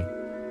someday.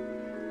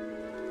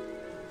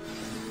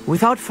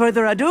 Without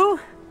further ado,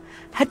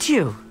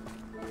 adieu.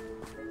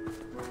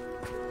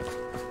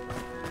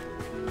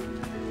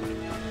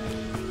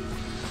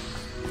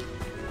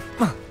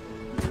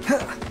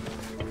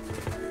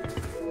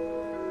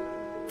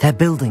 They're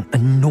building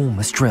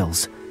enormous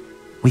drills.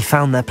 We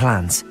found their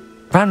plans.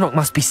 Ranrock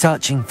must be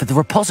searching for the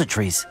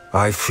repositories.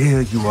 I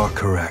fear you are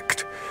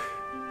correct.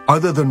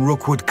 Other than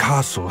Rookwood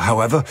Castle,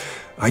 however,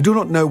 I do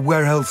not know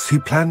where else he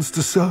plans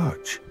to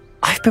search.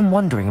 I've been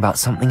wondering about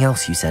something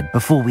else you said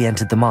before we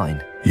entered the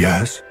mine.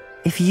 Yes?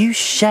 If you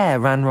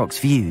share Ranrock's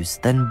views,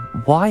 then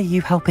why are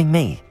you helping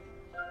me?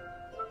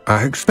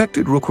 I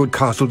expected Rookwood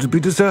Castle to be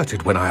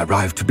deserted when I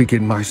arrived to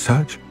begin my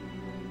search.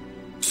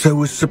 So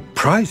was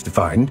surprised to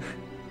find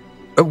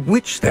a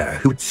witch there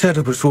who had set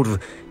up a sort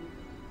of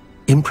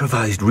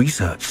improvised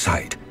research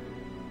site.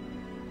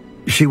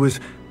 She was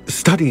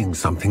studying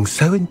something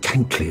so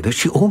intently that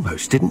she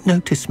almost didn't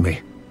notice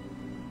me.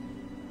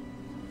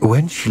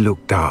 When she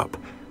looked up,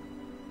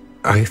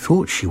 I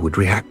thought she would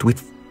react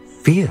with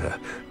fear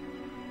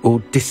or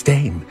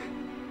disdain.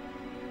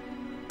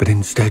 But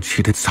instead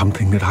she did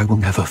something that I will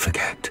never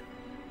forget.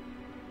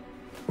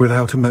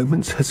 Without a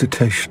moment's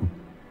hesitation,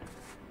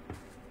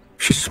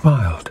 she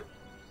smiled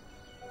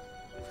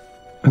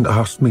and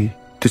asked me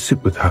to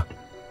sit with her.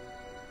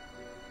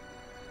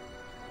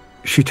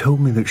 She told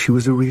me that she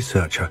was a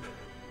researcher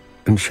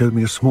and showed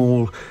me a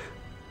small,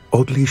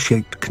 oddly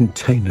shaped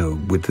container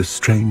with a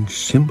strange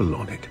symbol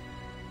on it.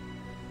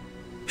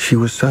 She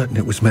was certain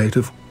it was made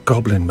of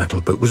goblin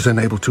metal but was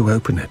unable to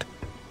open it.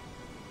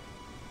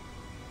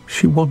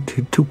 She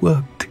wanted to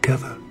work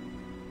together.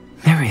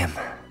 Miriam.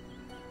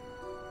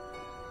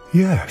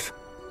 Yes.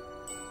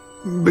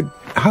 But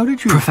how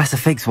did you... Professor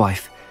Fig's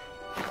wife.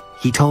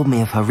 He told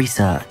me of her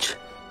research,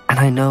 and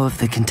I know of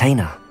the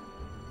container.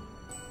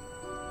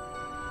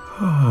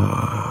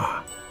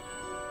 Ah.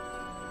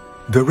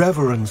 The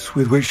reverence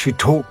with which she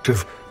talked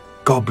of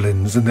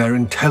goblins and their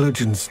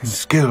intelligence and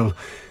skill,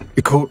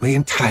 it caught me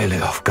entirely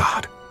off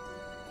guard.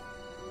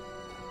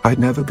 I'd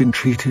never been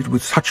treated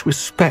with such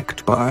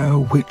respect by a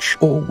witch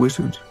or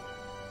wizard.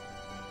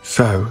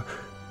 So,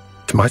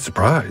 to my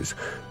surprise,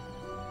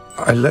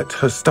 I let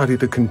her study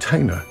the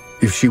container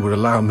if she would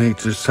allow me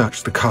to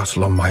search the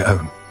castle on my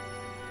own.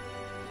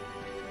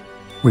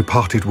 We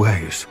parted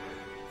ways,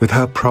 with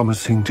her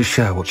promising to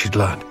share what she'd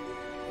learned.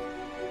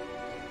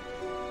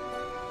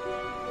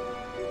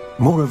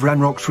 More of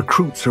Ranrock's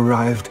recruits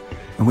arrived,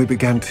 and we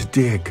began to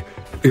dig,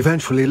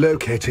 eventually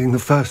locating the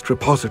first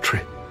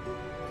repository.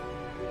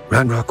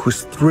 Ranrock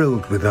was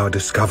thrilled with our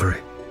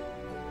discovery,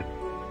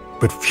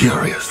 but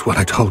furious when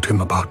I told him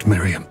about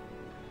Miriam.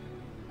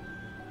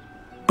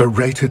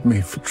 Berated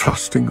me for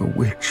trusting a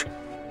witch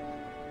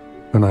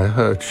when I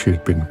heard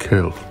she'd been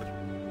killed.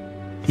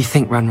 You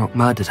think Ranrock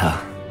murdered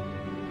her?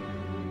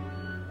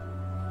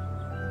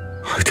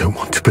 I don't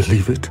want to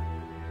believe it,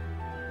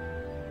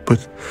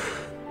 but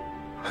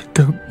I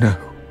don't know.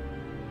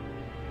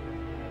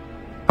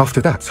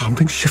 After that,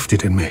 something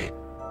shifted in me.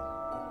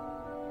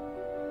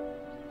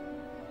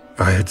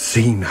 I had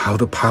seen how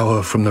the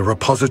power from the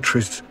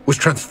repositories was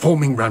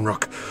transforming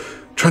Ranrock,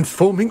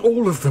 transforming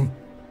all of them.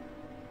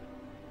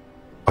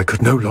 I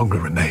could no longer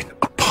remain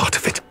a part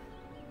of it.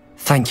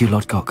 Thank you,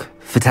 Lodgok,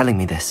 for telling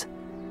me this.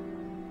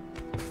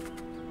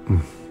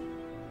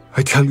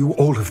 I tell you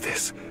all of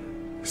this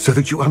so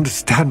that you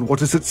understand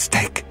what is at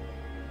stake.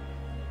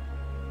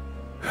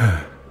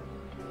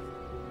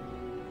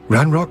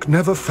 Ranrock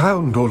never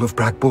found all of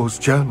Bragbor's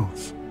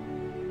journals,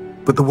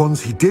 but the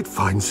ones he did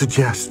find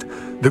suggest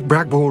that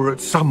Bragbor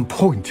at some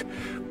point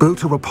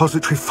built a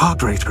repository far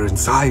greater in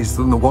size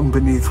than the one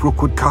beneath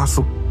Rookwood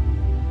Castle.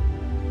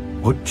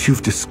 What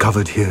you've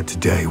discovered here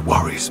today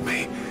worries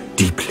me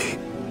deeply.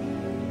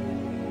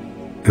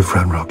 If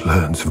Ranrock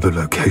learns of the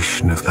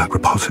location of that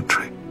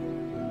repository,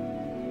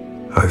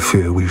 I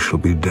fear we shall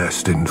be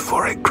destined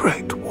for a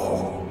great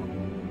war.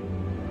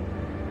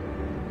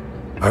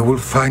 I will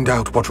find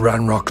out what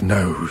Ranrock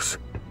knows.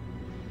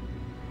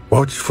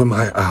 Watch for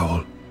my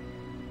owl.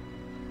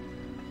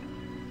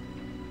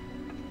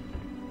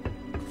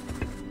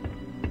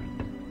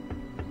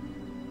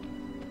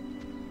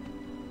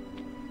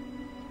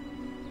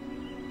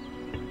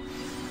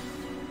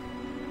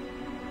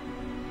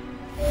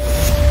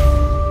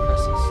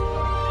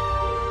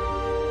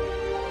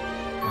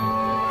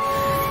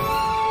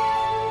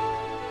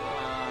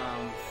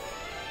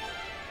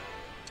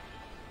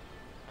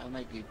 I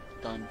might be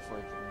done for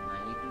the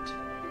night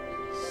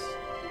because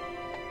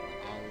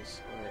my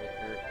eyes already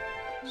hurt.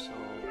 So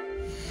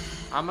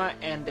I'm gonna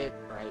end it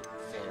right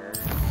there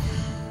so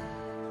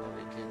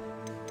we can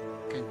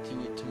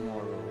continue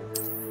tomorrow.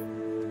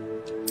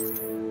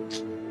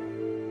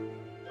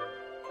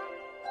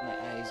 My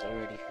eyes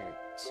already hurt,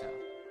 so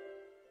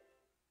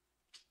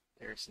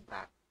there's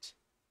that.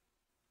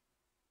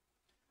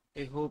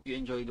 I hope you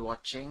enjoyed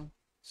watching.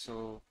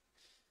 So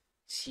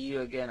see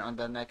you again on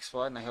the next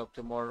one. I hope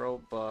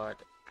tomorrow,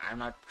 but I'm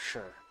not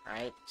sure,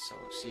 right? So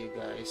see you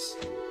guys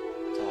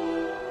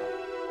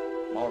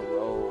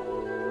tomorrow.